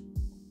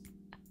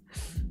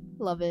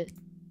 Love it.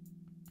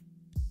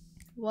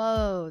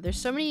 Whoa, there's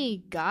so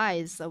many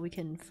guys that we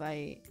can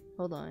fight.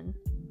 Hold on.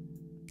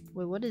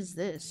 Wait, what is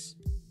this?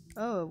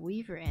 Oh, a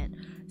weaver ant.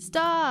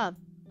 Stop!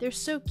 They're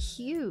so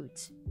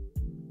cute.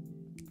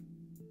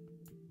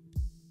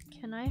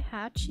 Can I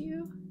hatch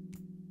you?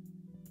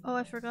 Oh,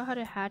 I forgot how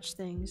to hatch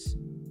things.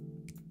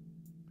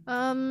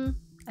 I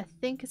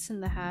think it's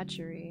in the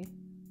hatchery.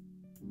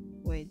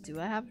 Wait, do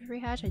I have a free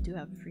hatch? I do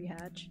have a free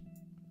hatch.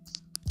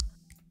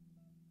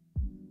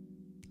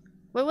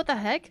 Wait, what the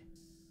heck?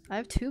 I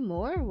have 2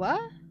 more?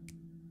 What?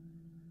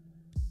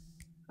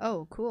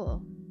 Oh,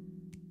 cool.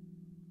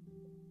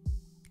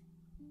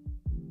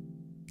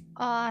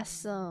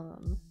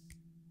 Awesome.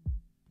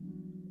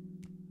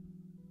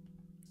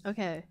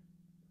 Okay.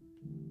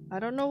 I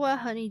don't know what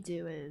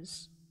honeydew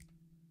is,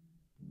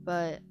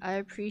 but I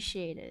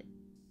appreciate it.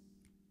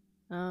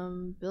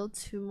 Build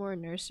 2 more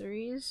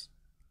nurseries.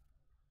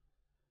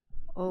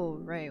 Oh,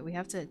 right, we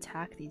have to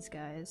attack these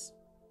guys.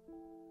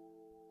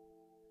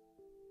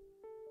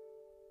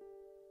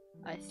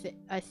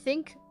 I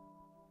think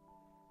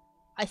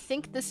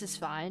this is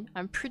fine.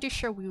 I'm pretty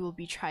sure we will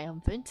be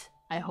triumphant.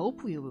 I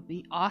hope we will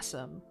be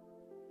awesome.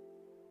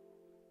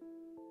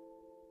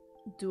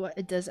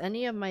 Does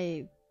any of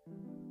my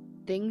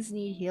things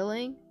need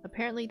healing?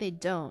 Apparently they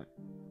don't.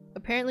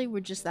 Apparently we're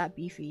just that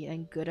beefy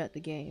and good at the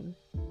game.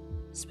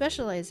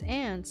 Specialized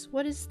ants?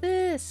 What is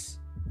this?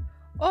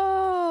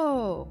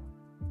 Oh!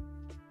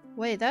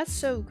 Wait, that's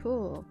so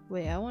cool.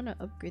 Wait, I want to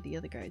upgrade the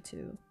other guy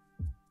too.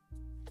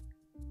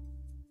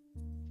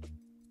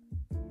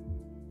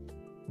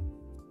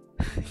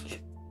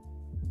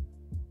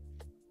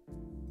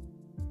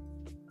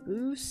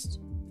 Boost.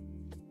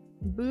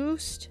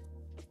 Boost.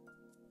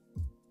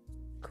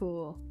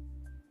 Cool.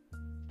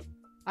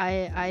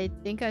 I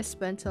think I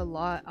spent a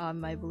lot on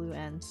my blue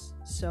ends,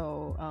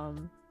 so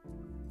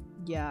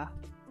yeah.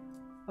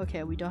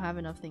 Okay, we don't have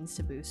enough things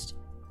to boost.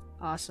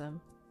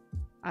 Awesome.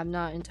 I'm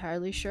not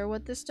entirely sure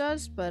what this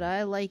does, but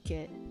I like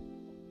it.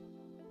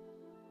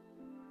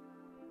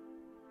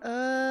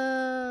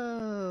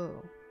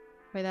 Oh.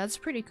 Wait, that's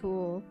pretty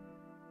cool.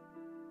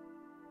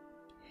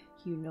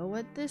 You know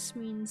what this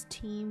means,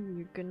 team.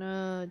 We're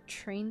gonna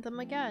train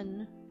them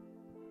again.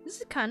 This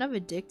is kind of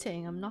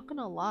addicting, I'm not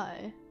gonna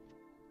lie.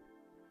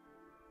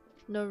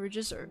 No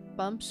ridges or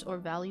bumps or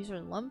valleys or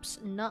lumps.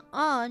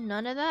 Nuh-uh,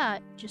 none of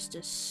that. Just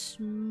a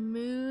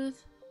smooth,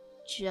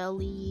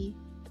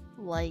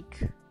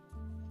 jelly-like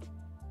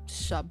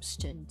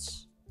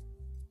substance.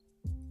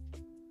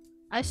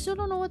 I still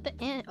don't know what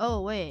the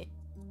oh, wait.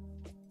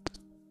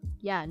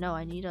 Yeah, no,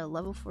 I need a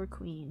level 4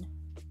 queen.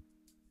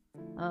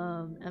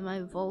 And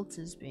my vault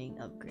is being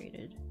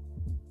upgraded.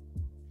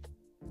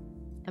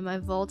 And my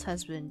vault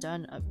has been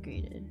done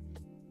upgraded.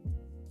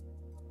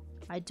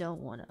 I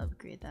don't want to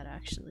upgrade that,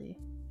 actually.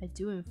 I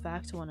do in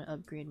fact want to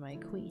upgrade my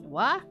queen.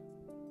 What?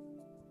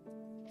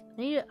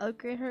 I need to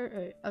upgrade her,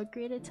 or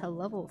upgrade it to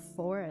level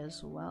 4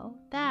 as well?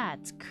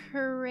 That's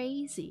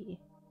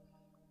crazy.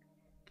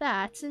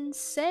 That's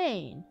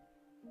insane.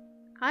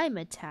 I'm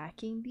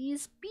attacking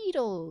these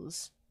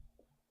beetles.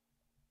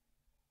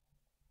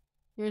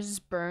 Yours is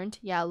burnt.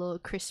 Yeah, a little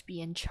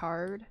crispy and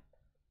charred.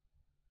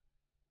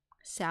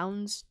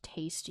 Sounds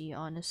tasty,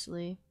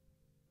 honestly.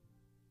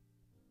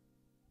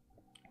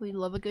 We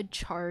love a good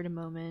charred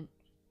moment.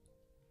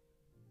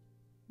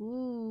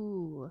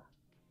 Ooh.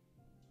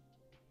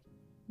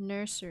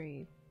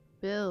 Nursery.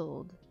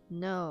 Build.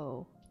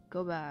 No.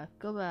 Go back.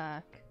 Go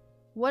back.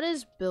 What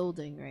is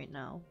building right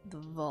now? The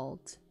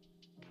vault.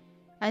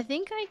 I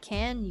think I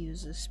can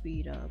use a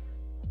speed up.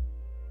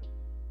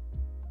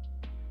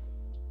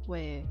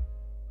 Wait.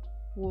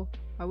 Well,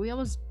 are we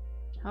almost...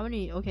 How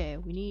many? Okay,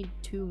 we need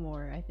 2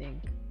 more, I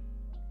think.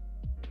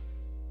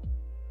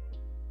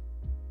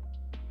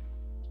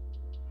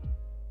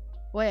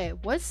 Wait,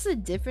 what's the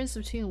difference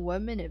between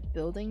 1 minute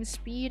building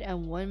speed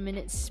and 1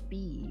 minute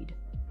speed?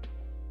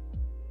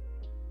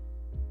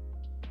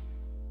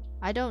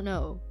 I don't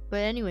know. But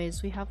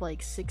anyways, we have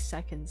like 6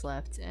 seconds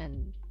left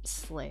and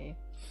slay.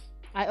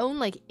 I own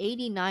like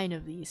 89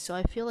 of these, so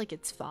I feel like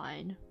it's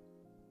fine.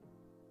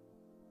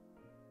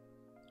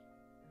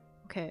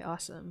 Okay,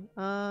 awesome.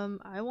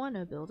 I want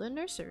to build a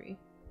nursery.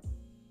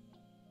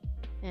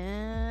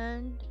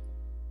 And...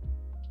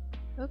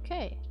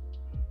 okay.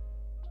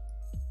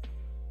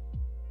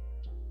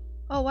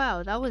 Oh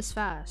wow, that was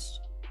fast.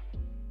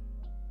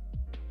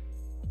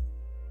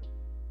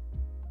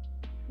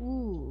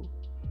 Ooh.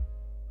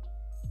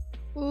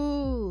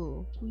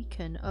 Ooh. We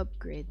can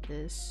upgrade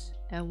this.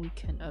 And we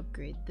can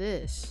upgrade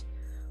this.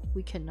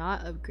 We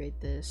cannot upgrade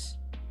this.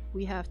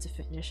 We have to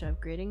finish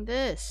upgrading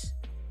this.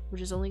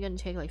 Which is only going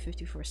to take like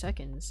 54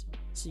 seconds.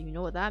 So you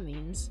know what that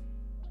means.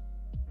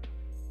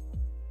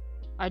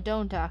 I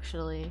don't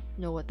actually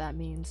know what that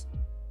means.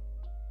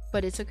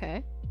 But it's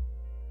okay.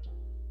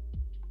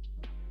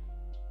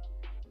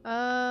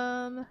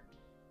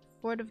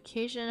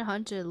 Fortification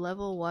hunted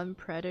level 1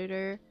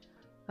 predator.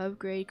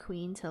 Upgrade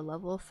queen to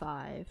level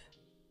 5.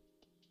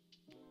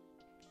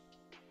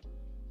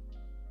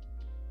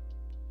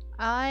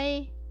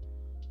 I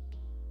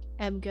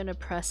am gonna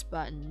press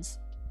buttons.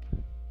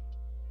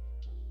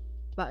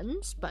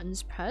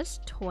 Buttons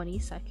pressed. 20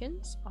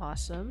 seconds.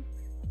 Awesome.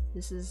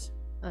 This is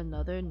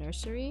another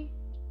nursery.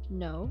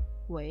 No,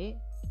 wait.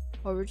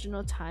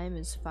 Original time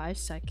is 5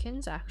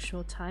 seconds.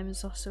 Actual time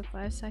is also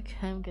 5 seconds.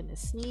 I'm gonna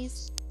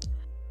sneeze.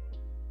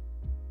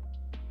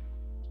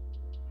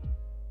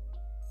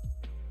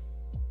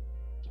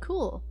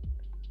 Cool.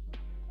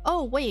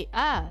 Oh, wait.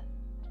 You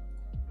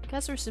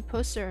guys were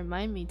supposed to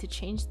remind me to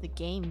change the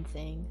game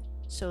thing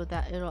so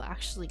that it'll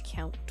actually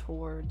count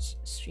towards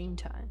stream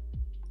time.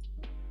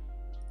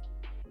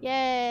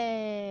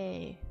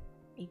 Yay!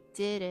 I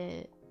did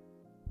it.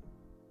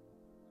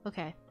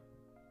 Okay.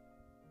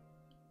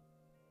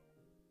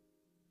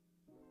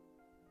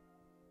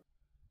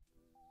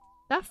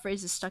 That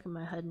phrase is stuck in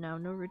my head now.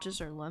 No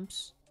ridges or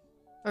lumps.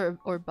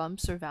 Or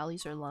bumps or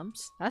valleys or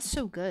lumps. That's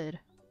so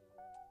good.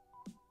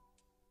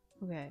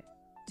 Okay.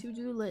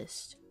 To-do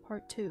list.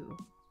 Part 2.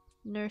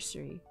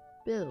 Nursery.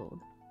 Build.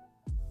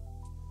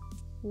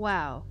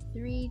 Wow.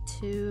 3,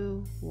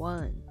 2,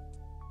 1.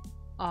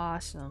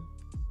 Awesome.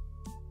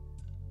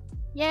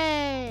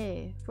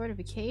 Yay!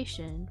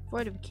 Fortification.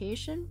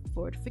 Fortification.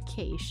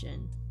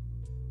 Fortification.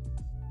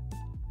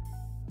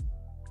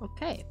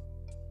 Okay.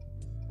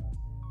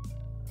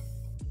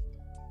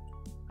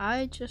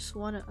 I just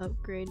want to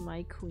upgrade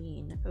my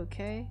queen,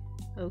 okay?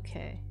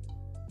 Okay.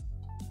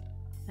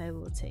 I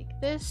will take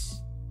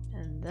this,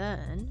 and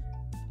then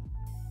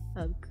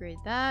upgrade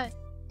that.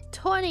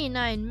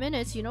 29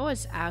 minutes! You know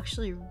what's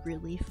actually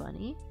really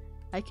funny?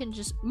 I can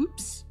just,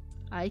 oops!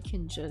 I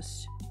can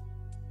just...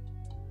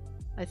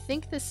 I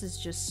think this is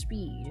just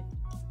speed.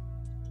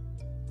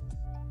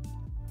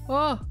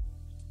 Oh!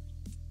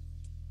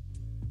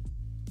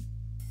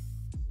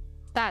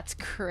 That's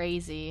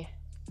crazy.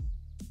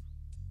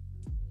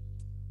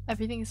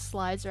 Everything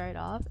slides right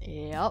off.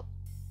 Yep.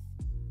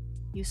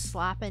 You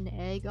slap an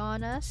egg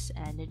on us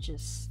and it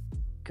just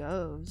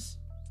goes.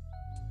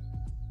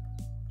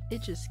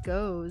 It just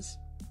goes.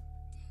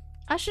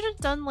 I should have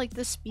done like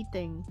the speed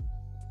thing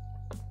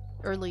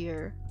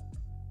earlier,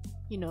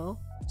 you know,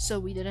 so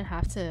we didn't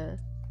have to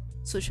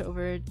switch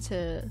over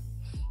to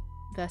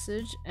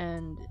visage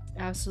and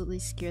absolutely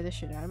scare the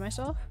shit out of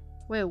myself.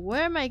 Wait,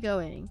 where am I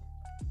going?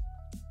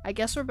 I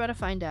guess we're about to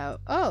find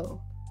out. Oh,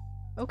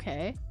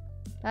 okay.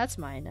 That's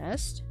my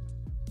nest.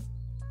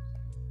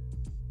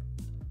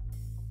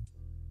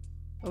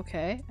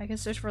 Okay, I can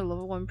search for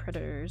level 1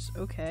 predators.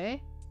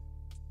 Okay.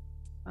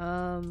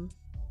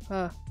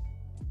 Well,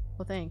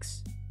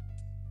 thanks.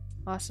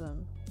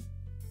 Awesome.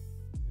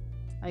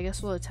 I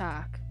guess we'll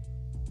attack.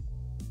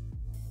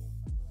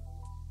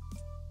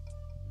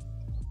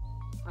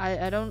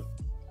 I don't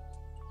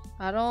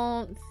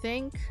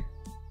think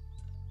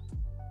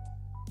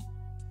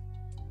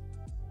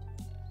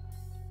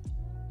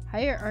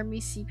higher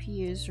army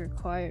CPU is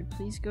required.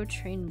 Please go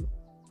train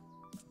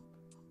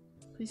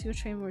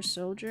more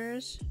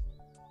soldiers.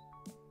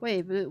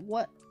 Wait, but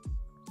what?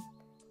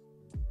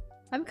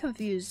 I'm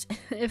confused.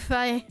 If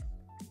I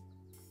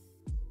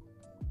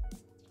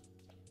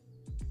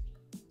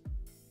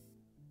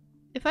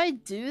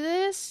do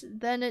this,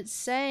 then it's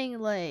saying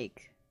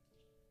like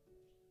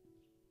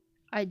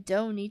I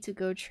don't need to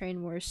go train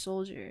more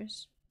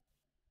soldiers.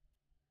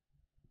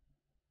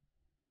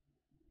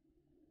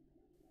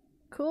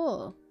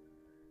 Cool.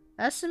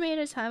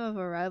 Estimated time of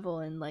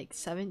arrival in like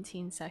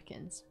 17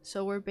 seconds.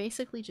 So we're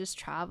basically just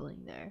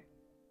traveling there.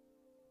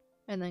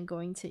 And then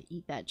going to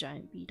eat that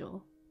giant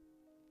beetle.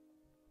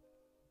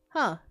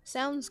 Huh,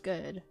 sounds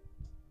good.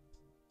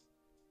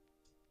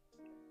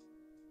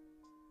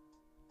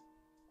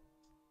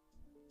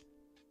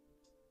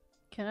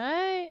 Can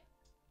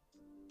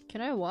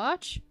I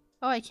watch?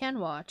 Oh, I can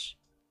watch.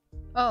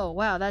 Oh,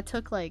 wow, that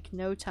took like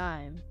no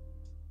time.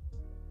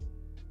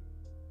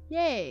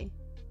 Yay.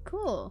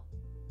 Cool.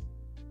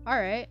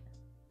 Alright.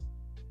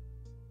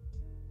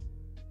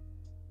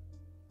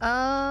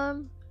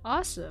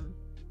 Awesome.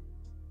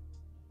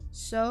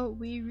 So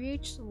we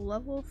reached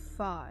level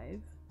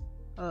 5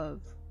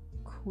 of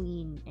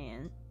Queen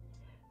Ant,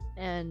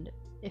 and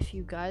if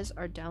you guys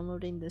are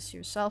downloading this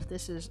yourself,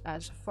 this is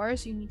as far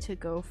as you need to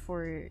go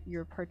for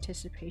your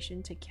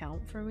participation to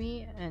count for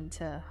me and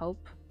to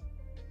help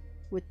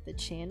with the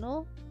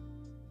channel.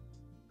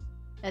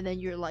 And then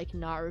you're like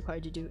not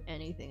required to do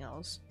anything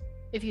else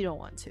if you don't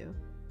want to.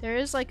 There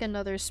is like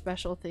another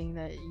special thing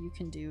that you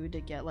can do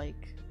to get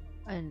like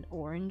an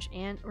orange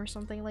ant or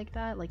something like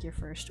that, like your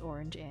first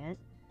orange ant,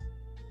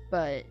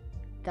 but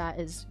that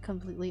is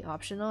completely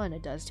optional and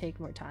it does take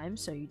more time,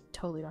 so you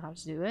totally don't have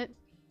to do it.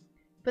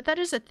 But that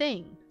is a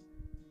thing.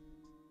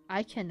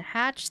 I can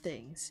hatch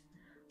things.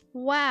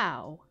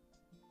 Wow.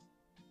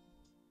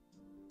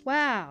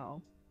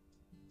 Wow.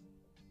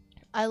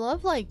 I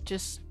love like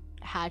just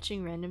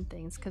hatching random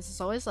things because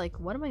it's always like,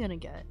 what am I gonna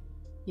get?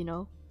 You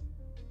know?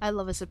 I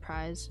love a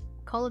surprise.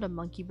 Call it a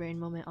monkey brain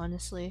moment,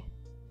 honestly.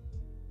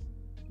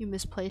 You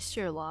misplaced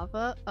your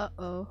lava?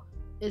 Uh-oh.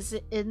 Is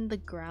it in the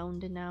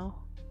ground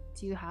now?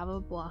 Do you have a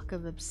block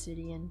of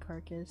obsidian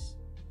carcass?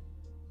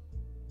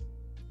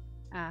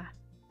 Ah.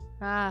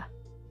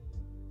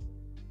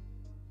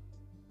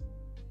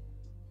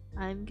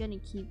 I'm gonna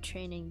keep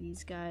training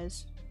these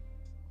guys.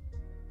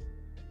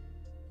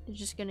 They're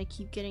just gonna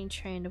keep getting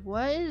trained.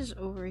 What is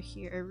over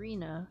here?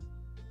 Arena.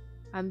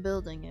 I'm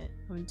building it.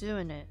 I'm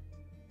doing it.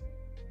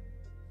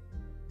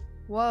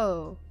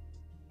 Whoa.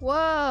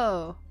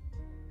 Whoa!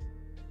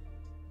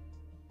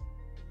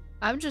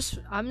 I'm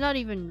not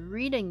even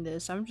reading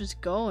this. I'm just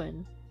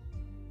going.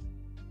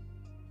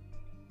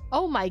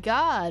 Oh my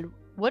god!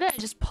 What did I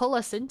just pull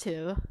us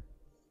into?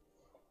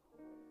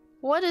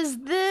 What is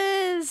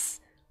this?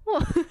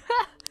 What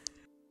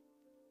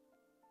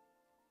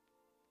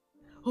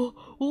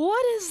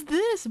is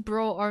this?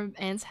 Bro, our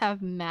ants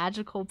have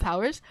magical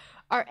powers?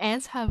 Our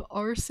ants have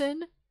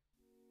arson?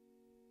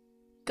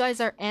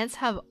 Guys, our ants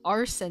have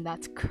arson.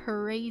 That's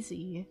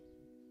crazy.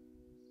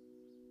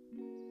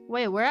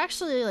 Wait, we're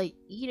actually like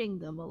eating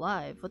them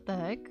alive. What the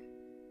heck?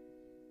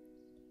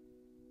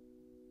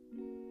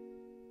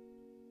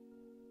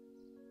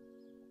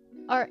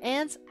 Our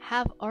ants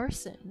have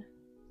arson.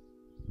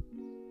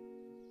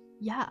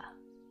 Yeah.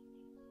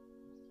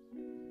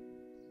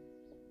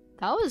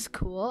 That was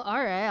cool.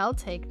 Alright, I'll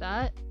take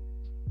that.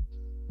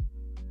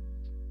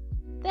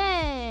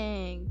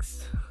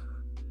 Thanks.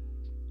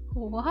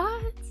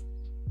 What?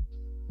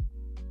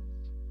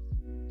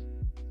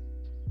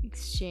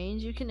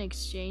 Exchange? You can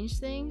exchange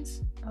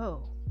things?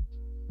 Oh.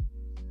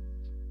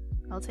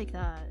 I'll take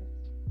that.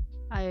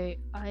 I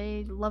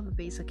love a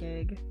basic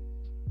egg.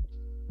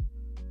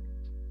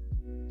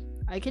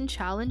 I can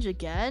challenge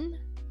again?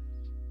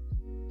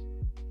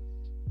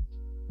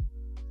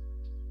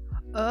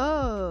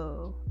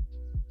 Oh.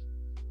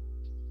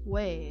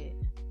 Wait.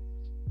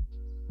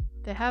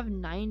 They have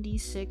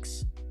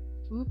 96.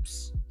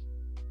 Oops.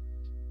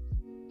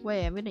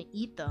 Wait, I'm gonna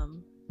eat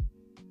them.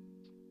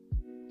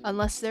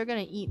 Unless they're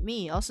gonna eat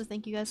me. Also,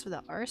 thank you guys for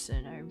the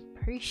arson. I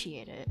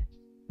appreciate it.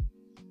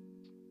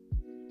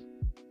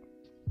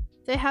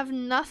 They have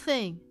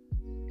nothing.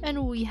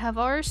 And we have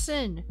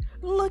arson.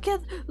 Look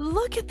at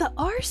the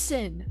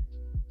arson.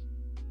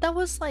 That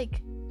was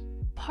like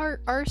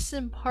part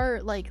arson,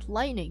 part like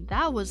lightning.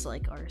 That was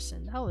like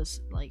arson. That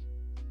was like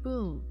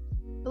boom,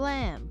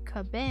 blam,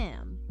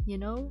 kabam, you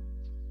know?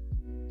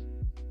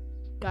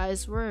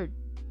 Guys, we're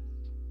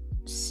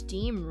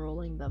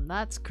steamrolling them.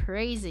 That's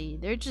crazy.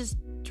 They're just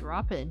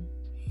dropping.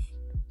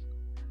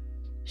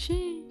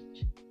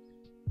 Sheesh.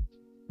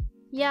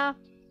 Yeah.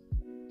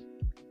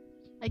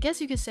 I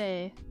guess you could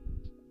say,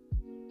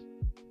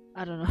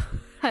 I don't know.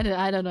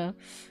 I don't know.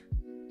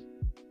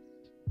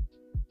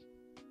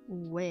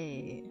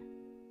 Wait.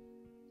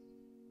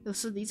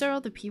 So these are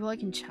all the people I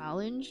can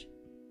challenge?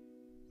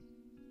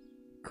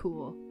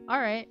 Cool.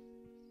 Alright.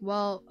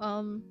 Well,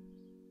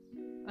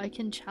 I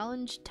can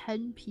challenge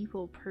 10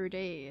 people per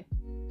day.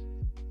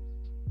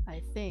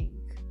 I think.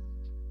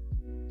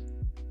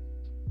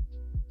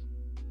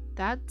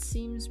 That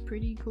seems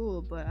pretty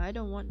cool, but I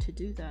don't want to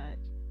do that.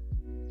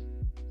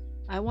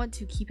 I want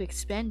to keep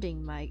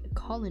expanding my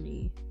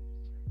colony.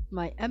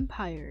 My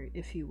empire,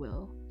 if you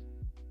will.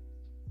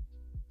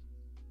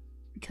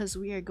 Because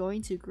we are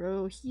going to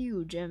grow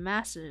huge and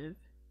massive.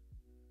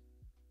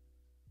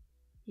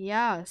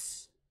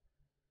 Yes.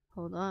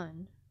 Hold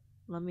on.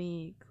 Let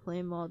me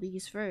claim all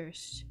these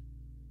first.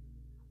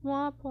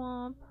 Womp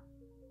womp.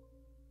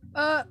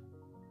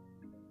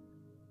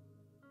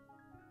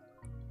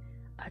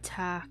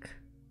 Attack.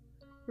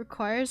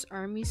 Requires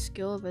army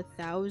skill of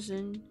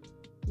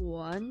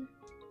 1001.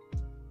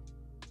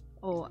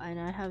 Oh, and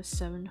I have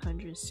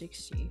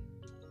 760.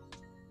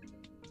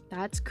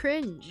 That's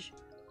cringe.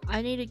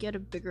 I need to get a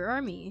bigger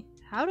army.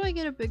 How do I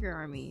get a bigger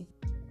army?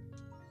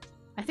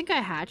 I think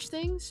I hatch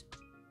things?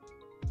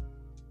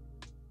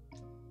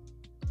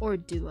 Or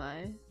do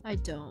I? I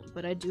don't,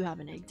 but I do have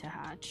an egg to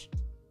hatch.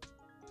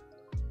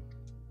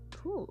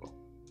 Cool.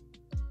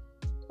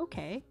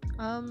 Okay.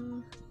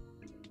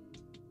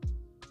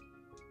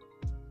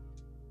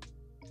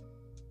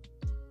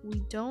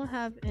 We don't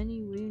have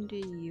any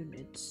wounded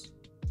units.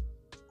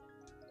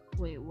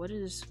 Wait, what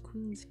is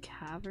Queen's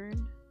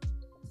Cavern?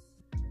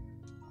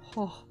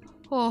 Oh.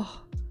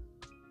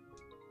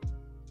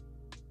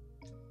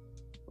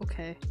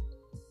 Okay.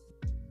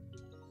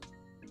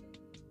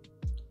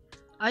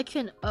 I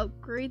can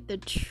upgrade the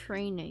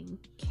training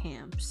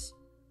camps.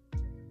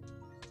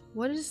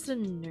 What is the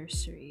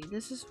nursery?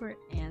 This is where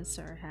ants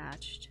are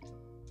hatched.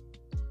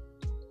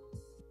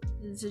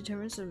 It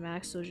determines the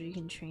max soldier you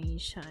can train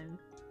each time.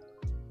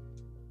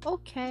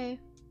 Okay.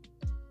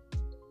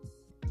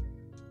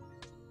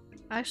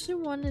 I actually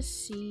want to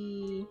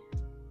see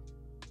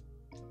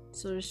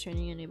soldiers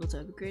training and able to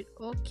upgrade.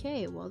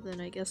 Okay, well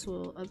then I guess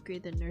we'll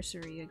upgrade the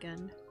nursery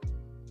again.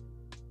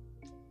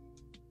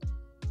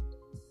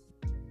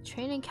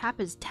 Training cap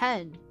is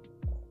 10.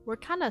 We're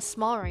kind of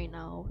small right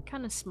now.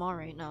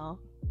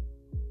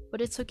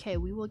 But it's okay.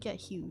 We will get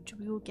huge.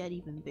 We will get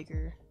even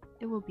bigger.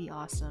 It will be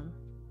awesome.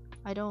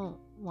 I don't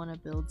want to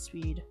build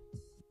speed.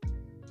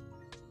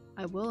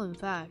 I will, in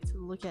fact,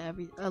 look at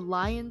every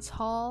Alliance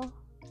Hall.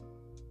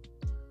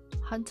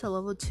 Hunt a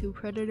level 2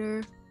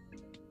 predator.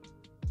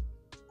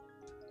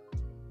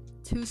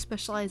 2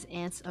 specialized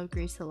ants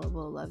upgrades to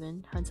level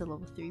 11. Hunt a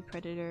level 3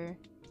 predator.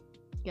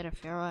 Get a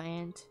feral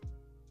ant.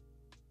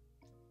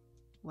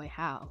 Wait,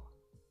 how?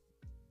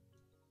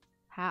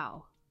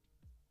 How?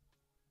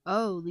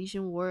 Oh,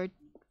 Legion Ward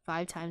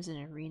 5 times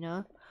in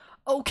arena.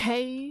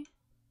 Okay.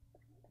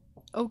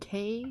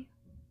 Okay.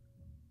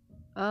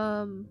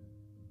 I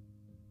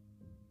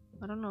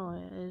don't know.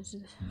 It's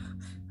just,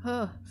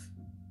 I'm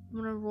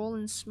gonna roll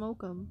and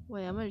smoke him.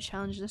 Wait, I'm gonna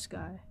challenge this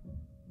guy.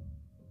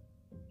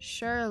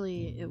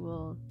 Surely it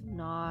will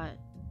not.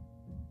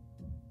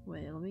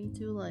 Wait, let me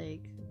do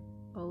like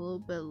a little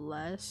bit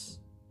less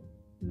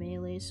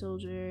melee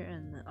soldier,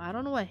 and I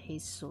don't know what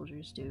haste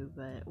soldiers do,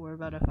 but we're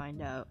about to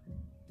find out.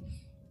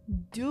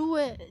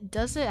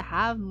 Does it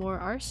have more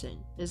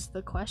arson is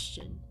the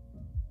question.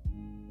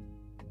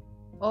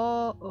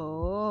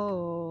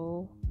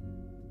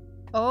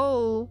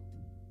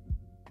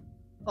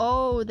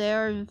 Oh, they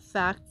are in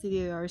fact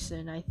the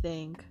arson, I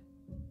think.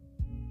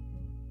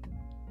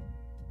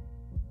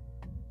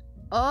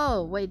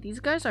 Oh wait, these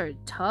guys are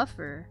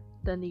tougher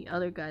than the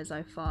other guys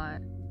I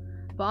fought.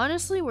 But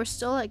honestly, we're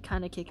still like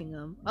kind of kicking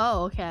them.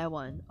 Oh, okay, I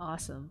won.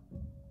 Awesome.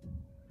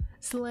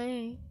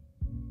 Slay.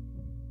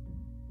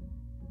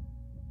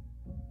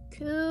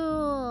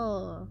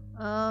 Cool.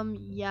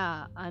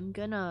 Yeah, I'm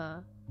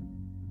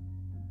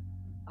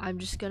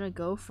just gonna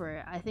go for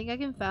it. I think I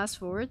can fast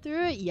forward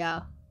through it.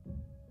 Yeah.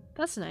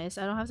 That's nice.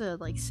 I don't have to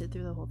like sit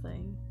through the whole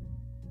thing.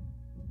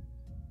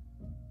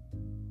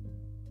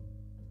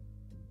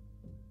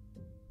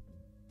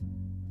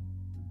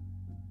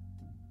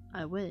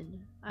 I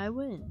win.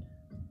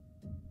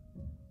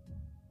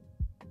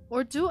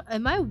 Or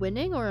am I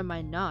winning or am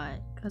I not?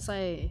 Cause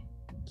I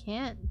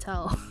can't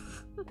tell.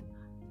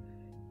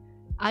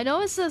 I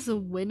know it says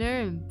winner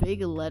in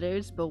big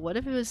letters, but what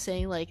if it was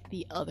saying like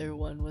the other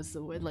one was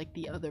the win, like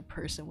the other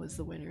person was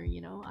the winner,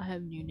 you know? I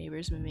have new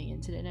neighbors moving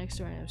into the next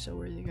door and I'm so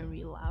worried they're gonna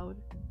be loud.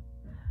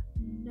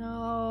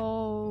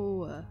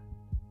 No.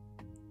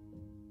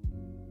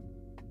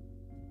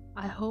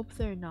 I hope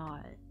they're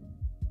not.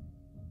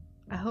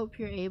 I hope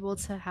you're able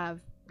to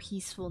have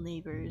peaceful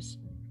neighbors,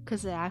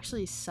 because it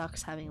actually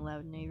sucks having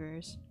loud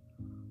neighbors.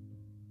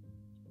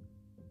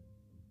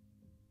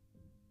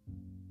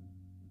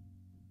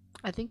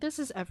 I think this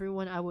is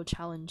everyone I will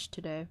challenge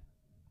today.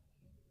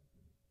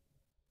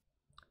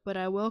 But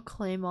I will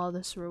claim all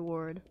this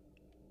reward.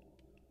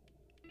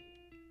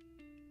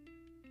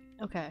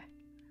 Okay.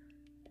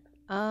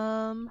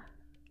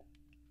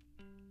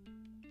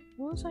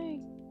 What was I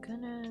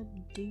gonna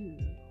do?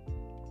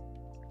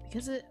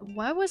 Because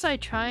why was I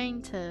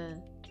trying to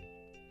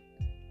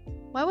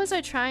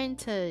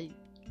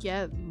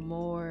get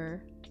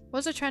more? What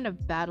was I trying to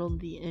battle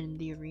in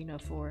the arena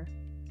for?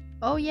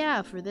 Oh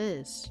yeah, for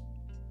this.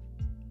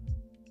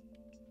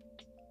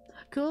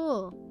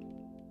 Cool.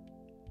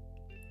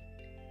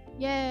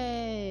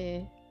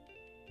 Yay.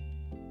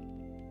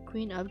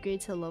 Queen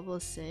upgrade to level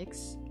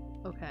 6.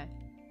 Okay.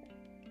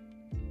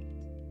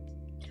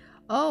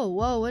 Oh,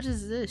 whoa, what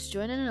is this?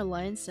 Join an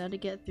alliance now to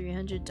get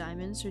 300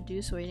 diamonds.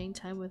 Reduce waiting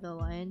time with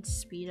alliance.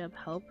 Speed up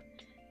help.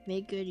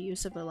 Make good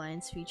use of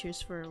alliance features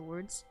for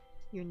rewards.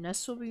 Your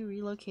nest will be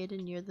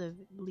relocated near the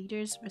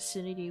leader's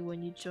vicinity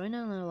when you join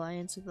an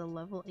alliance with a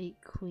level 8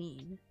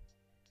 queen.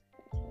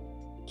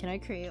 Can I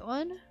create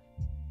one?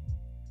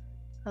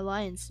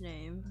 Alliance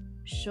name.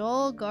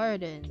 Shoal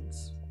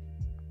Gardens.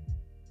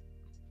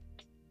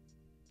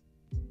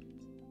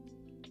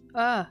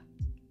 Ah!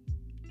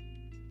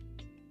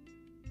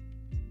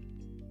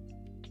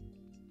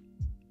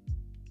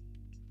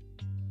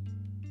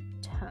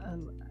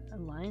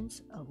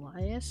 Alliance?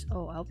 Elias?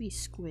 Oh, I'll be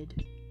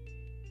Squid.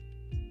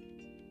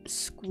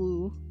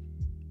 Squoo.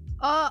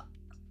 Ah!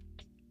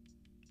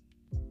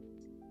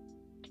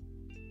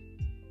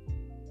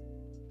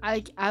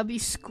 I'll be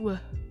Squoo.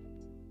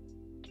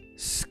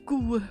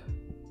 Squoo.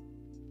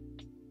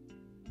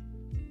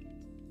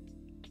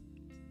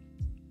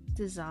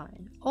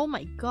 Design. Oh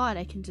my god,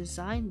 I can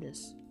design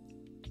this.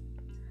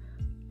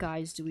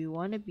 Guys, do we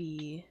want to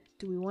be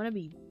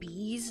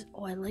bees?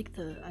 Oh, I like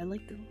the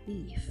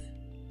leaf.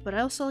 But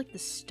I also like the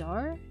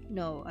star?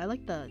 No, I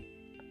like the...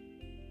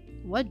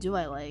 What do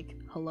I like?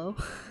 Hello?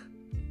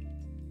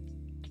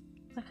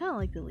 I kind of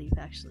like the leaf,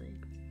 actually.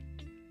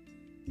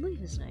 The leaf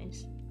is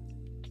nice.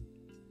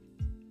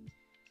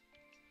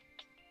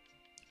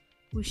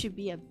 We should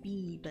be a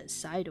bee, but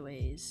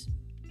sideways.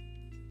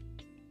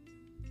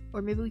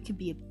 Or maybe we could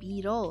be a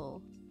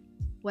beetle.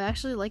 Well, I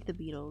actually like the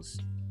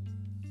beetles.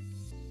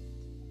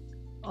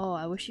 Oh,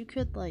 I wish you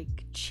could,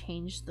 like,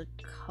 change the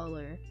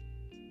color.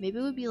 Maybe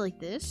it would be like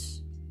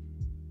this?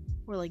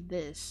 Or like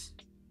this.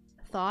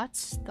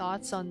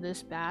 Thoughts on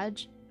this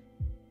badge?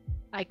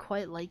 I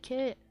quite like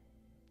it.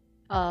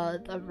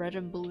 The red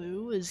and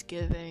blue is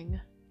giving.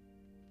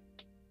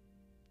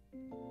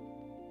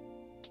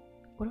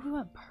 What if we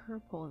went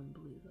purple and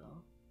blue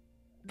though?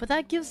 But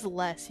that gives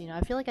less, you know.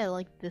 I feel like I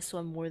like this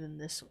one more than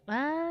this one.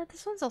 Ah,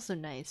 this one's also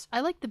nice.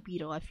 I like the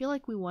beetle. I feel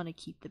like we want to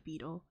keep the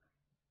beetle.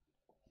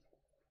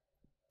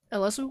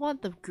 Unless we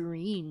want the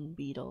green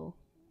beetle.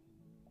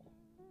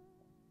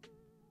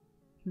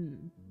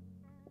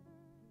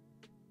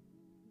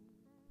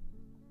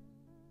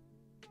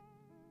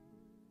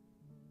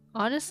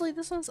 Honestly,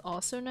 this one's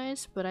also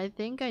nice, but I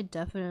think I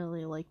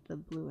definitely like the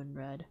blue and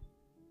red.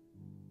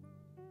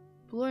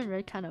 Blue and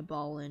red kind of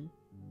ballin'.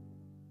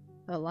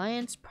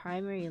 Alliance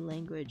primary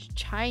language,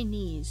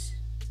 Chinese.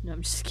 No,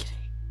 I'm just kidding.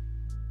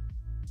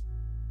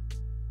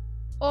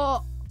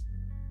 Oh!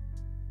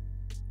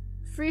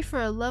 Free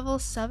for a level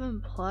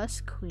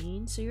 7+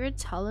 queen? So you're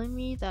telling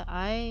me that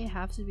I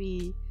have to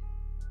be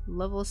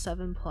level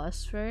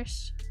 7+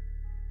 first?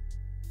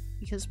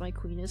 Because my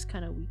queen is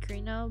kind of weak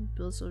right now.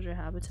 Build soldier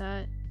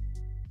habitat.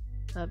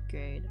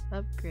 Upgrade.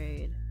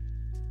 Upgrade.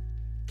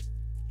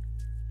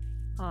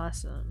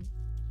 Awesome.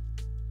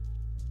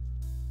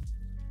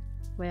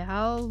 Wait,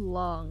 how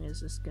long is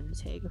this gonna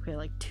take? Okay,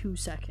 like 2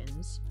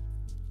 seconds.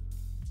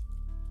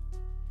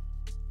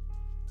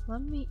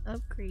 Let me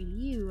upgrade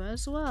you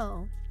as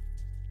well.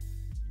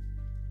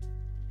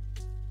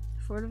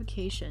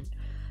 Fortification.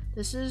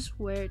 This is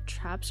where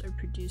traps are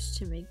produced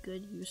to make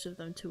good use of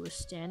them to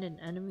withstand an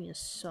enemy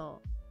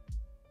assault.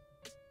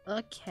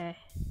 Okay.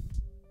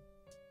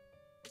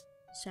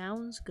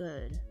 Sounds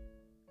good.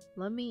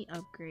 Let me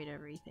upgrade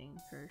everything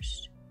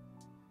first.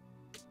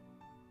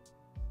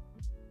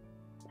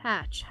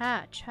 Hatch,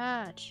 hatch,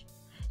 hatch.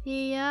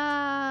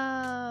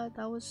 Yeah,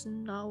 that was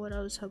not what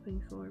I was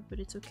hoping for, but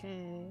it's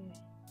okay.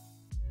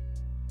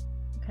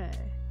 Okay.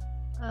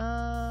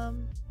 I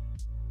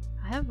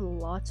have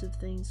lots of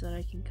things that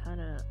I can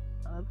kind of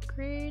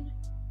upgrade.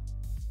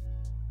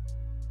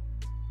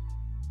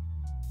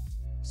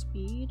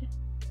 Speed,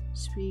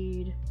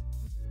 speed.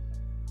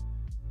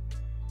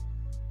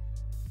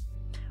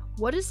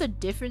 What is the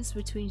difference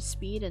between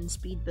speed and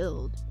speed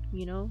build,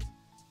 you know?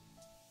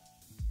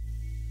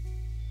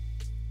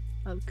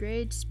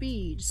 Upgrade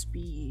speed,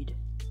 speed.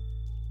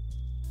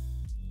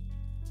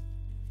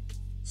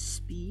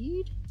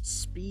 Speed,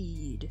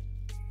 speed.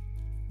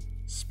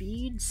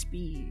 Speed,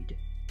 speed.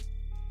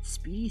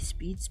 Speedy,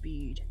 speed,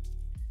 speed.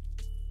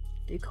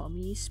 They call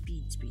me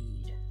speed,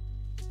 speed.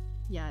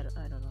 Yeah,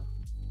 I don't know.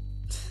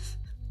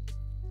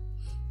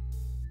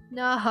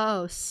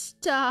 No,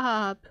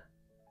 stop.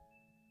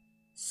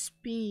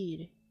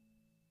 Speed.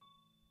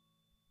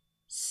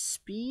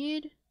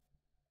 Speed?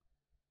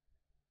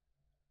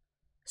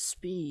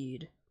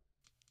 Speed.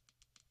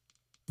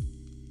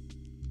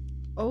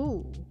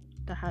 Oh,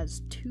 that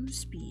has 2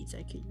 speeds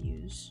I could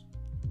use.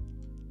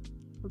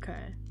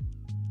 Okay.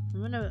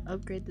 I'm gonna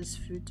upgrade this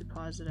food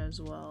deposit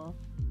as well.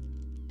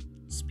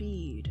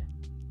 Speed.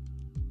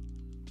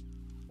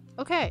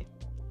 Okay.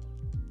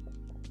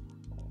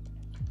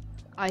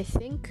 I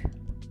think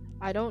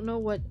I don't know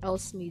what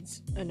else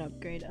needs an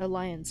upgrade.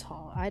 Alliance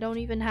Hall. I don't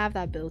even have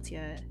that built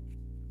yet.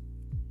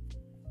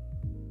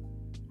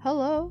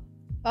 Hello?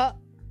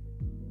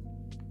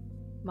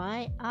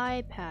 My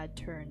iPad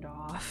turned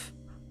off.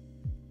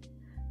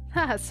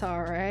 That's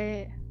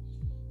alright.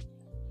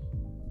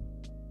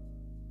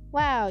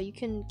 Wow, you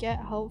can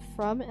get help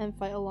from and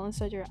fight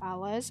alongside your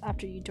allies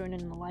after you join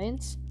an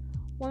alliance.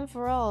 One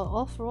for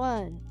all for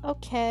one.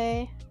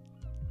 Okay.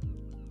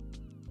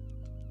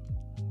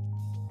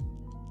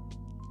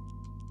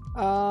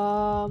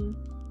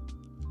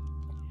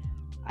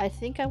 I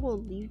think I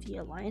will leave the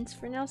alliance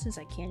for now since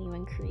I can't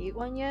even create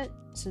one yet,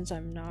 since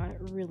I'm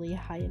not really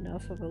high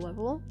enough of a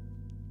level.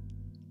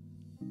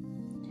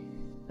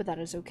 But that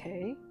is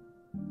okay.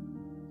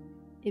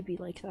 It'd be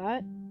like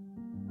that.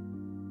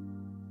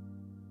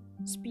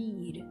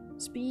 Speed,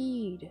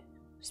 speed,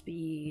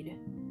 speed.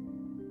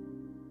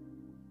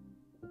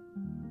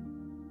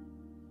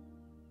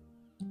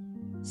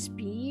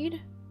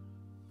 Speed?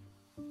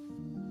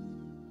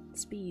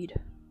 Speed.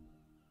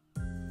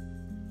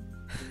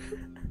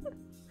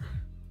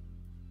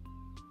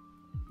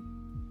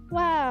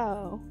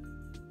 Wow!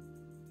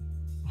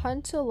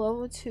 Hunt a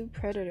level 2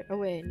 predator. Oh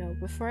wait, no,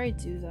 before I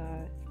do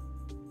that.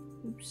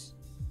 Oops.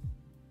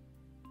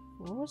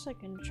 What was I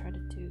gonna try to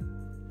do?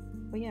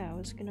 Oh yeah, I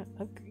was gonna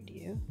upgrade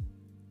you.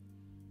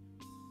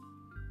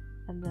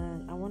 And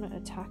then I wanna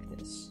attack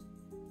this.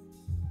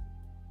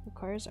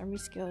 Requires army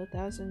skill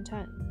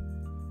 1010.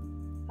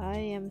 I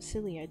am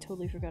silly, I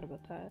totally forgot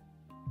about that.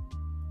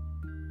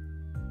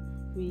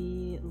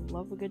 We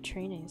love a good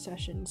training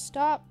session.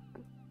 Stop!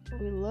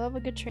 We love a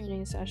good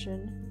training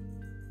session.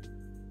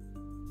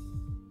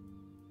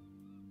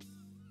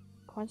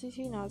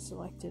 Quantity not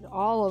selected.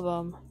 All of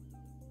them.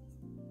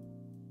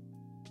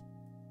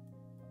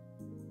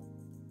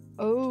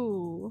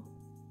 Oh.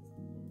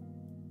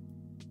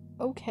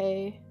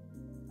 Okay.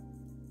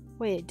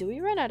 Wait, do we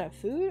run out of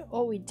food?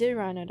 Oh, we did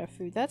run out of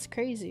food. That's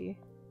crazy.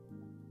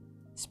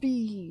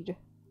 Speed.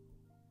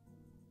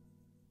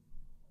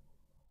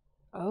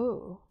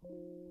 Oh.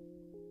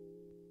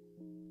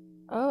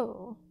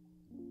 Oh.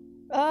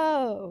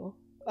 Oh.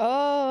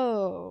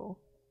 Oh.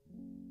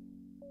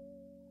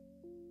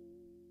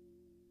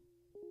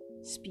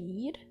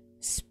 Speed?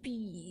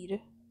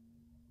 Speed.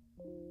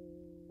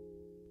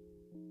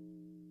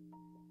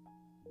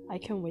 I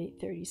can wait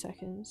 30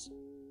 seconds.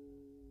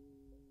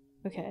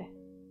 Okay.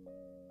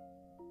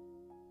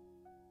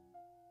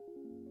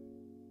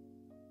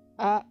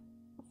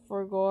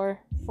 For gore.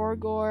 For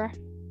gore.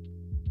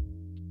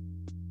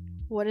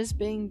 What is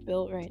being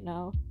built right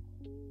now?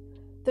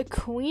 The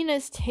queen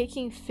is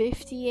taking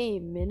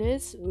 58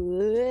 minutes?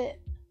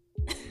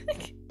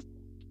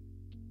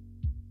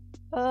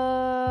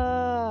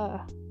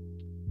 Oh,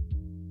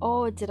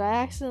 did I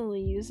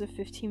accidentally use a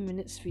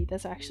 15-minute speed?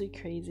 That's actually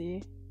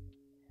crazy.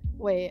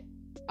 Wait,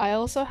 I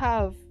also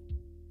have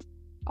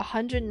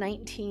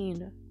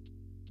 119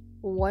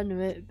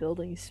 1-minute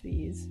building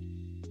speeds.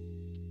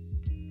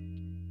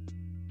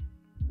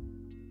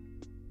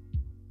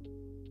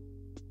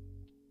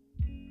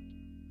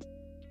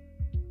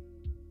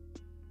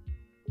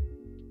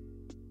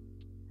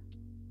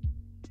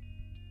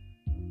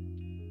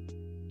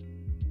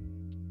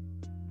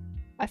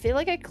 I feel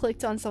like I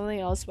clicked on something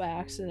else by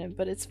accident,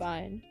 but it's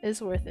fine.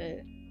 It's worth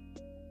it.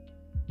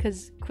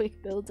 'Cause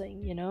quick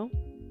building, you know?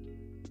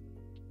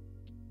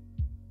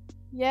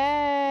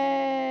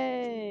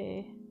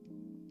 Yay!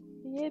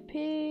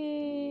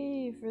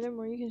 Yippee!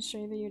 Furthermore, you can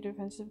strengthen your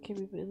defensive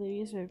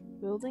capabilities by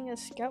building a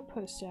scout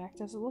post to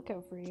act as a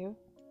lookout for you.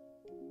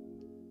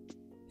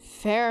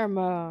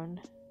 Pheromone.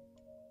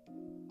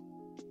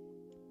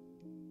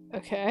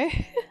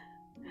 Okay.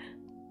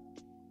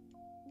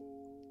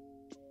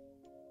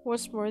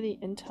 What's more, the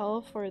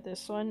intel for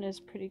this one is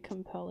pretty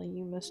compelling.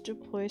 You must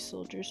deploy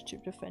soldiers to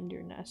defend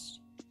your nest.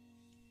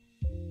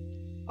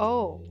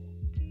 Oh.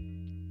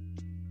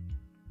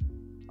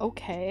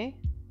 Okay.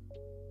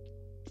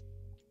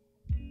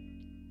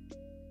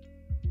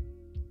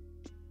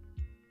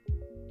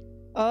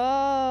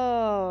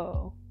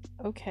 Oh.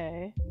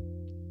 Okay.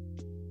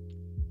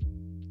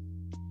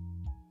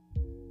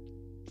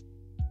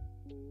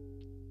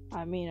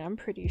 I mean, I'm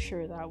pretty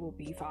sure that will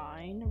be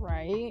fine,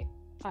 right?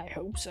 I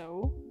hope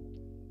so.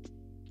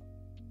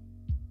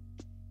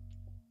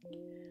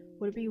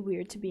 Would it be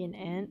weird to be an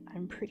ant?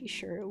 I'm pretty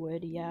sure it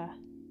would, yeah.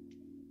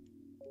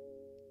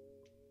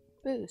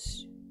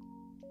 Boost.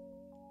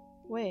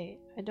 Wait,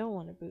 I don't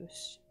want to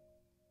boost.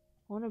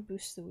 I want to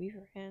boost the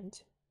weaver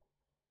ant.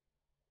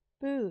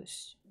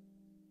 Boost.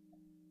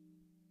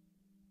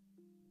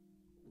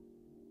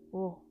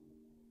 Oh.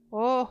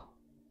 Oh!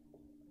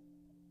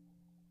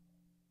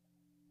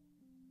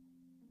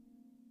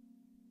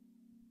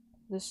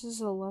 This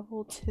is a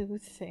level 2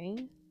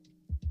 thing?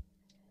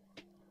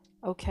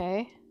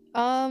 Okay.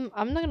 I'm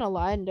not gonna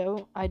lie,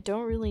 no, I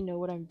don't really know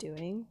what I'm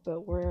doing,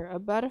 but we're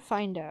about to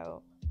find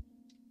out.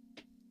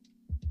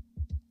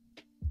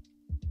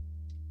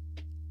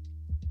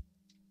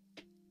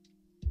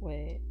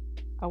 Wait.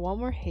 I want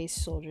more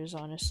haste soldiers,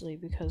 honestly,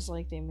 because,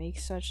 like, they make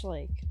such,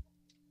 like,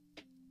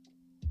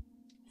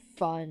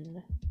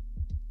 fun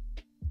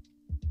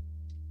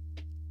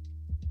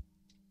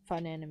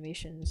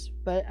animations.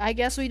 But I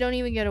guess we don't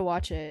even get to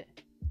watch it.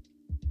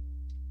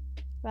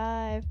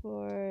 5,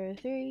 4,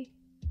 3,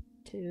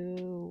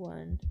 2,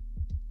 1.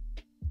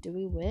 Did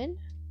we win?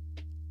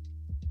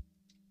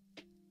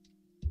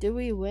 Did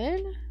we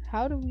win?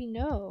 How do we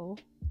know?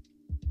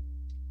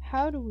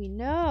 How do we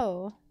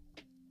know?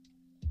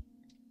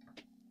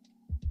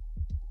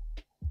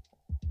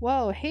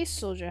 Whoa, haste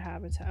soldier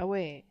habitat. Oh,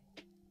 wait.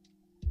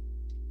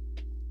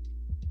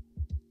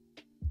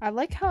 I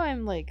like how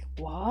I'm like,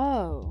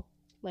 whoa.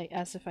 Like,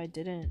 as if I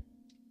didn't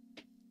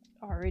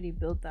already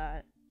build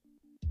that.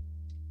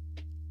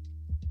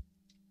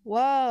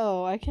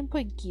 Whoa, I can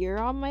put gear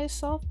on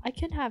myself? I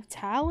can have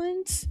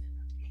talents?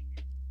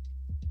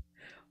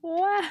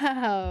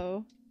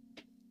 Wow.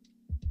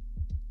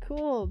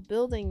 Cool,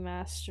 building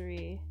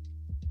mastery.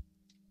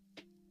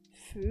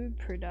 Food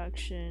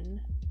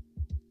production.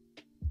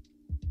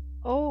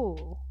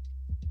 Oh.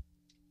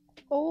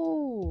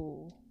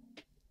 Oh.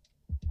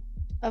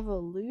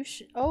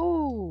 Evolution.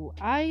 Oh,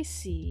 I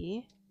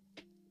see.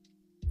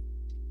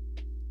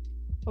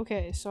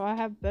 Okay, so I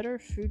have better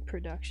food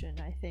production,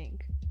 I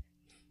think.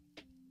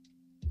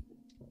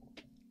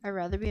 I'd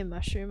rather be a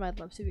mushroom. I'd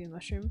love to be a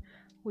mushroom.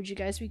 Would you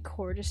guys be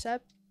cordyceps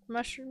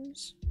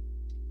mushrooms?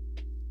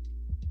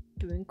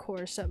 Doing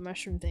cordyceps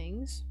mushroom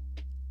things?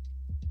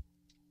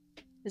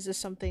 Is this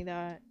something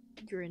that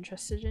you're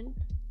interested in?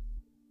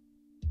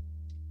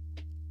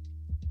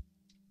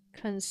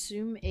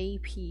 Consume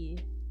AP.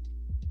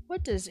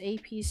 What does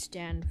AP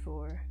stand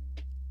for?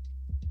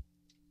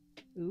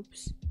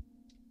 Oops.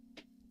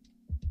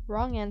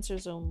 Wrong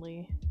answers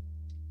only.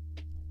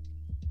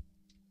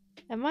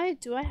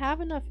 Do I have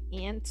enough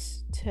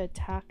ants to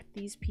attack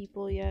these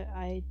people yet?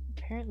 I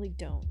apparently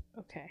don't.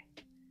 Okay.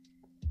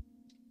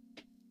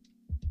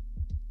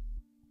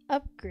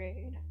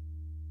 Upgrade.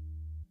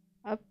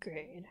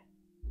 Upgrade.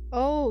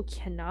 Oh,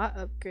 cannot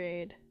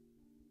upgrade.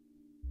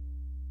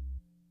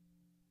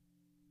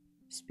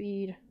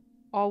 Speed.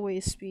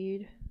 Always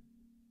speed.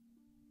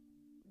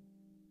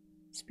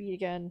 Speed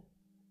again.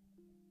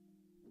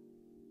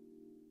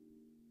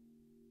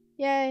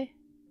 Yay.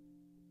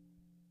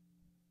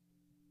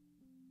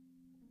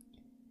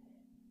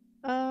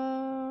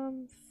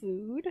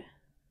 Food.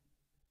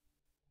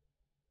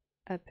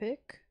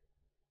 Epic.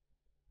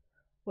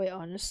 Wait,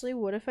 honestly,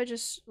 what if I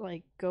just,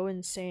 like, go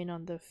insane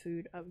on the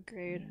food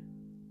upgrade?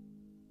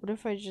 What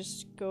if I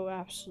just go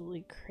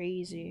absolutely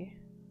crazy?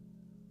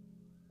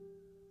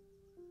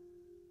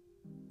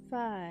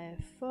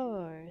 5,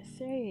 4,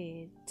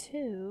 3,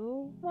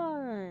 2,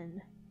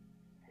 1.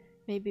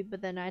 Maybe,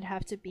 but then I'd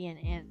have to be an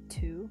ant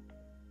too.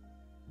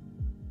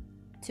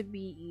 To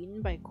be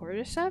eaten by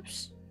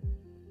cordyceps?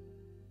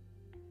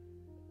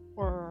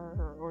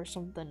 Or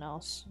something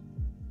else.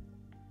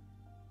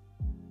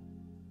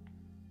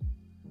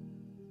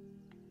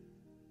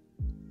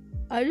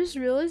 I just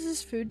realized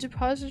this food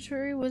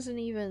depository wasn't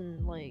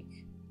even, like,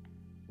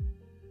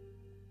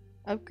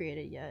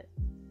 upgraded yet.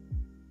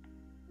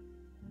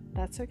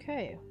 That's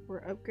okay.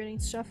 We're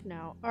upgrading stuff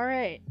now.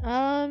 Alright,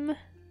 the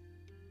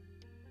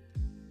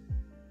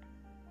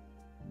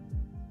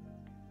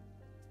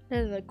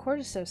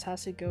cordyceps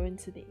has to go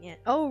into the ant.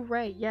 Oh,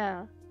 right,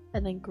 yeah.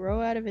 And then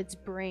grow out of its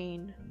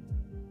brain.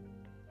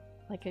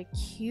 Like a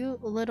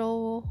cute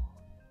little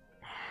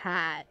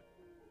hat.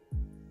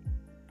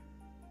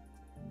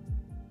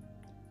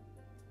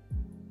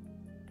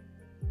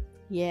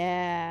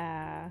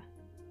 Yeah.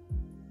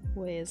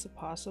 Wait, is it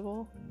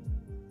possible?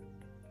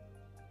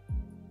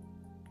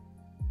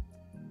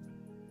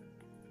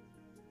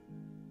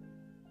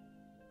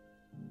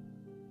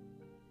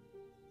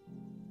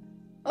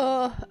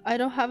 I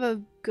don't have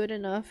a good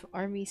enough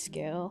army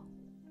scale.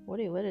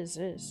 What is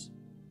this?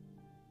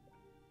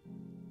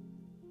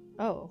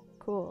 Oh,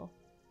 cool.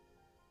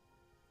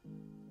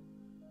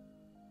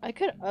 I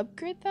could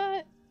upgrade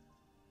that?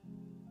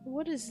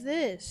 What is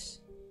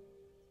this?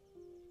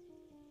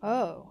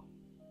 Oh.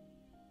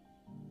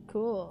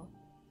 Cool.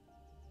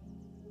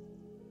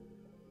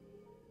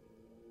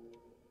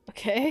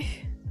 Okay.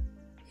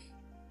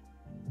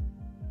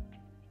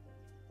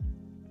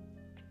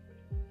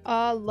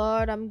 Oh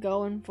Lord, I'm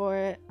going for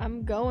it.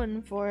 I'm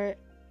going for it.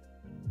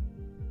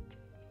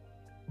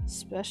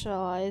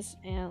 Specialized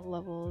ant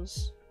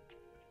levels.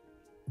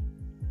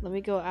 Let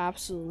me go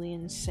absolutely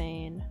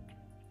insane.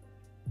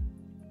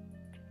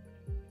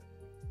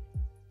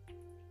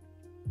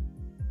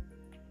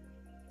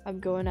 I'm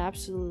going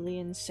absolutely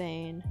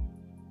insane.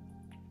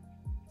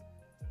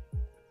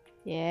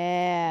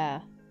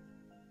 Yeah.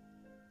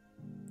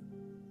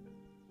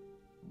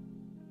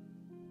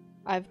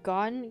 I've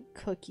gotten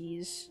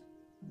cookies.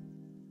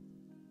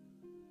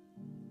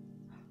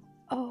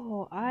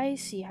 Oh, I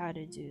see how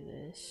to do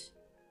this.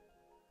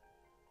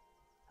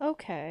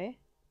 Okay.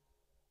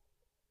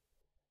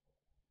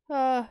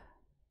 Oh.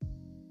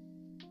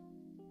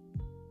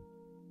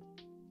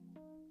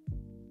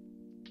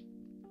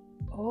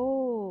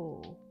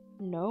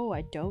 No,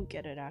 I don't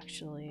get it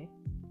actually.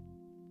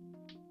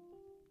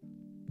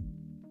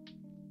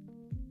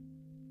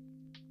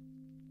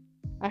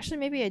 Actually,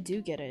 maybe I do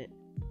get it.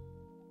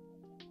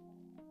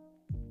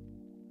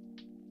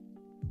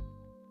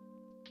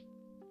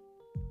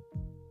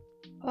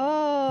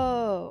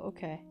 Oh,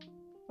 okay.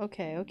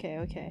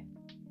 Okay.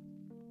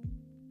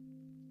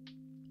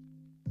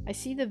 I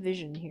see the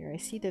vision here. I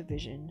see the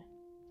vision.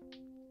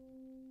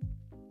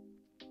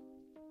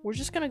 We're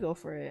just gonna go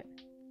for it.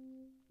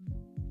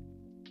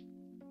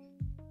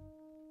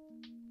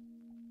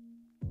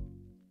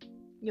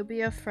 You'll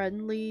be a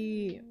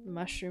friendly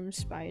mushroom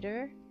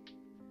spider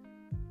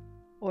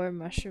or a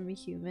mushroom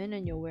human,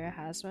 and you'll wear a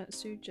hazmat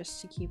suit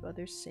just to keep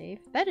others safe.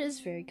 That is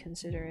very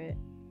considerate.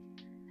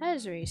 That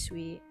is very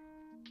sweet.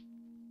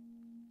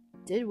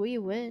 Did we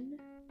win?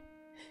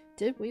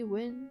 Did we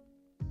win?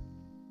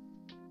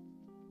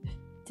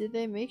 Did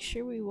they make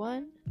sure we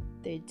won?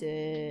 They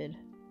did.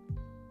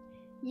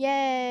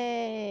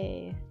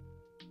 Yay!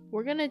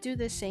 We're gonna do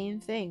the same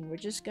thing. We're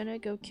just gonna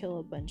go kill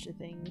a bunch of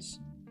things.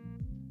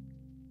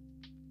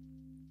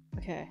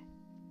 Okay.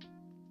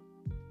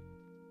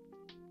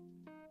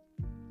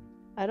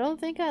 I don't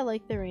think I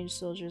like the ranged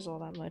soldiers all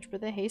that much,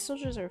 but the haste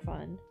soldiers are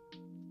fun.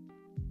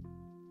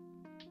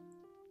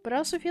 But I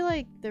also feel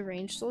like the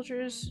ranged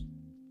soldiers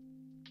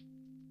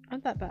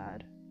aren't that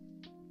bad.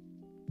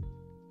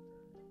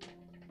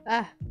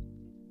 Ah!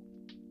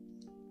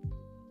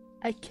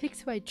 I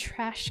kicked my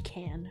trash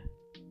can.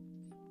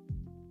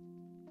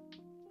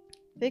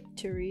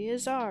 Victory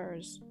is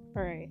ours.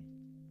 Alright.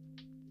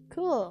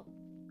 Cool.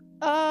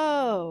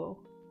 Oh!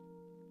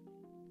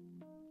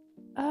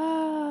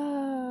 Oh!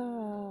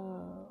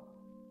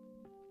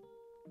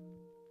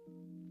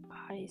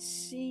 I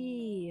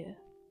see.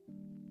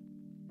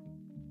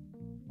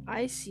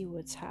 I see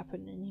what's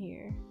happening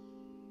here.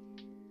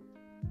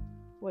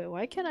 Wait,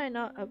 why can I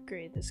not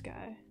upgrade this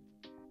guy?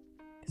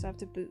 Because I have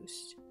to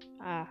boost.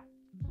 Ah.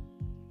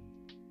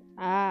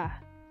 Ah.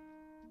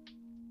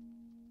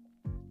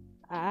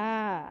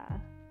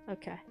 Ah.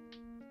 Okay.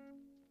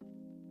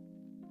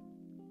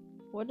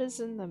 What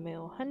is in the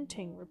mail?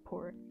 Hunting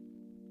report.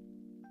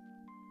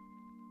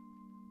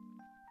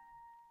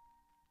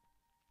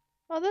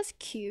 Oh, that's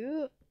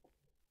cute.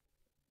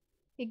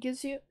 It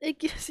gives you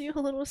a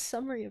little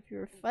summary of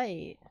your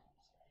fight.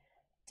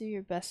 Do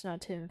your best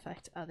not to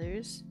infect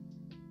others.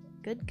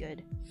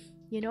 Good.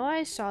 You know,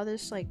 I saw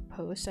this like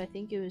post, I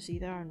think it was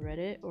either on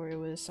Reddit or it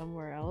was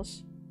somewhere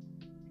else.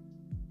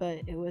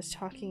 But it was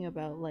talking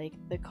about like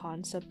the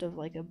concept of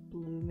like a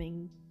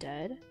blooming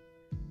dead,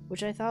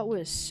 which I thought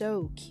was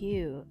so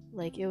cute.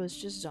 Like it was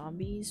just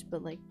zombies,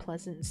 but like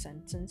pleasant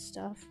scents and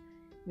stuff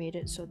made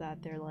it so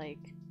that they're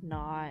like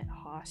not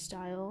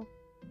hostile.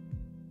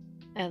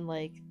 And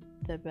like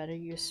the better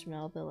you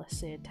smell, the less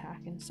they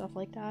attack and stuff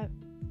like that.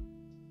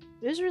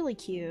 It was really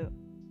cute.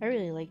 I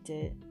really liked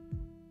it.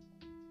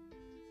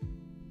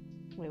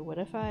 Wait, what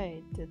if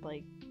I did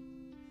like...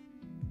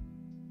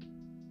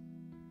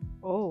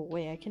 Oh,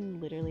 wait, I can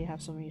literally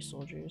have so many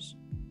soldiers.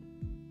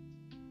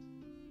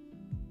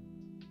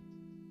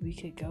 We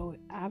could go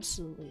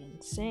absolutely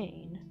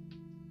insane.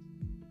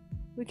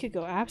 We could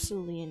go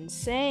absolutely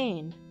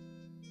insane.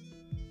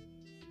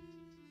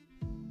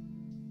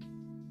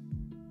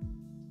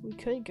 We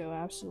could go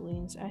absolutely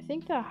insane. I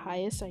think the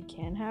highest I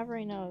can have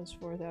right now is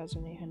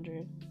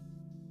 4,800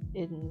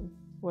 in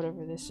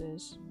whatever this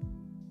is.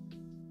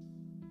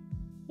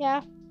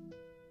 Yeah.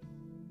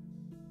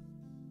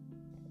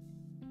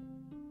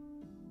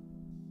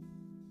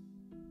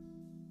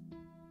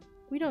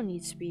 We don't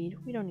need speed.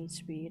 We don't need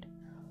speed.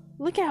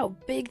 Look at how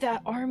big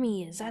that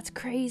army is. That's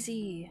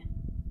crazy.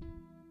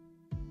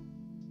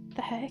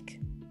 The heck?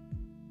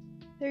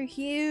 They're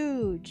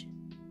huge.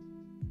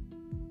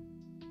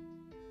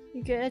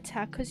 You get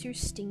attacked because you're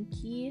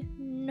stinky?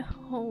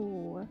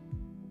 No.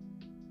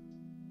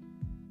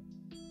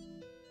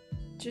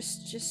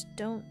 Just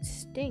don't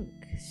stink,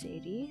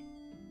 Sadie.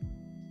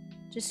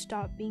 Just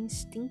stop being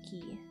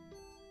stinky.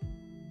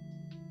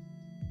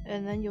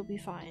 And then you'll be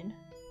fine.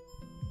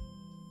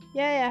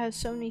 Yay, I have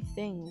so many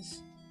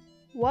things.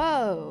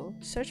 Whoa!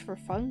 Search for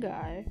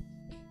fungi.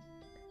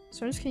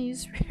 Swarms can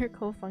use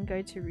miracle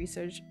fungi to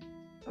research.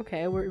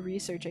 Okay, we're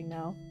researching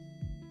now.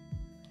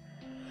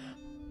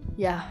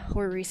 Yeah,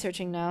 we're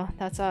researching now.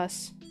 That's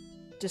us.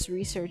 Just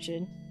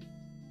researching.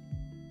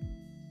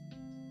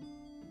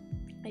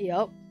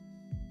 Yup.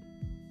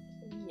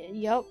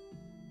 Yup.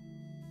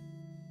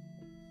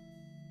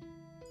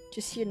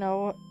 Just, you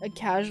know, a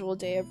casual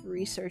day of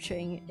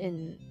researching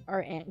in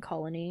our ant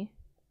colony.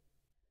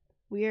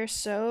 We are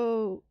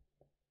so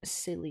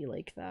silly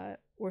like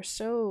that. We're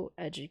so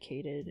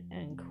educated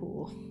and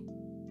cool.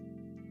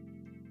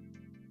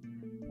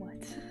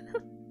 What?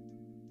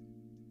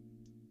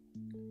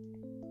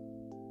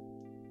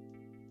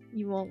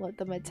 You won't let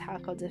them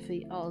attack or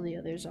defeat all the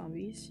other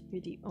zombies.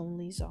 You're the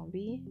only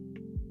zombie.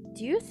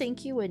 Do you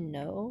think you would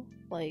know,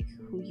 like,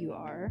 who you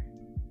are?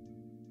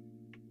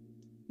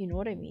 You know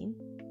what I mean?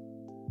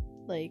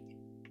 Like,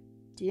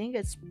 do you think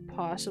it's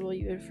possible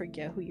you would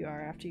forget who you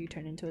are after you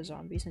turn into a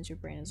zombie since your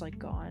brain is, like,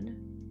 gone?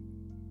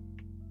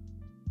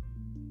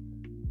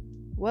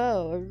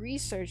 Whoa, a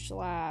research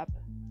lab.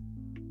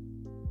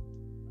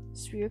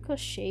 Spherical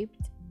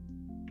shaped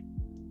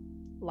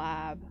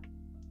lab.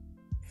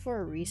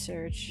 For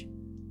research.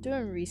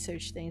 Doing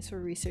research things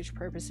for research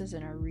purposes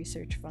in our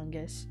research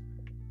fungus.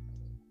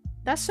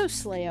 That's so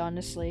slay,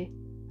 honestly.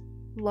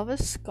 Love a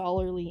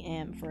scholarly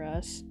ant for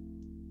us.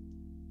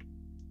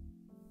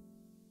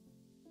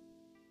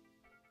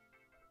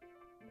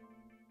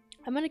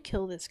 I'm gonna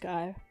kill this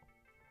guy.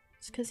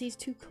 It's because he's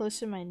too close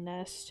to my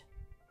nest.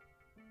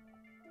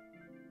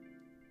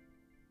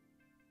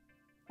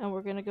 And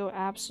we're gonna go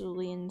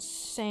absolutely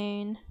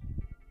insane.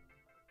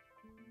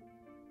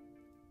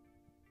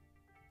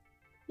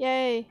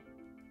 Yay!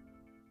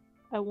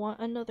 I want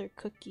another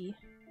cookie.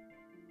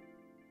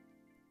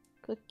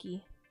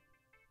 Cookie.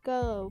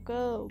 Go,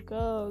 go,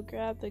 go.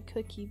 Grab the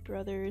cookie,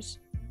 brothers.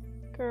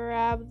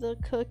 Grab the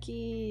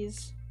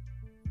cookies.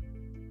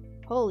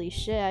 Holy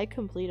shit, I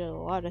completed a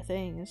lot of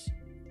things.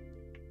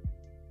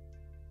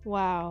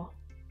 Wow.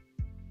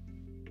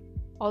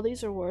 All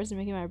these rewards are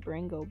making my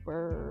brain go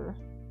brrr.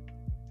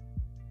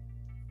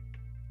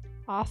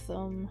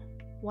 Awesome.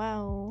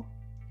 Wow.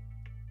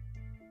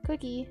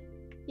 Cookie.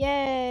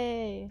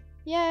 Yay!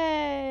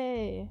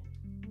 Yay!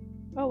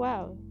 Oh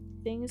wow.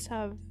 Things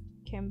have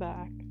came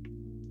back.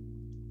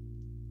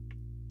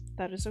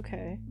 That is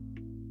okay.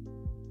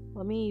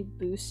 Let me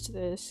boost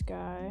this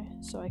guy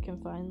so I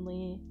can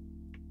finally...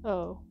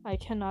 Oh, I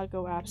cannot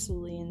go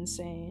absolutely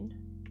insane.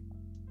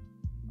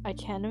 I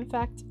can in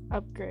fact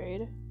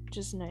upgrade, which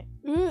is nice.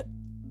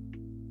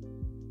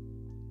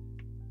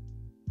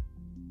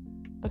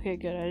 Okay,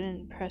 good. I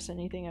didn't press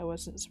anything I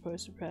wasn't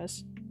supposed to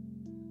press.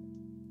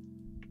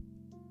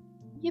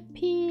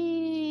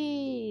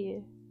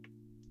 Yippee!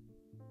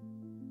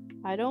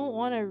 I don't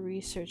want to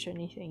research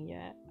anything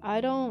yet.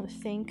 I don't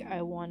think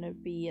I want to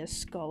be a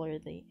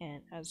scholarly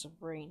ant as of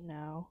right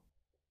now.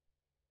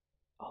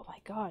 Oh my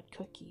god,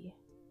 cookie.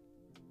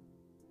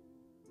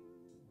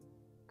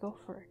 Go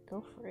for it,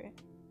 go for it.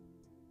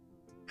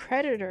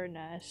 Predator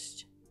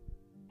nest.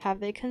 Have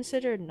they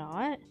considered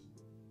not?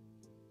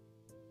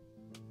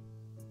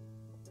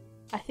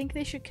 I think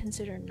they should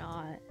consider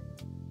not.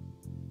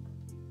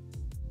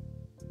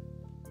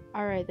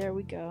 Alright, there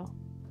we go.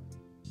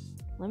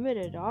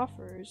 Limited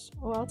offers.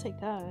 Oh, I'll take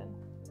that.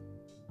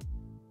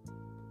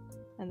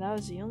 And that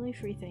was the only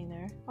free thing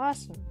there.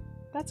 Awesome.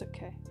 That's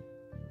okay.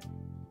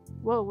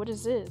 Whoa, what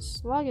is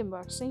this? Login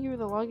box. Thank you for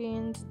the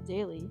login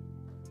daily.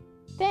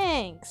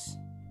 Thanks!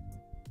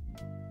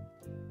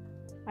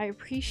 I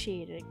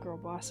appreciate it, girl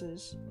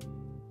bosses.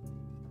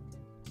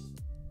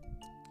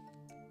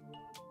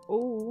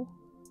 Oh.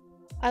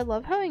 I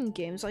love how in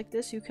games like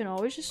this you can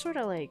always just sort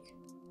of like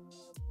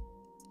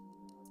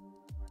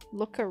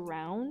look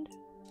around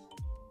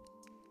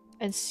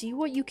and see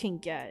what you can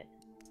get.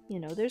 You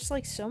know, there's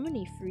like so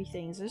many free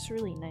things. It's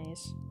really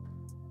nice.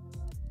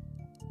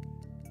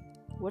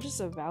 What is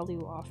the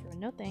value offer?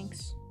 No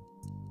thanks.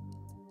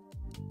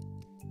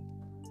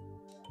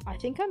 I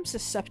think I'm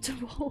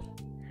susceptible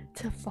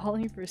to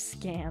falling for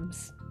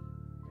scams.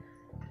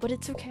 But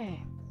it's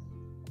okay.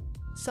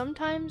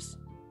 Sometimes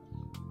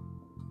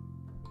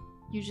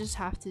you just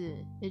have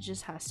to, it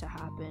just has to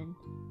happen.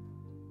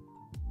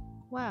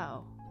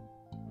 Wow.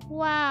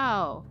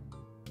 Wow!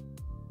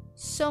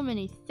 So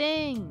many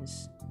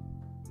things!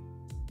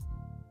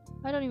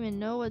 I don't even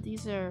know what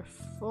these are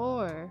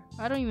for.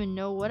 I don't even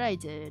know what I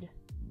did.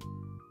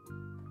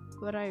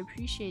 But I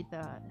appreciate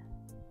that.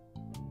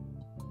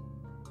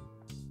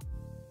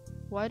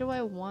 Why do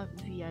I want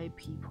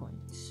VIP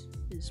points?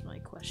 Is my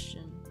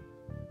question.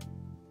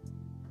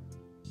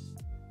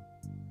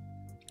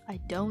 I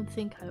don't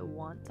think I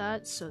want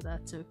that, so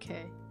that's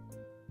okay.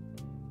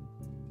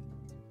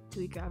 Do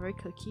we grab our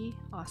cookie?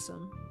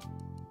 Awesome.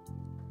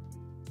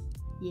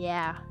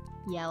 Yeah.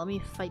 Yeah, let me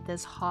fight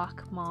this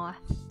hawk moth.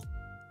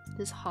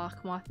 This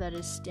hawk moth that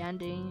is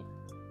standing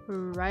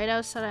right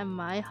outside of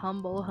my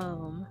humble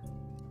home.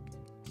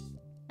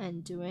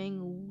 And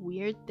doing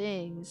weird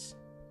things.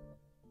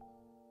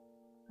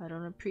 I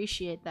don't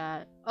appreciate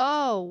that.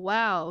 Oh,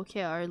 wow.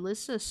 Okay, our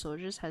list of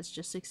soldiers has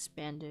just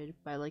expanded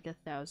by like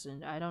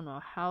 1,000. I don't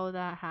know how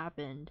that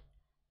happened.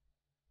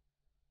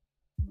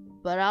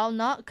 But I'll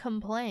not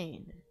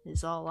complain.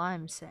 is all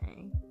I'm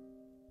saying.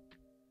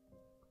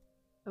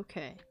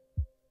 Okay.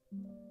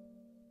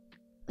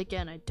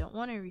 Again, I don't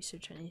want to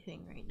research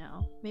anything right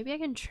now. Maybe I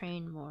can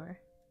train more.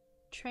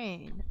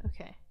 Train.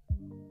 Okay.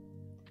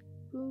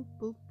 Boop,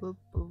 boop, boop,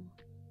 boop.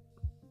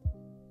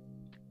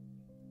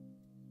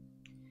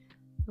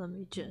 Let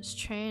me just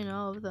train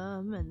all of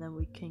them and then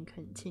we can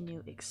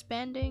continue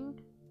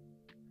expanding.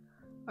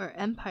 Our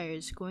empire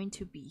is going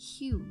to be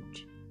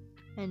huge.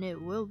 And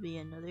it will be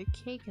another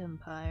cake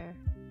empire.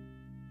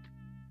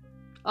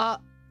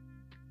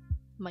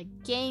 My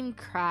game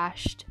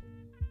crashed.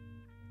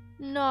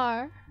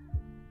 No.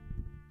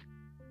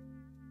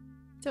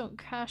 Don't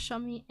crash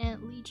on me,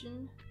 Ant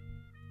Legion.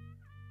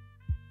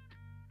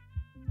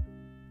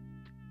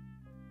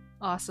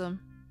 Awesome.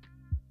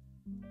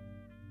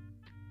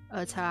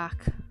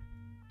 Attack.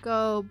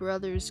 Go,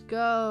 brothers,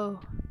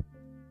 go.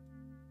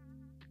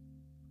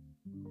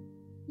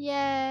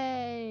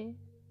 Yay.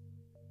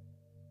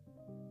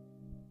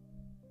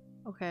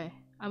 Okay,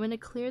 I'm gonna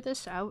clear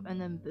this out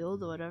and then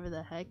build whatever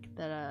the heck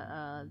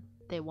that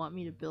they want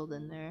me to build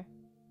in there.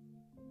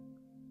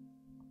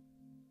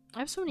 I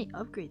have so many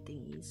upgrade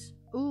thingies.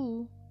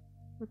 Ooh,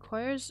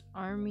 requires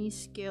army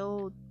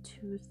skill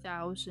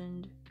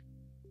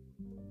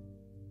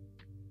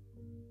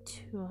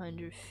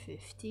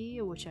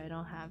 2,250, which I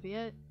don't have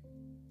yet.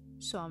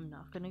 So I'm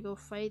not gonna go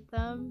fight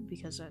them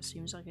because that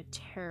seems like a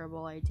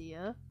terrible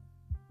idea.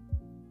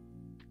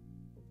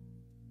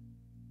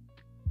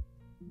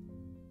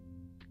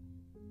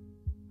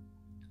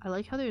 I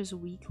like how there's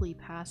weekly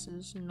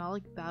passes, not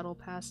like battle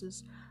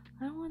passes.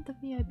 I don't want the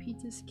VIP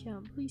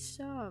discount. Please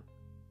stop.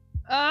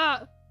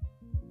 Ah!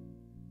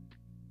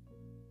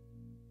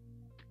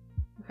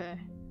 Okay.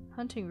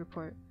 Hunting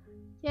report.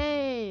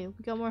 Yay!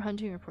 We got more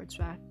hunting reports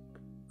back.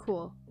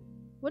 Cool.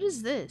 What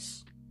is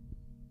this?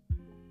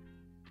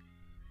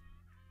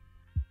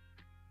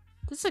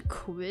 This is a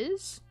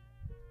quiz?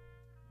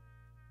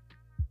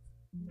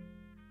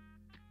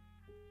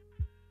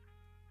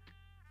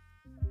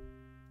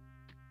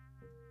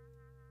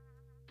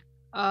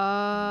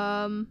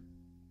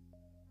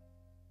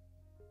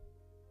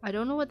 I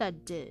don't know what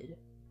that did.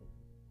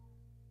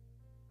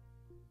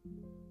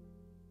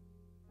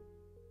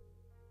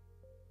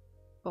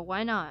 But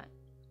why not?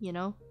 You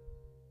know?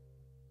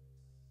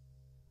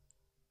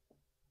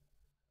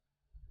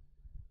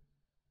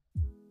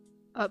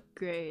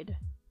 Upgrade.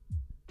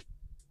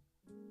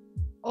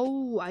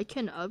 Oh, I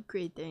can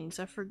upgrade things.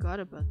 I forgot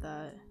about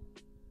that.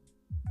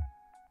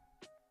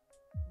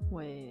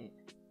 Wait.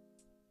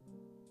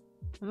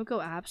 I'm gonna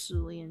go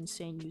absolutely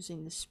insane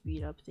using the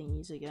speed up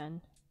thingies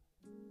again.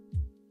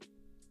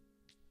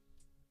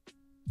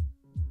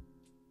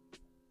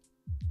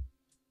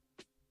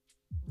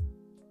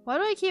 Why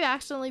do I keep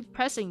accidentally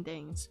pressing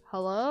things?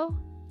 Hello?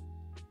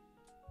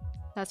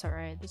 That's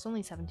alright. There's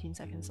only 17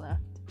 seconds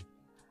left.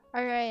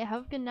 Alright,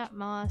 have a good night,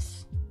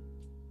 Moss.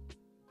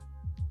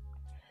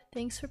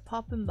 Thanks for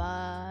popping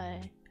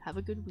by. Have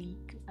a good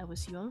week. I will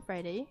see you on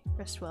Friday.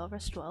 Rest well,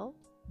 rest well.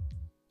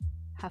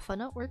 Have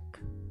fun at work.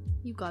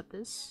 You got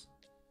this.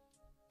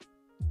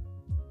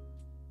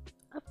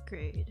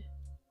 Upgrade.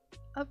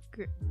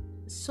 Upgrade.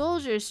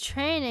 Soldiers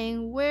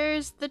training?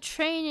 Where's the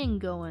training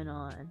going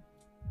on?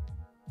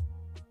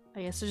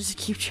 I guess I'll just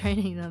keep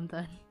training them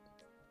then.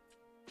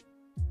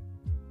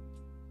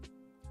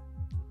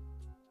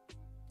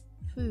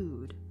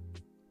 Food.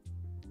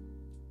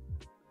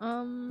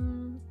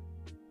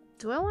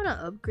 Do I want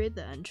to upgrade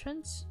the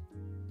entrance?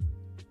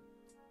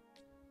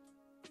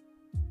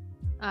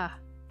 Ah.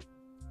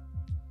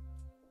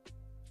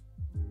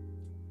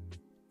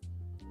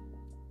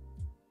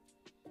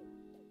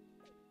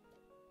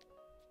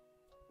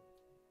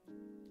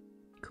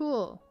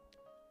 Cool.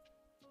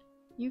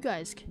 You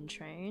guys can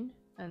train,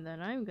 and then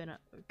I'm gonna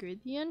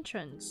upgrade the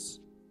entrance.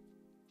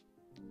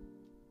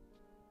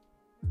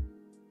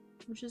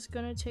 Which is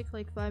gonna take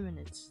like 5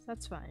 minutes.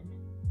 That's fine.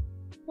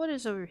 What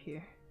is over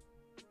here?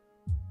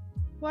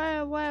 Why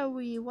are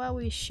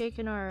we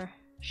shaking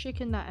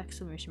that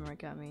exclamation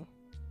mark at me?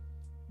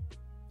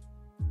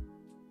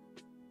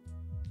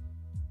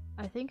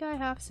 I think I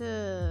have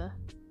to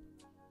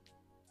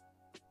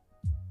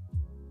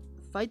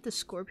fight the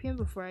scorpion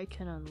before I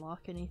can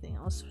unlock anything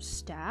else.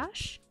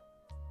 Stash?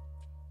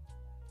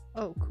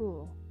 Oh,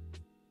 cool.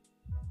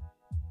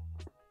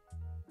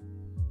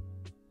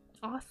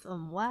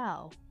 Awesome,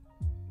 wow.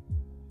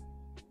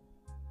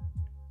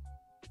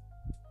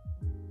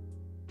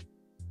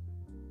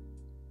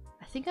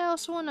 I think I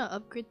also want to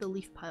upgrade the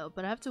leaf pile,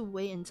 but I have to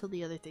wait until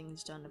the other thing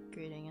is done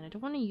upgrading, and I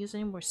don't want to use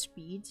any more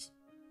speeds.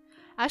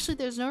 Actually,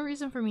 there's no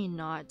reason for me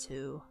not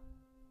to.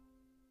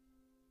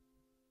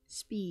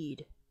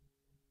 Speed.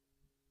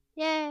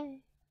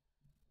 Yay!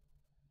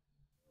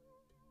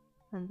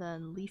 And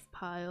then leaf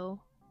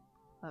pile.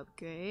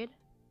 Upgrade.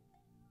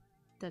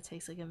 That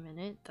takes like a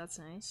minute. That's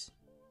nice.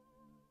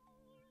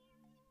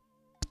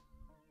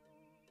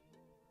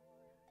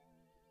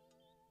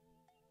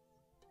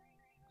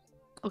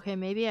 Okay,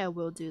 maybe I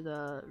will do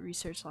the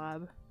research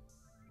lab.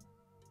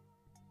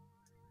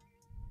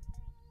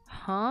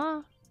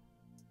 Huh?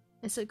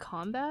 Is it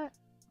combat?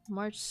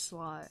 March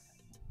slot.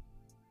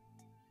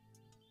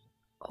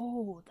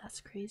 Oh,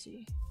 that's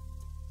crazy.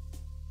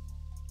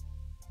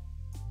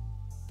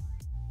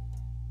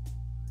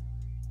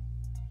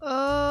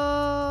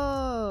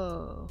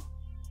 Oh.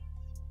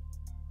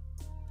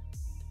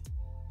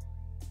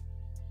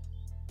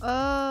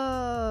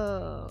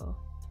 Oh.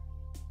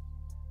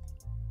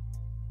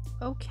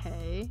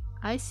 Okay.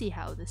 I see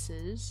how this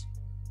is.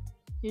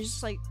 You're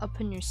just like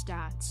upping your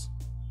stats.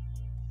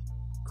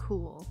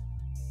 Cool.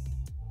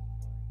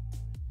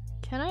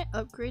 Can I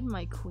upgrade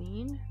my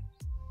queen?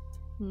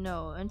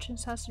 No,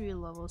 entrance has to be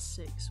level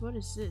 6. What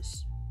is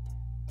this?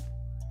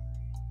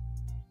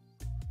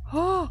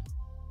 Oh!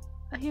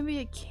 I can be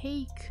a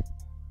cake!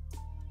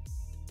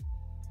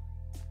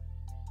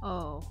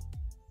 Oh.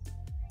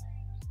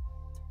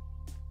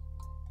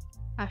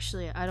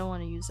 Actually, I don't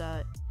want to use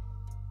that.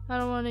 I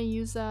don't want to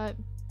use that.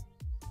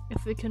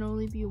 If it can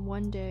only be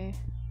one day.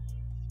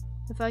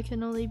 If I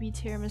can only be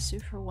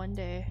tiramisu for one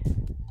day,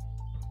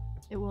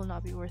 it will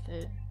not be worth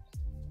it.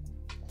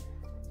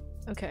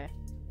 Okay.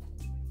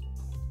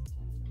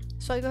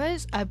 So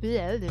guys,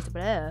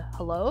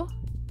 hello?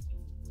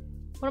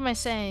 What am I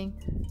saying?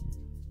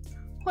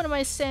 What am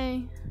I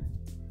saying?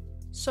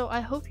 So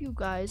I hope you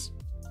guys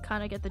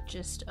kind of get the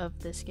gist of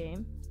this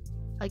game.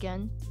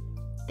 Again,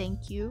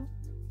 thank you,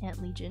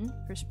 Ant Legion,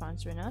 for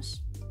sponsoring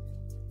us.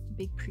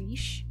 Big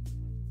preach.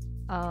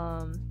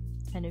 And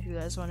if you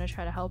guys want to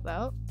try to help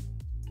out,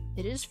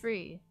 it is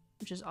free,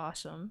 which is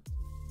awesome.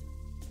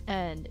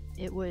 And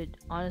it would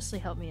honestly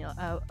help me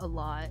out a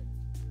lot.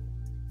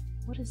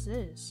 What is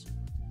this?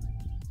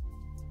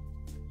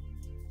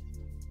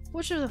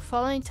 Which of the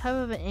following type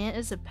of an ant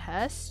is a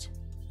pest?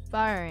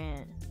 Fire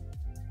ant.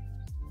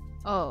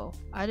 Oh,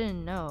 I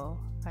didn't know.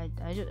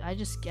 I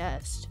just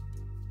guessed.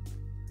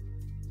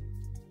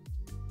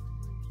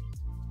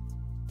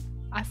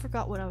 I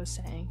forgot what I was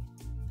saying.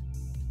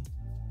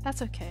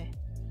 That's okay.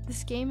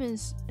 This game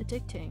is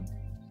addicting.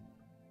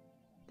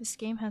 This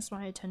game has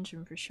my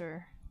attention for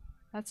sure.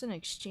 That's an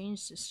exchange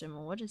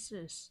system. What is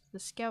this? The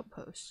scout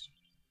post.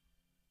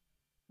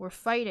 We're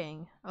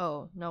fighting.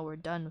 Oh, no, we're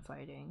done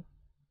fighting.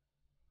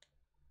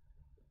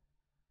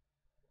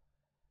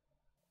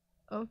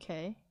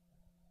 Okay.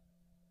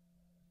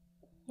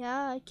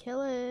 Yeah,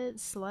 kill it.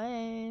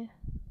 Slay.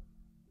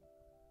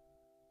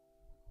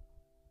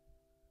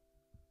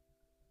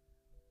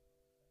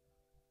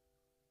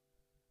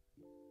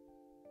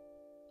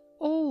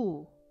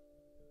 Oh!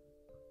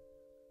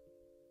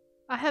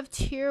 I have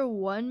tier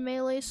 1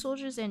 melee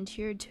soldiers and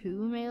tier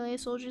 2 melee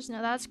soldiers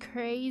now. That's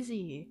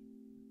crazy.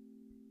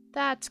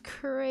 That's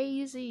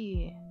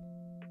crazy.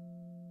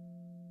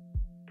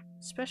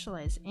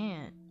 Specialized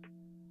ant.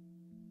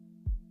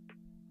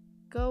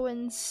 Go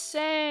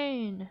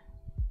insane.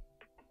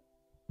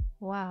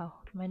 Wow,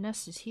 my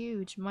nest is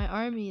huge. My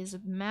army is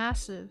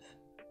massive.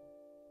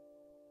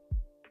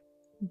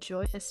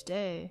 Joyous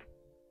day.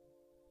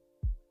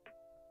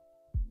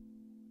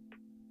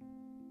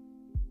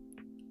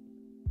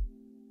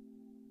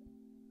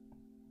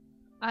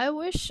 I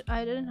wish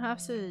I didn't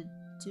have to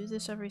do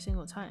this every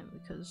single time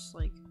because,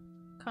 like,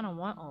 kind of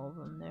want all of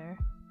them there.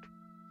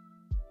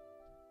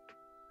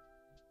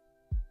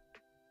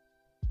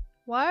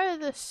 Why are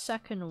the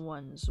second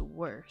ones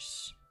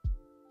worse?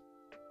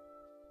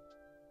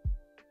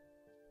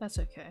 That's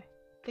okay.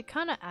 They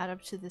kind of add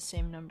up to the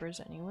same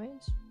numbers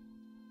anyways.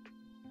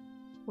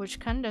 Which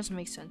kind of doesn't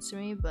make sense to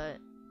me, but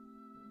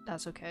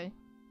that's okay.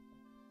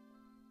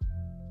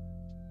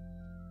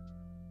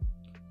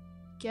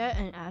 Get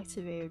an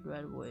activated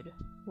redwood.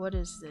 What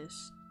is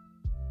this?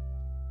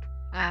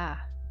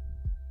 Ah.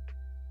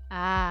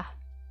 Ah.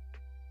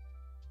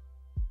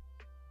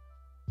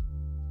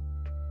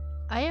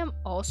 I am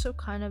also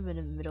kind of in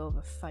the middle of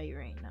a fight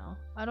right now.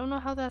 I don't know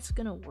how that's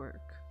gonna work.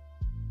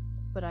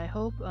 But I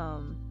hope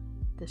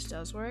this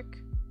does work.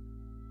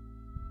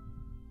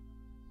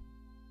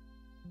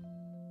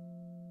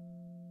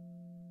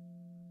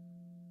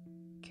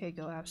 Okay,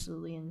 go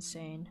absolutely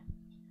insane.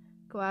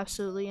 Go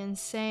absolutely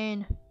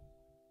insane.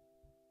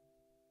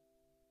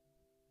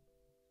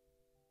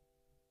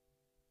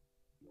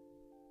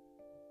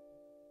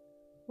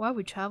 Why are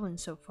we traveling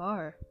so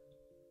far?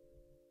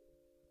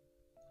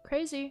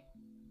 Crazy.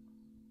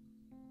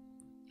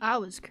 I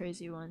was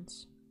crazy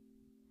once.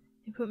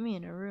 They put me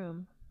in a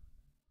room.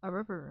 A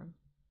rubber room.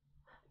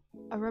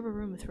 A rubber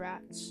room with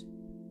rats.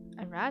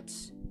 And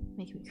rats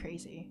make me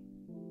crazy.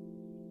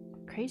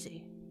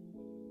 Crazy.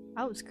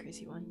 I was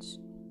crazy once.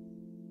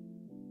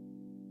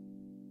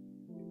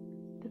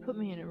 They put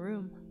me in a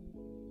room.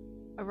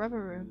 A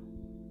rubber room.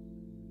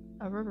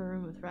 A rubber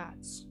room with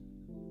rats.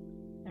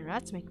 And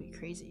rats make me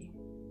crazy.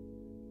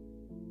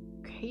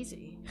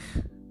 Crazy.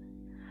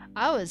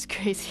 I was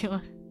crazy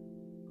one.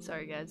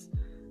 Sorry guys.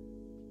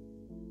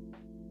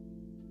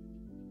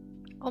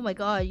 Oh my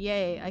god,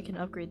 yay, I can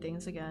upgrade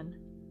things again.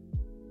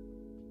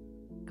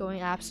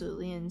 Going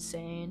absolutely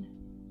insane.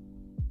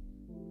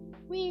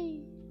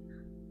 Whee!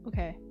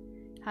 Okay.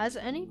 Has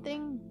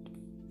anything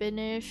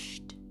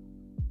finished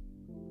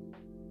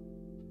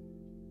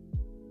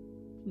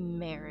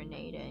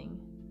marinating?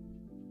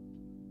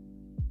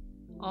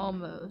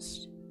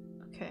 Almost.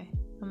 Okay,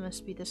 I'm gonna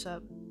speed this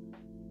up.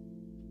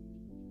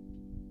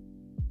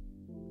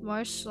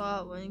 Marsh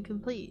slot when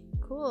complete.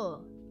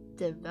 Cool.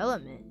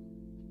 Development.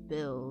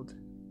 Build.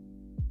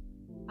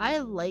 I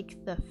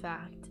like the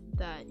fact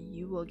that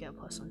you will get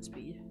 +1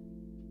 speed.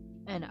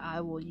 And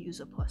I will use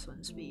a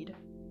 +1 speed.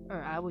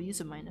 Or I will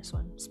use a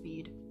 -1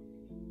 speed.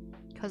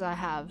 Because I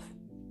have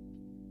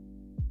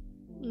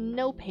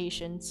no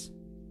patience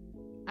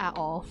at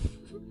all.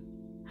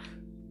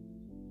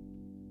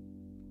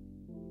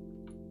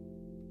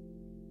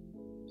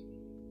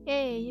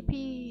 Yay,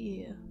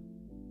 yippee!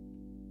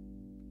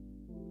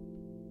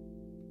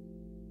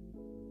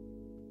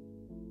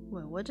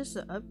 Wait, what does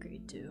the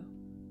upgrade do?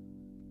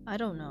 I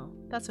don't know.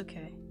 That's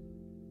okay.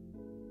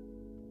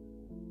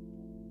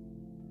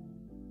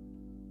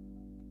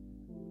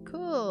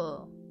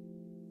 Cool.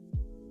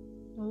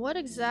 What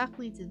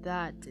exactly did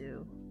that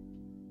do?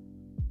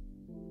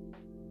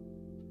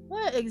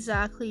 What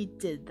exactly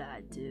did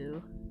that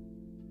do?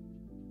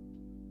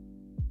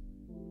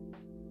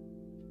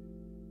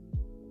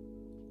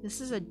 This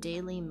is a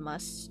daily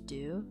must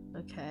do.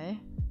 Okay.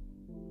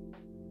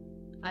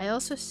 I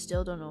also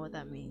still don't know what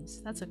that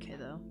means. That's okay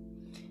though.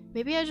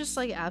 Maybe I just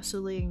like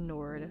absolutely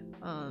ignored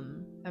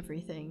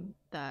everything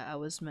that I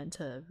was meant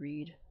to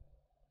read.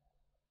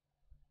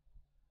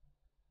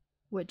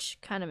 Which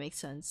kind of makes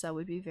sense. That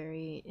would be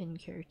very in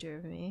character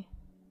of me.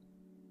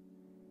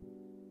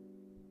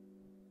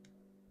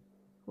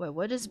 Wait,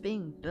 what is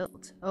being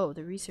built? Oh,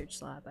 the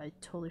research lab. I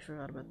totally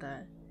forgot about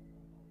that.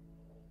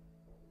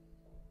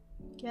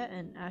 Get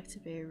and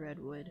activate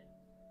redwood.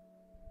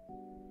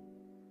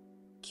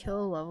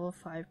 Kill level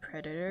 5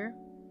 predator.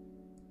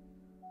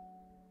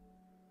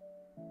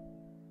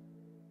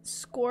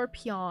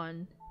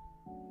 Scorpion.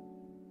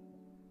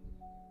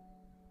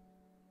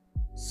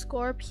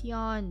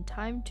 Scorpion,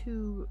 time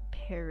to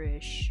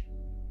perish.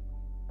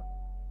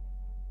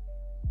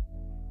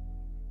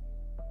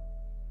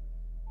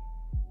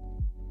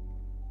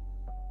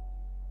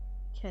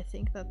 Okay, I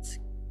think that's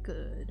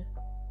good.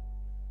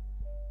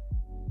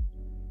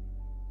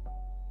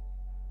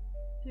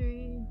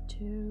 3,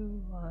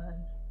 2,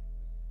 1.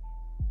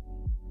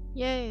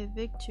 Yay,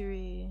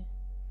 victory.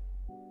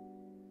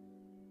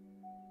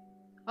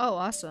 Oh,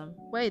 awesome.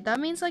 Wait, that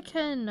means I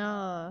can,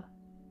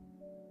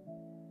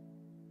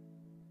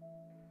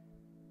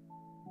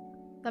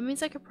 that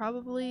means I could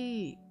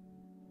probably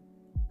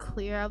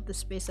clear out the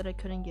space that I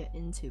couldn't get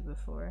into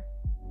before.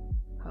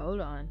 Hold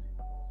on.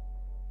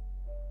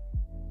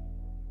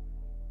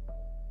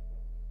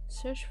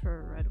 Search for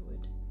a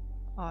redwood.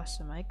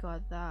 Awesome, I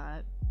got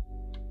that.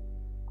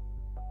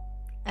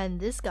 And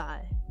this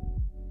guy.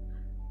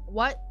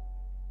 What?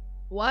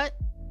 What?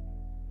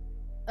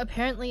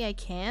 Apparently I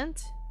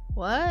can't?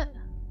 What?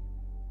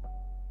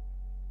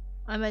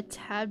 I'm a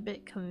tad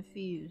bit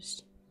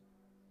confused.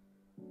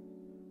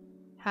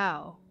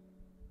 How?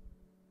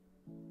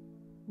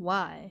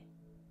 Why?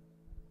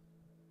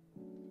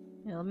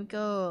 Yeah, let me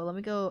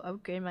go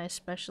upgrade my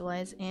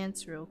specialized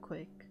ants real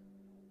quick.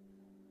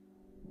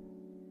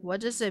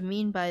 What does it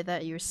mean by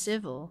that you're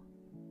civil?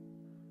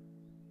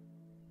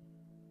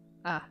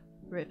 Ah,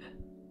 rip.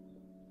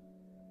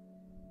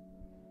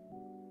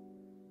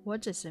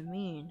 What does it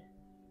mean?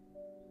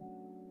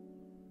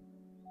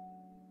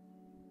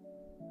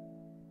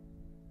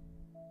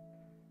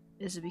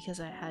 Is it because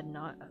I had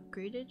not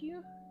upgraded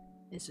you?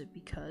 Is it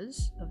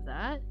because of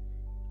that?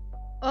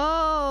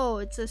 Oh,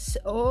 it's a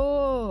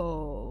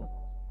oh.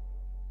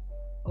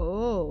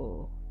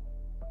 Oh.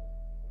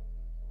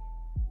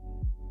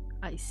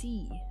 I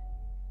see.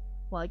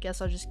 Well, I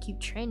guess I'll just keep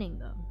training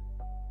them.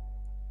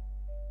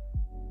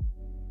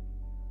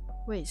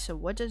 Wait, so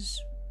what do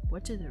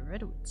the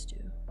redwoods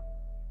do?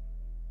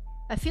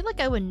 I feel like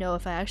I would know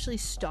if I actually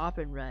stop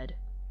and read.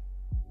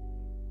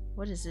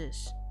 What is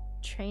this?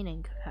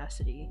 Training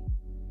capacity.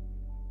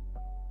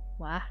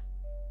 What?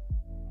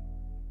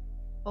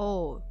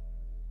 Oh.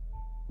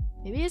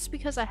 Maybe it's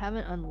because I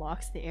haven't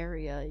unlocked the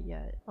area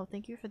yet. Oh,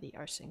 thank you for the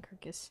arson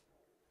carcass.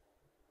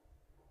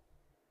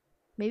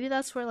 Maybe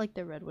that's where like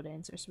the redwood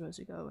ants are supposed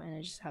to go and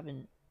I just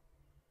haven't.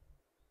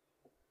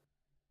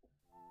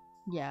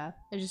 Yeah,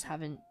 I just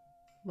haven't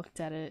looked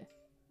at it.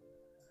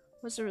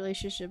 What's the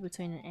relationship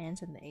between an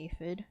ant and the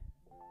aphid?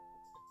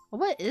 Oh,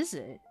 what is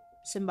it?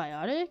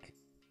 Symbiotic?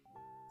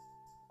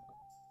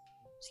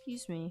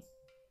 Excuse me.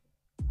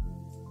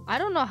 I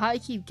don't know how I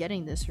keep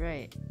getting this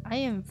right. I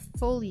am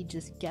fully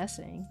just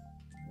guessing.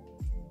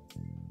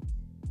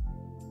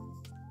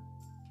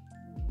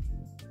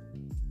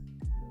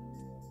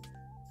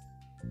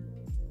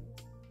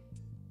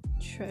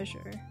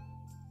 Treasure.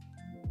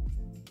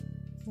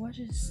 What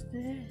is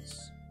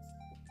this?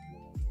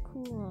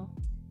 Cool.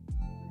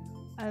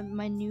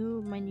 My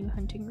new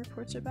hunting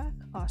reports are back.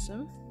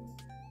 Awesome.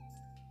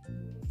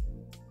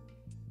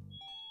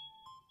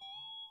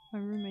 My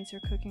roommates are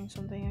cooking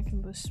something. I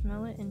can both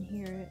smell it and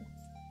hear it.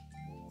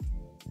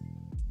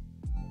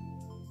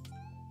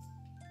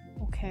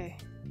 Okay.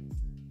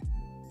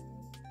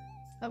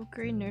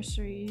 Upgrade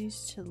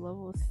nurseries to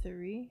level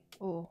 3.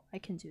 Oh, I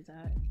can do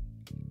that.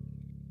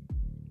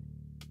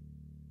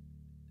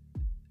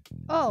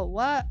 Oh,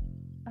 what?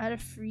 I had a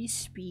free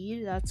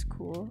speed? That's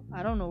cool.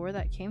 I don't know where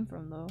that came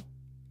from though.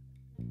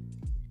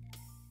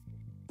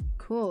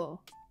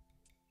 Cool.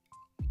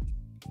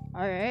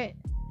 Alright.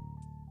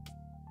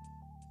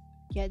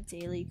 Get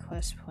daily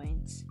quest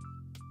points.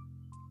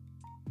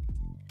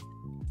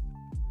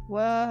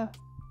 What?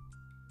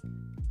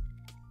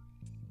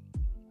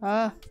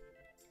 Ah.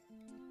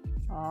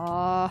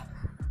 Ah.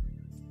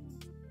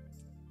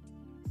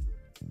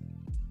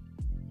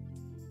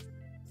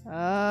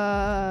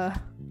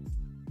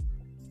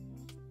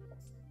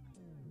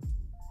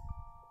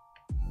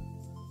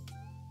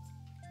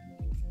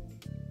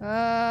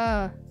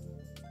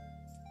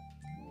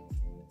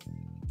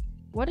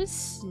 What is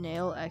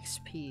snail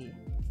XP?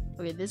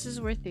 Okay, this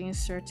is where things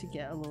start to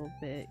get a little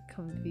bit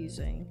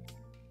confusing.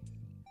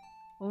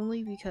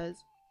 Only because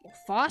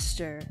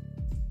Foster.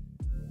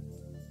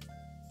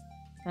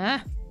 Huh?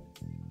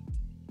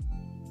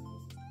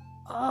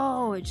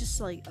 Oh, it just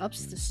like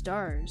ups the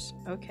stars.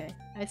 Okay,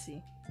 I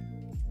see.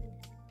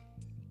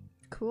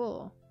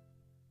 Cool.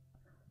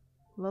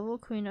 Level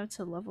queen up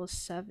to level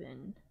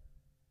 7.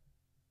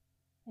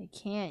 I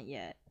can't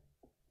yet.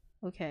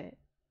 Okay.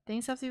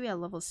 Things have to be at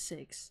level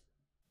 6.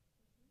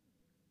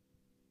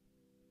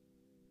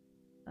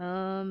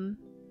 I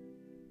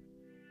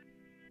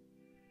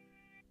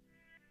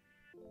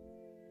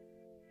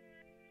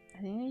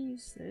think I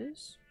use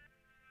this.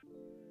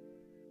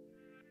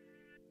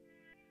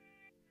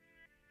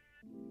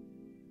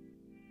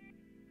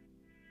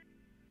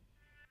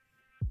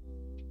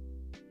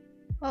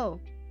 Oh.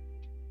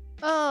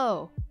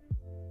 Oh!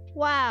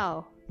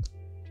 Wow!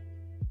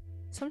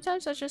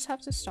 Sometimes I just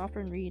have to stop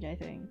and read, I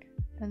think.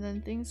 And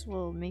then things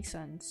will make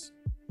sense.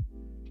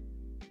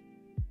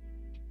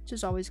 Which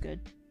is always good.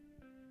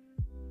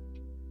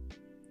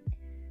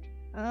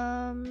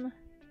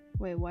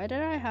 Wait, why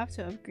did I have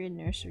to upgrade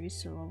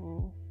nurseries to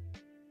level...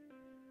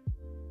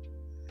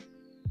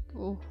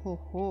 Oh ho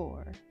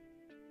ho.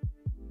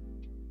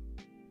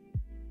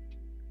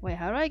 Wait,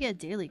 how do I get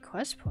daily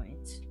quest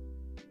points?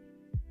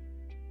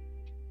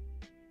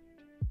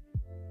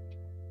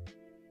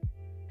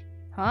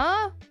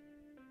 Huh?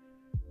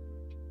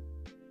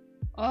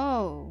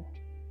 Oh.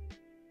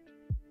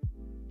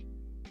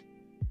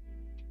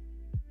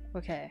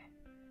 Okay.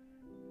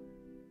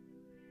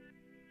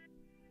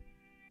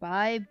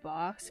 Buy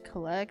box,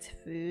 collect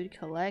food,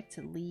 collect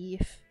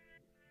leaf,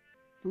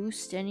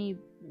 boost any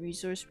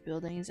resource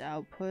buildings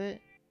output,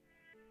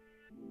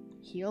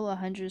 heal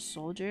 100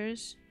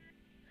 soldiers.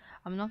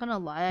 I'm not gonna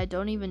lie, I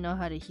don't even know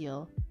how to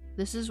heal.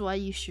 This is why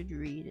you should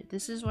read.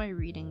 This is why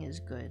reading is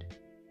good.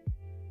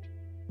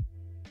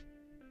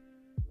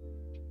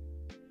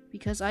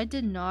 Because I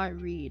did not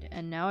read,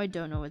 and now I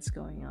don't know what's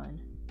going on.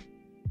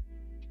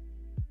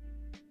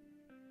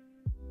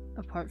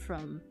 Apart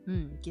from,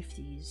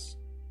 gifties.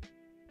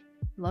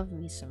 Love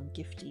me some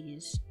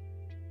gifties.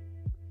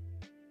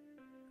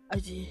 I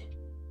did.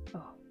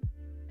 Oh.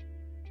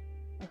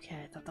 Okay,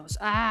 I thought that was.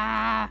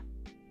 Ah!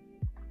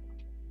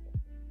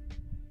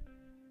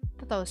 I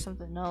thought that was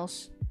something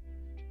else.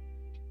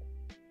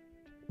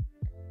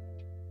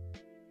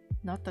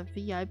 Not the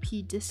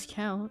VIP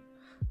discount.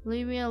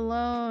 Leave me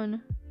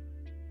alone.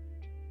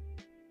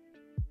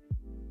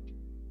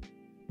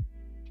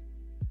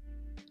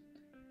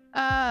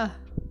 Ah!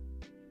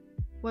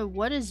 Wait,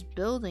 what is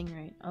building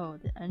right? Oh,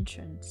 the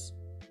entrance.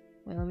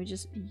 Wait, let me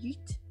just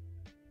yeet.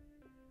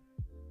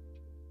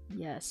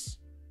 Yes.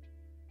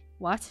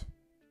 What?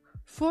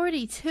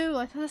 42?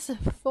 I thought it said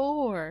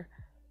 4.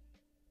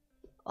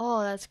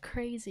 Oh, that's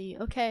crazy.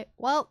 Okay,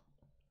 well,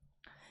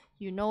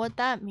 you know what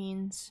that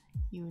means.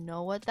 You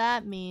know what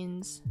that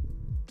means.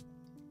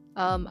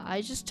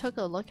 I just took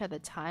a look at the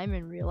time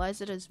and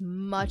realized it is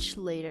much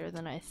later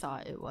than I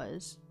thought it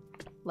was.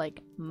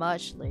 Like,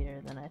 much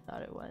later than I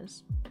thought it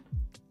was.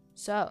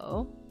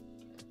 So,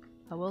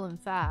 I will in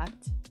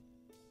fact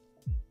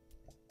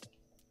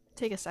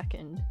take a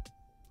second.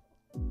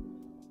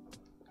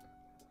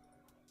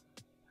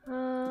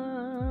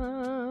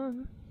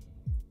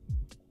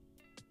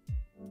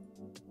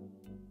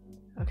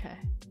 Okay.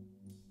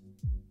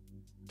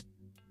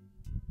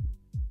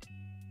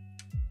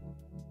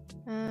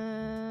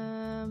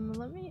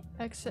 Let me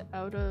exit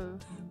out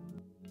of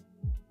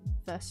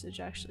Visage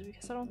actually,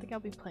 because I don't think I'll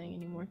be playing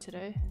anymore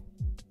today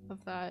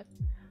of that.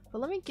 But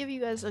let me give you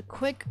guys a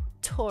quick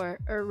tour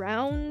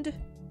around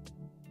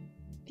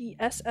the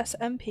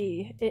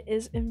SSMP. It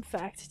is in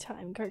fact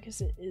time,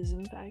 Carcass. It is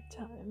in fact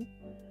time.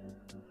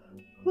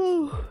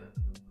 Whew.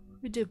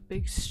 We did a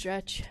big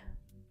stretch.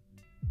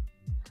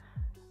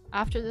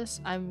 After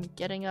this, I'm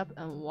getting up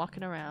and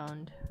walking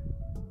around.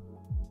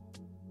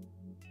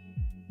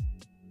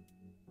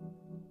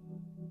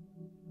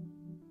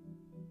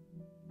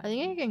 I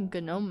think I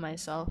can gnome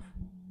myself.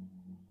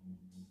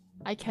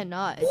 I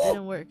cannot. It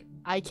didn't work.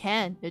 I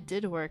can. It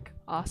did work.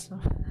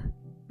 Awesome.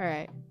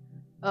 Alright.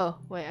 Oh,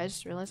 wait. I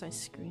just realized my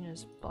screen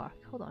is black.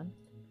 Hold on.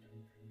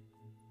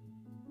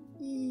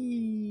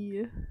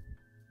 Eee.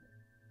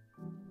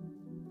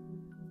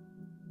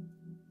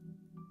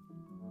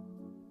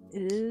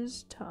 It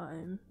is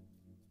time.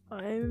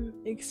 I'm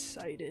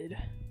excited.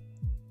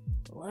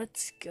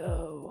 Let's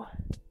go.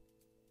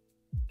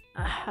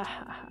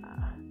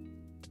 Ahahaha.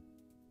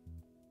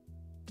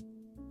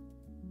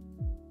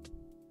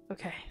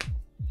 Okay.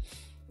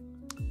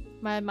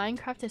 My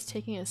Minecraft is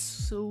taking a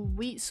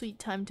sweet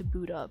time to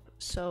boot up,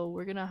 so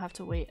we're gonna have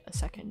to wait a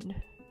second.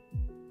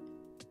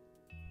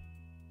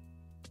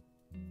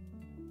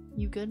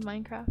 You good,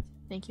 Minecraft?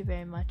 Thank you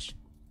very much.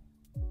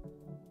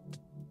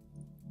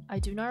 I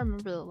do not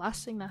remember the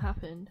last thing that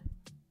happened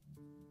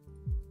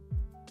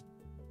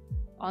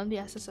on the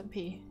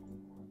SSMP,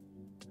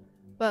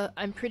 but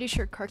I'm pretty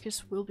sure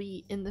Carcass will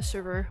be in the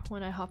server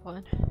when I hop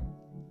on.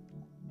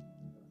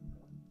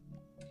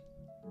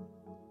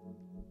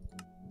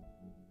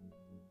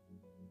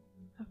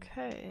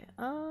 Okay,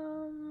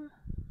 I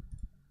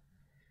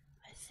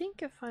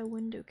think if I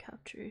window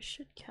capture, it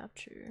should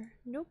capture.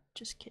 Nope,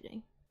 just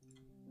kidding.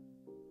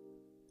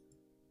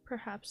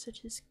 Perhaps it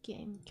is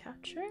game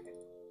capture?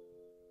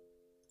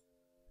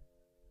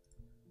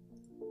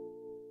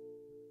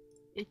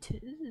 It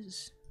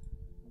is.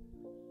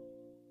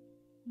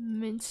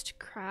 Minced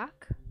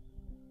crack.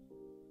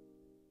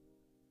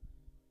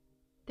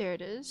 There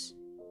it is.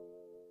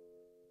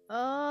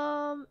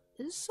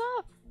 Is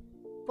that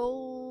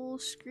full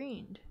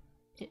screened?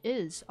 It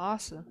is.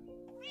 Awesome.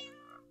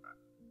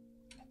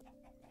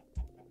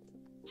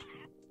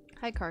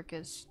 Hi,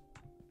 Carcass.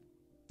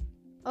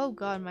 Oh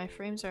god, my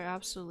frames are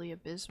absolutely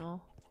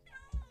abysmal.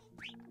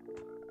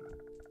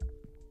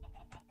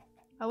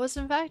 I was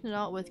in fact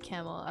not with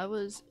Camel, I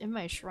was in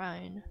my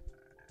shrine.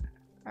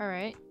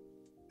 Alright.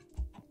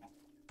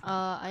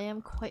 I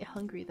am quite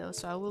hungry though,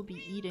 so I will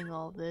be eating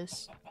all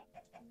this.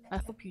 I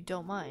hope you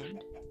don't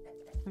mind.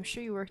 I'm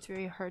sure you worked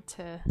very hard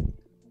to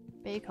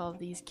bake all of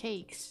these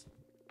cakes.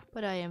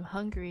 But I am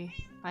hungry.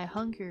 I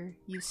hunger,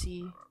 you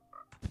see.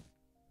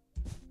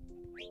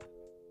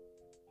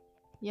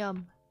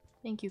 Yum.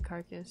 Thank you,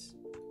 Carcass.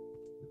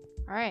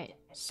 Alright,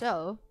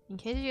 so, in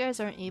case you guys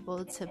aren't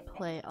able to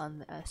play on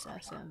the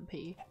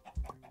SSMP,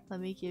 let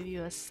me give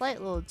you a slight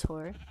little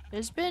tour.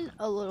 There's been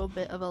a little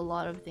bit of a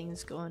lot of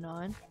things going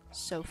on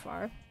so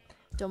far.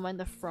 Don't mind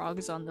the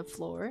frogs on the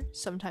floor.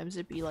 Sometimes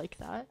it'd be like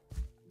that.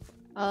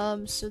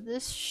 So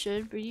this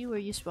should be where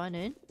you spawn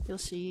in. You'll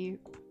see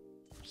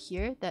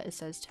here that it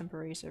says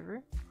temporary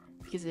server,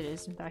 because it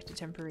is in fact a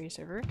temporary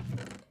server.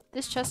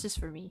 This chest is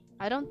for me.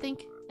 I don't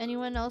think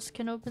anyone else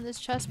can open this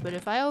chest, but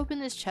if I open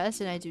this chest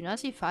and I do not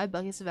see 5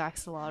 buckets of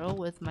axolotl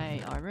with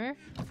my armor,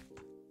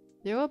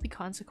 there will be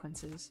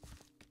consequences.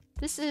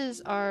 This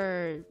is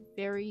our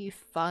very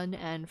fun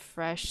and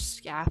fresh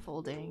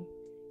scaffolding,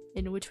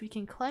 in which we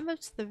can climb up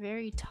to the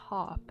very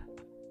top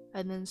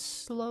and then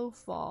slow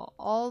fall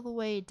all the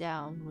way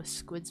down with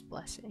Squid's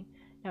blessing.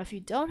 Now if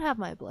you don't have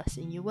my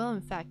blessing, you will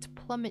in fact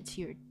plummet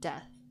to your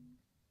death.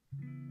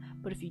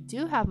 But if you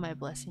do have my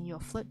blessing,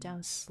 you'll float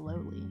down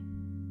slowly.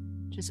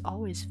 Which is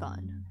always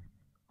fun,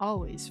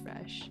 always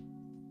fresh,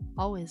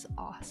 always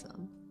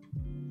awesome.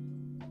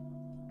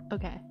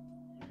 Okay.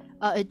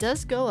 It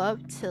does go up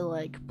to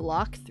like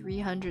block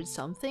 300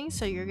 something,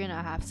 so you're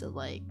gonna have to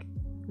like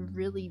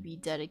really be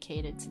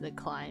dedicated to the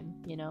climb,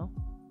 you know?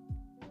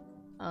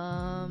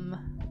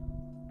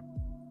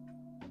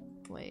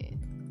 Wait.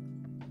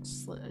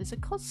 Is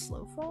it called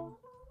slow fall?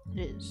 It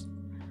is.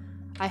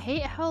 I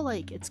hate how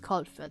like it's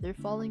called feather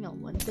falling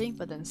on one thing,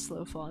 but then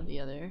slow fall on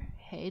the other.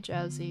 Hey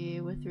Drowsy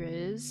with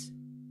Riz.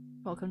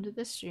 Welcome to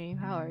the stream.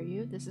 How are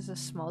you? This is a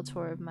small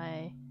tour of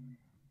my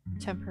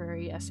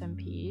temporary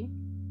SMP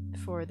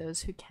for those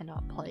who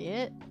cannot play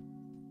it.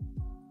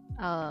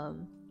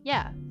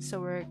 Yeah, so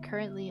we're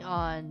currently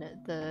on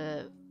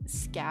the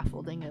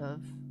scaffolding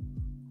of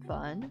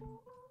fun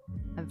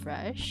and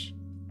fresh.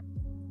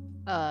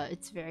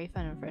 It's very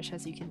fun and fresh,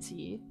 as you can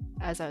see.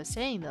 As I was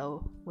saying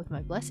though, with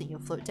my blessing you'll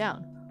float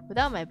down.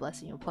 Without my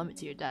blessing you'll plummet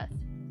to your death.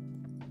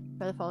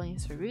 Feather falling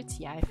is for roots?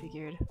 Yeah, I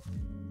figured.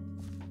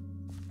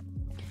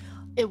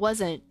 It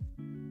wasn't.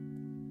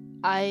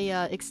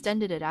 I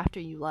extended it after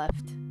you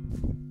left.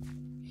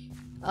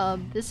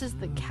 This is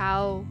the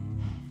cow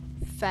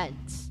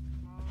fence.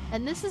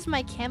 And this is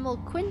my camel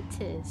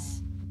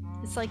Quintus.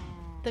 It's like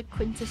the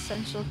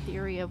quintessential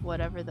theory of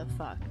whatever the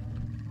fuck.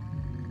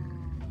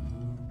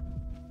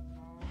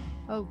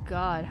 Oh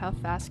god, how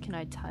fast can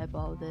I type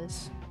all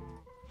this?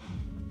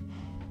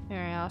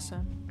 Very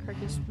awesome.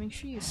 Carcass, make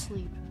sure you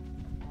sleep.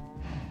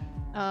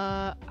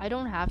 I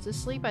don't have to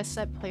sleep. I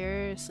set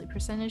player sleep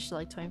percentage to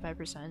like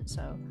 25%,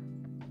 so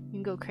you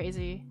can go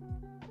crazy.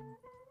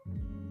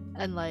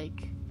 And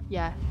like,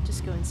 yeah,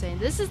 just go insane.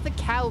 This is the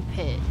cow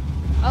pit.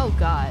 Oh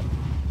god.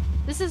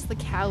 This is the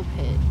cow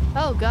pit.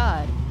 Oh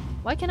god.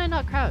 Why can I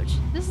not crouch?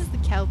 This is the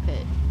cow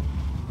pit.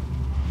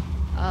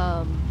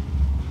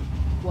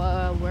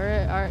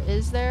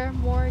 Is there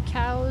more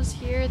cows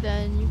here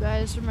than you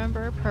guys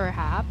remember?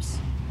 Perhaps.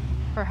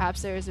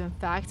 Perhaps there is in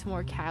fact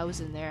more cows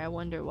in there. I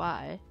wonder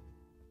why.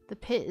 The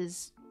pit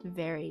is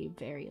very,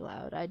 very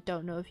loud. I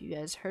don't know if you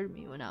guys heard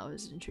me when I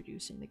was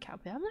introducing the cow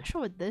pit. I'm not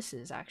sure what this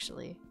is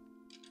actually.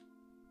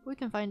 We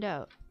can find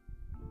out.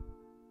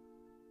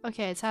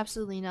 Okay, it's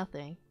absolutely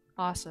nothing.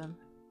 Awesome.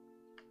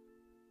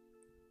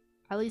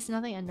 At least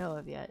nothing I know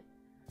of yet.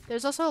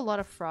 There's also a lot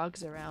of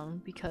frogs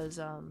around because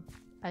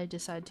I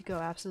decided to go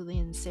absolutely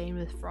insane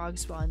with frog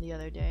spawn the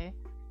other day.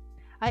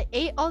 I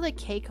ate all the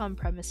cake on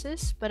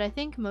premises, but I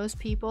think most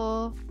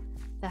people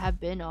that have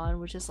been on,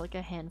 which is like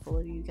a handful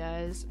of you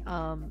guys,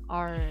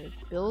 are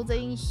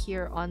building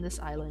here on this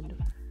island.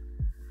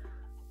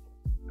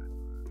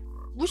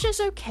 Which is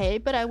okay,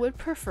 but I would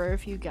prefer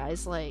if you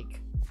guys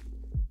like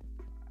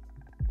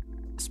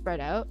spread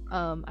out.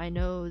 I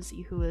know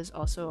Z, who is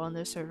also on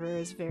the server,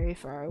 is very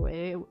far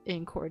away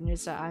in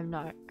coordinates that I'm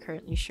not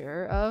currently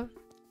sure of.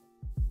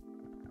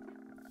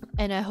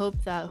 And I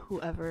hope that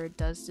whoever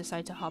does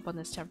decide to hop on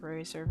this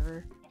temporary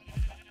server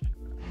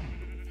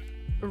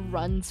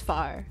runs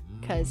far.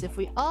 Because if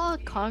we all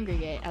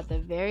congregate at the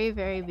very,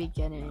 very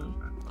beginning,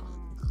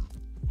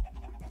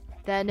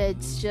 then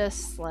it's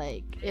just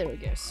like, it'll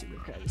go super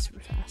crowded super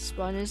fast.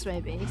 Spawn is my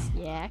base?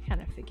 Yeah, I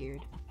kind of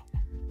figured.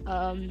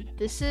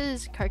 This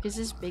is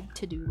Carcass's big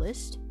to-do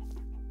list.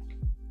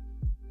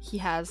 He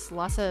has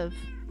lots of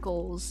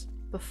goals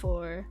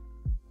before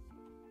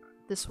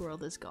this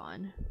world is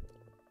gone.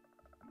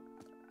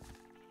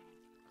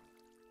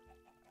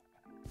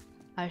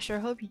 I sure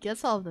hope he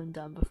gets all of them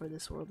done before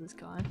this world is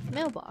gone.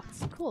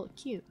 Mailbox. Cool,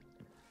 cute.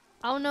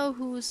 I don't know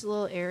whose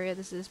little area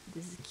this is, but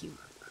this is cute.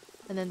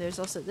 And then there's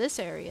also this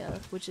area,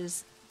 which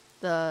is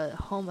the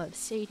home of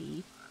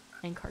Sadie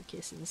and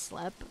Carcass and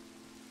Slep.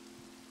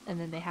 And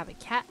then they have a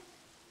cat.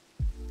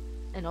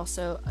 And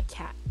also a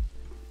cat.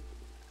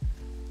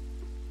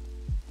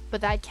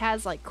 But that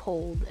cat's like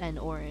cold and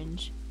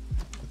orange.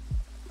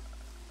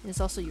 And it's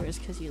also yours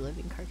because you live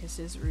in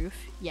Carcass's roof.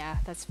 Yeah,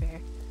 that's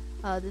fair.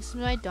 This is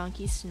my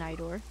donkey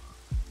Snidor.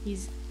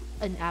 He's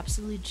an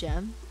absolute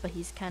gem, but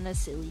he's kind of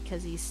silly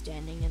because he's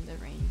standing in the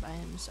rain by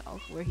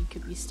himself, where he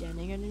could be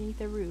standing underneath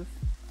a roof.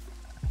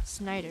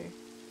 Snyder,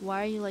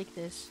 why are you like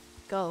this?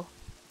 Go.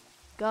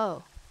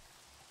 Go.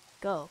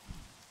 Go.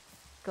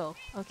 Go.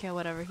 Okay,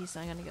 whatever, he's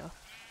not gonna go.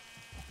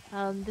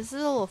 This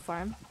is a little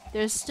farm.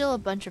 There's still a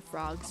bunch of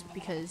frogs,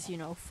 because, you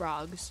know,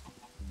 frogs.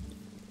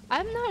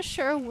 I'm not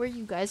sure where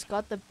you guys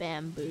got the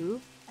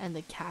bamboo and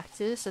the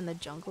cactus and the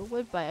jungle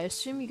wood, but I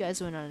assume you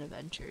guys went on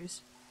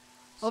adventures.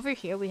 Over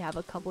here we have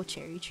a couple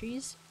cherry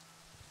trees.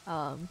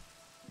 And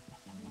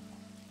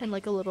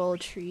like a little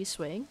tree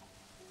swing.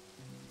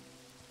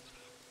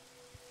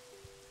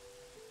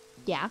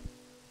 Yeah.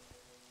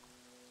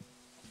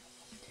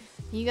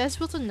 You guys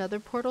built another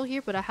portal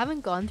here, but I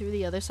haven't gone through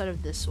the other side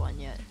of this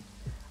one yet.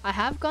 I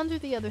have gone through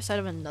the other side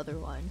of another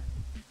one.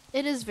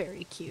 It is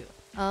very cute.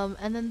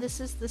 And then this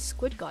is the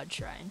Squid God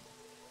Shrine.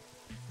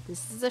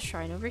 This is the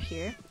shrine over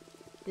here.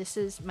 This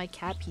is my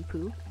cat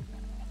Peepoo.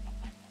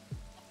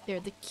 They're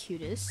the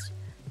cutest.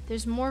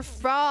 There's more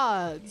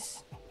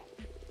frogs!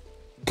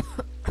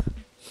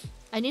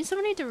 I need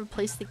somebody to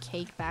replace the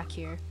cake back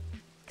here.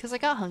 Because I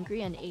got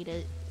hungry and ate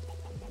it.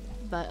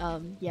 But,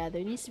 yeah,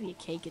 there needs to be a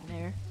cake in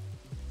there.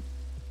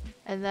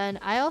 And then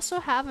I also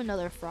have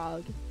another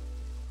frog.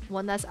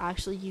 One that's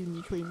actually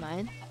uniquely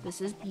mine. This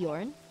is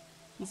Bjorn.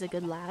 He's a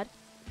good lad.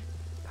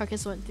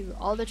 Carcass went through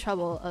all the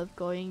trouble of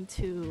going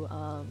to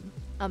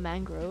a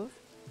mangrove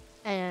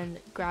and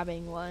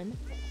grabbing one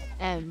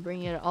and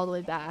bringing it all the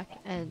way back,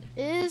 and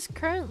is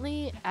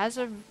currently, as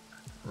of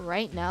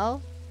right now,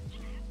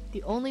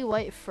 the only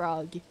white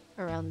frog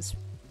around this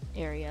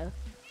area.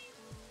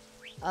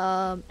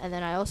 And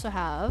then I also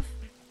have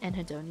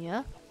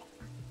Anhedonia,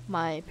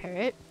 my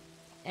parrot,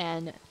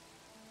 and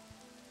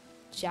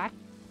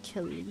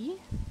Jackie.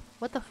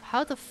 What the?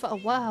 How the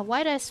fuck?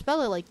 Why did I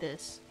spell it like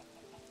this?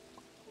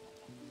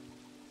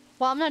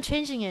 Well, I'm not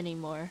changing it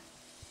anymore.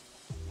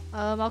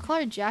 I'll call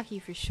her Jackie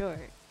for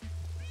short.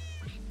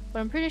 But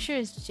I'm pretty sure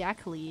it's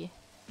Jackie.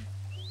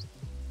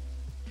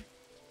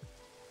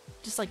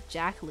 Just like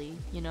Jackie,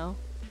 you know?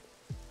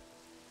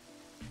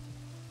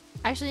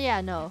 Actually, yeah,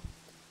 no.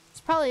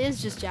 This probably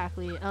is just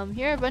Jackie.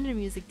 Here are a bunch of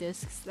music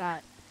discs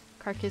that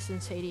Carcass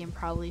and Sadie and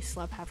probably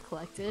Slep have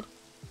collected.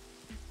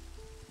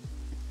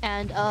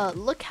 And,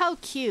 look how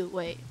cute.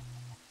 Wait.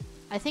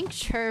 I think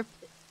Chirp...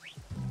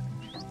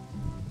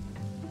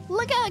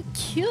 Look how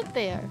cute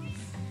they are!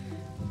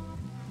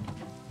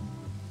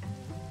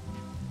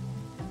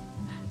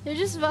 They're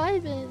just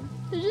vibing.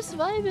 They're just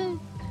vibing.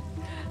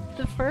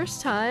 The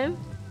first time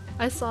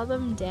I saw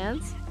them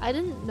dance, I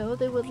didn't know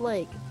they would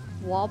like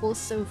wobble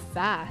so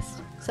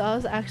fast. So I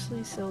was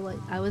actually so like,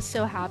 I was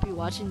so happy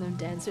watching them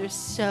dance. They're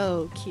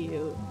so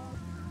cute.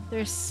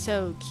 They're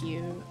so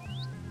cute.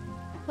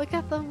 Look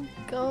at them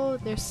go.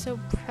 They're so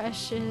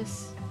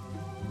precious.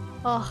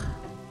 Oh,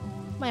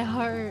 my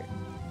heart.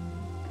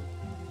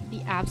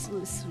 The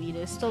absolute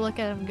sweetest. Look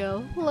at him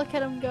go. Look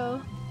at him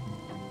go.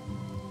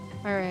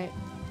 Alright.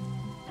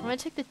 I'm gonna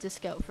take the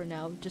disc out for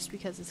now, just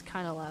because it's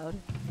kind of loud.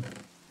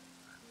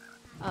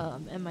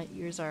 And my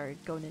ears are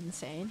going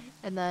insane.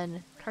 And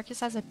then Carcass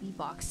has a bee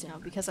box now,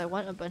 because I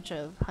want a bunch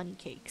of honey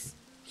cakes.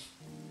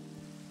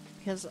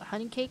 Because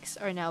honey cakes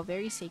are now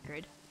very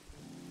sacred.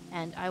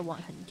 And I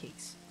want honey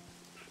cakes.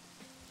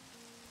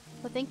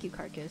 Well, thank you,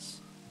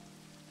 Carcass.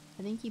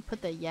 I think he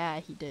put the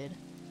yeah, he did.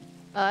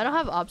 I don't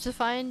have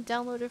Optifine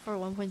downloaded for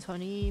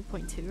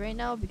 1.20.2 right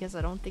now because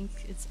I don't think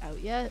it's out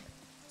yet.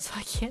 So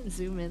I can't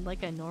zoom in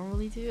like I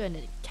normally do, and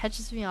it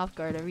catches me off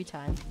guard every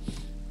time.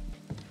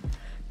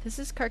 This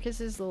is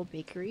Carcass's little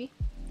bakery.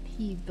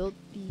 He built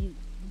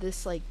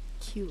this like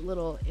cute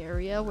little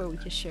area where we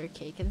can share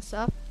cake and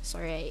stuff.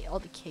 Sorry I ate all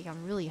the cake,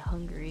 I'm really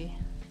hungry.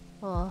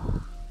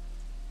 Oh.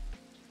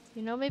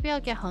 You know, maybe I'll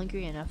get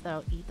hungry enough that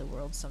I'll eat the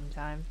world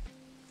sometime.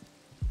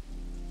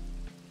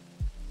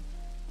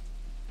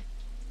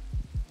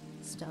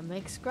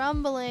 Stomach's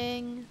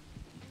grumbling.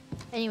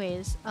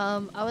 Anyways,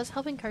 I was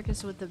helping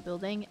Carcass with the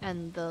building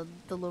and the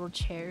little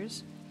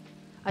chairs.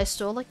 I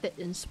stole like the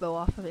inspo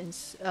off of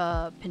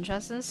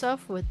Pinterest and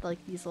stuff with like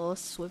these little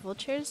swivel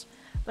chairs,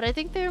 but I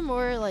think they're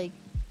more like,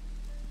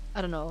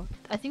 I don't know,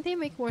 I think they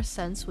make more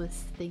sense with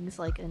things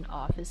like an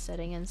office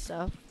setting and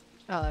stuff,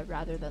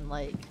 rather than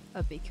like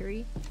a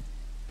bakery.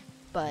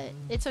 But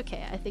it's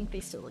okay, I think they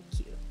still look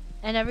cute.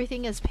 And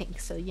everything is pink,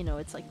 so you know,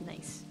 it's like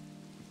nice.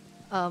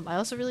 I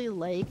also really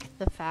like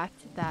the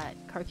fact that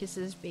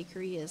Carcass's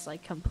bakery is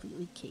like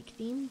completely cake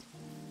themed.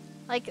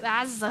 Like,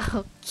 that's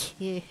so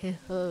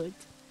cute.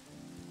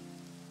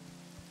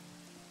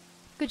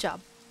 Good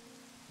job.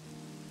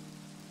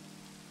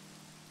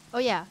 Oh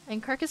yeah,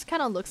 and Carcass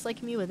kind of looks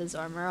like me with his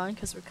armor on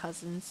because we're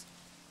cousins.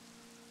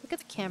 Look at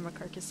the camera,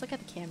 Carcass. Look at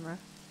the camera.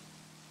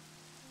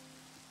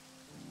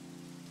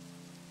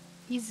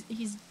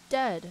 He's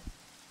dead.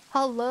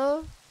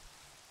 Hello?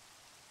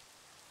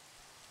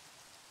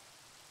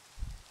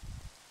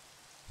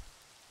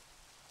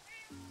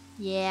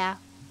 Yeah.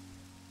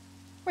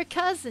 We're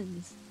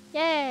cousins.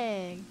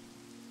 Yay.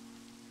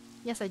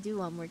 Yes, I do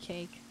want more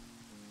cake.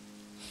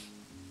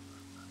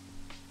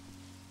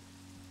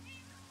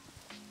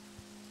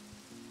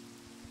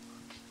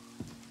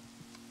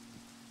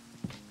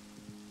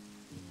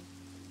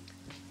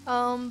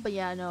 But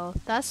yeah, no,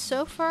 that's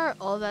so far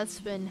all that's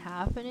been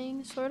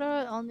happening,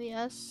 sorta, on the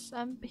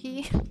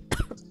SMP.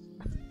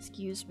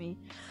 Excuse me.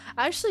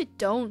 I actually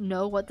don't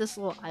know what this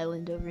little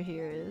island over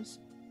here is.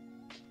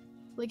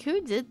 Like, who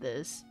did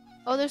this?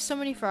 Oh, there's so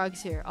many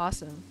frogs here.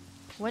 Awesome.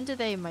 When did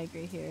they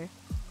migrate here?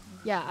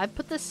 Yeah, I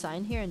put this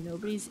sign here and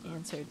nobody's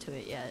answered to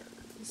it yet.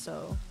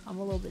 So, I'm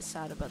a little bit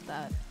sad about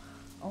that.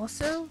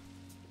 Also,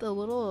 the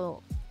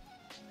little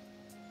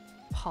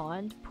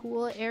pond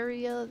pool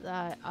area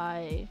that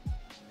I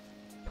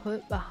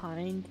put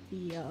behind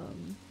the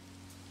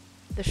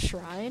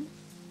shrine,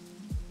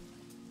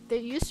 there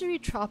used to be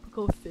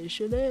tropical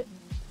fish in it.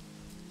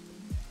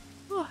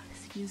 Oh,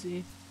 excuse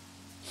me.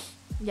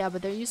 Yeah,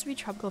 but there used to be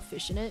tropical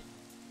fish in it,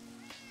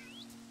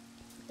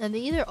 and they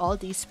either all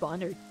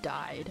despawned or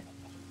died.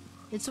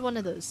 It's one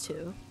of those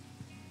two.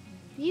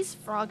 These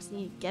frogs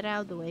need to get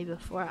out of the way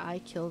before I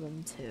kill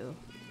them too.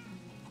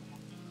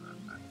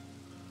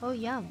 Oh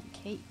yum,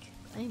 cake.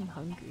 I'm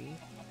hungry.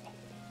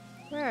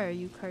 Where are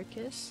you,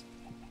 Carcass?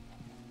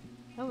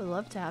 I would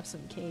love to have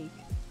some cake.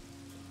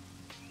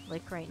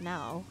 Like right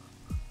now.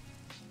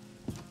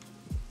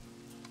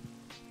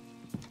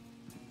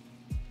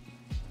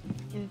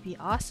 It would be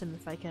awesome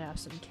if I could have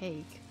some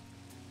cake.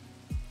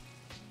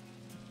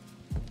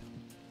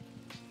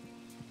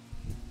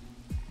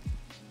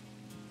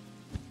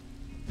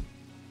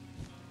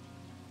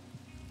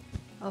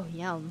 Oh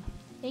yum.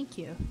 Thank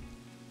you.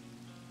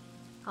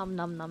 Nom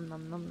nom nom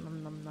nom nom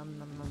nom nom nom nom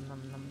nom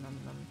nom nom nom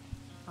nom.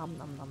 Nom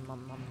nom nom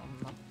nom nom nom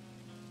nom.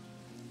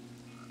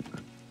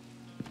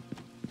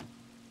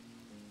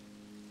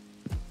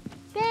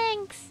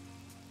 Thanks!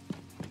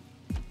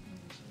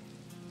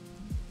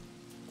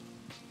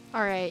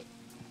 Alright.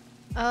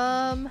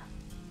 I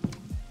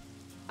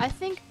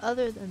think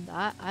other than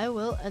that, I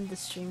will end the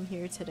stream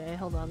here today.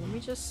 Hold on, let me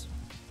just...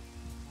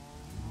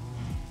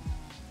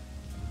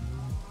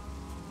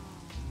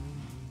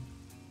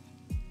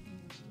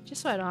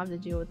 Just so I don't have to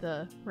deal with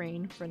the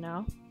rain for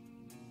now.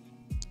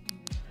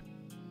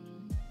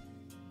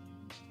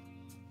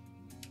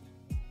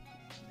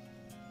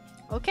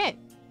 Okay.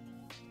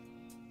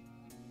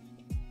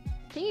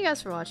 Thank you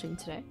guys for watching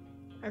today.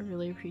 I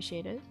really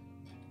appreciate it.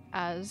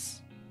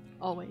 As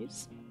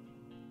always.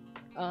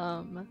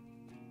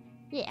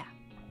 Yeah.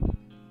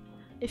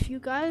 If you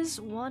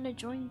guys want to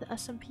join the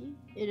SMP,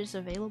 it is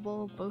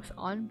available both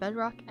on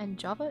Bedrock and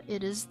Java.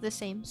 It is the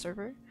same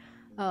server.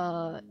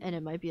 And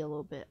it might be a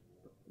little bit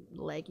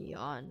laggy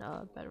on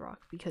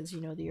Bedrock because,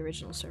 you know, the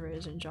original server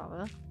is in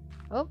Java.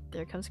 Oh,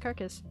 there comes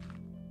Carcass.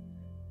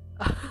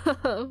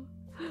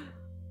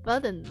 But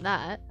other than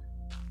that,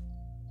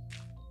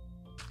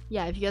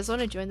 yeah, if you guys want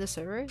to join the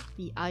server,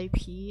 the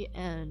IP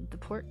and the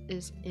port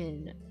is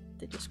in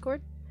the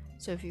Discord.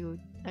 So if you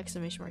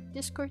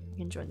 !Discord, you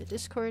can join the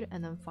Discord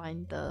and then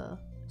find the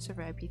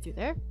server IP through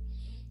there.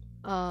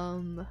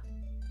 I'm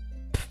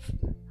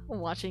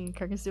watching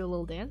Carcass do a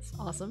little dance.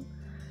 Awesome.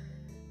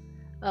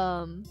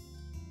 What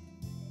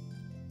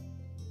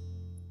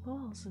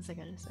else was I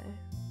gonna say?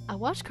 I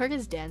watched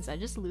Carcass dance, I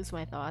just lose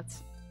my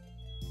thoughts.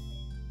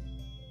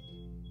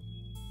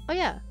 Oh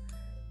yeah.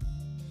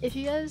 If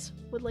you guys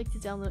would like to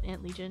download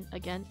Ant Legion,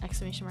 again,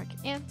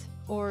 !ant,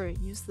 or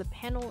use the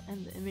panel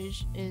and the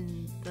image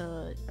in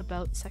the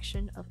about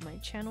section of my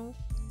channel,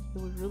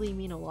 it would really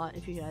mean a lot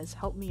if you guys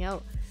helped me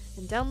out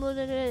and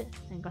downloaded it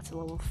and got to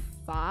level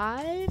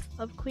 5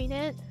 of Queen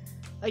Ant.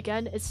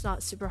 Again, it's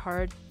not super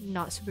hard,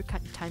 not super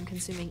time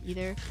consuming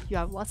either. You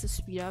have lots of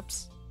speed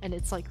ups and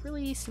it's like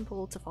really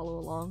simple to follow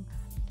along.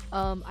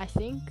 I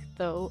think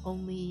though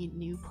only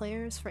new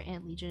players for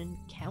Ant Legion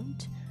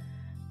count.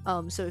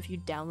 So if you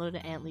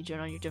downloaded Ant Legion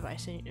on your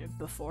device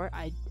before,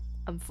 I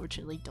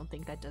unfortunately don't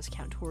think that does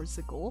count towards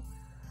the goal.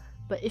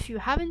 But if you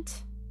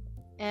haven't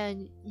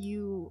and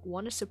you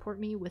want to support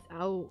me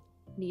without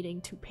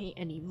needing to pay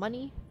any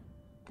money,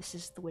 this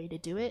is the way to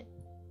do it.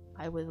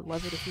 I would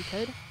love it if you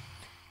could.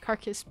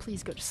 Carcass,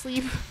 please go to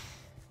sleep.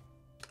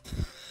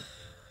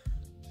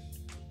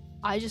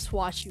 I just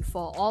watched you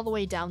fall all the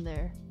way down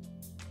there.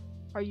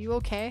 Are you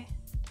okay?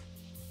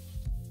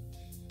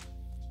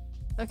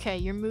 Okay,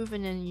 you're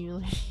moving and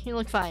you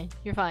look fine.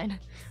 You're fine.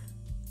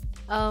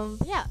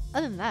 Yeah,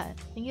 other than that,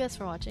 thank you guys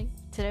for watching.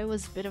 Today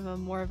was a bit of a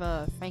more of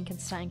a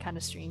Frankenstein kind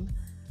of stream.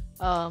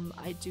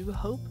 I do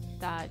hope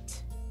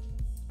that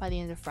by the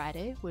end of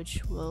Friday,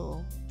 which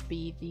will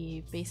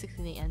be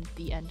basically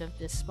the end of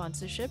this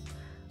sponsorship,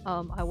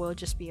 I will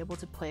just be able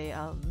to play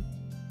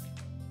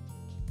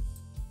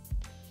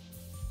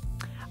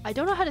I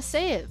don't know how to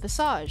say it.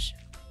 Visage.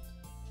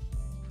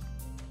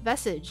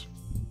 Visage.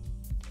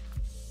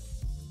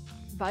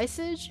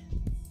 Visage?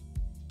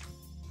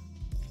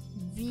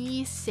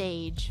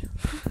 Visage.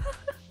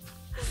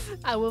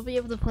 I will be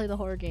able to play the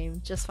horror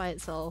game just by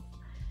itself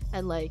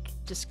and like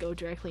just go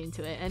directly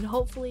into it, and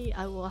hopefully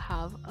I will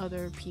have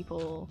other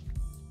people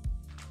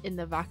in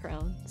the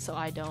background so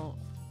I don't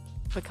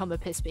become a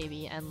piss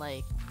baby and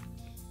like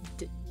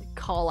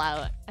call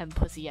out and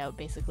pussy out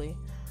basically.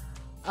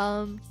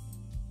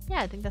 Yeah,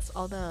 I think that's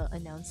all the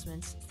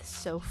announcements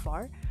so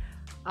far.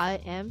 I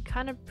am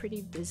kind of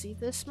pretty busy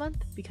this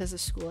month because of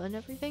school and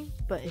everything,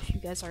 but if you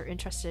guys are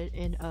interested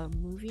in a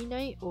movie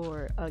night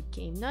or a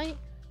game night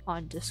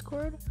on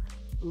Discord,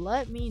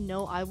 let me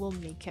know. I will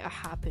make it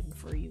happen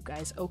for you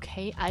guys,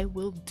 okay? I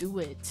will do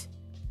it.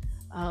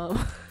 Other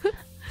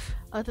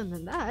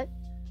than that,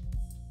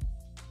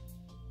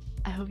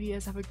 I hope you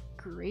guys have a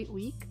great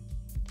week.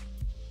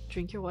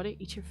 Drink your water,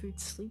 eat your food,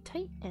 sleep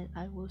tight, and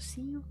I will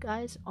see you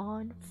guys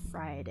on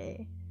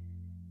Friday.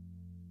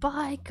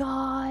 Bye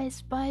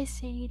guys, bye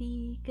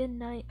Sadie, good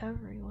night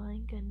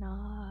everyone, good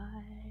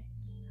night.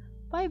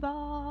 Bye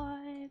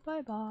bye,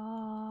 bye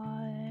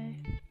bye.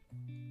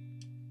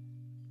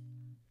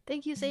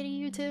 Thank you Sadie,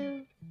 you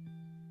too.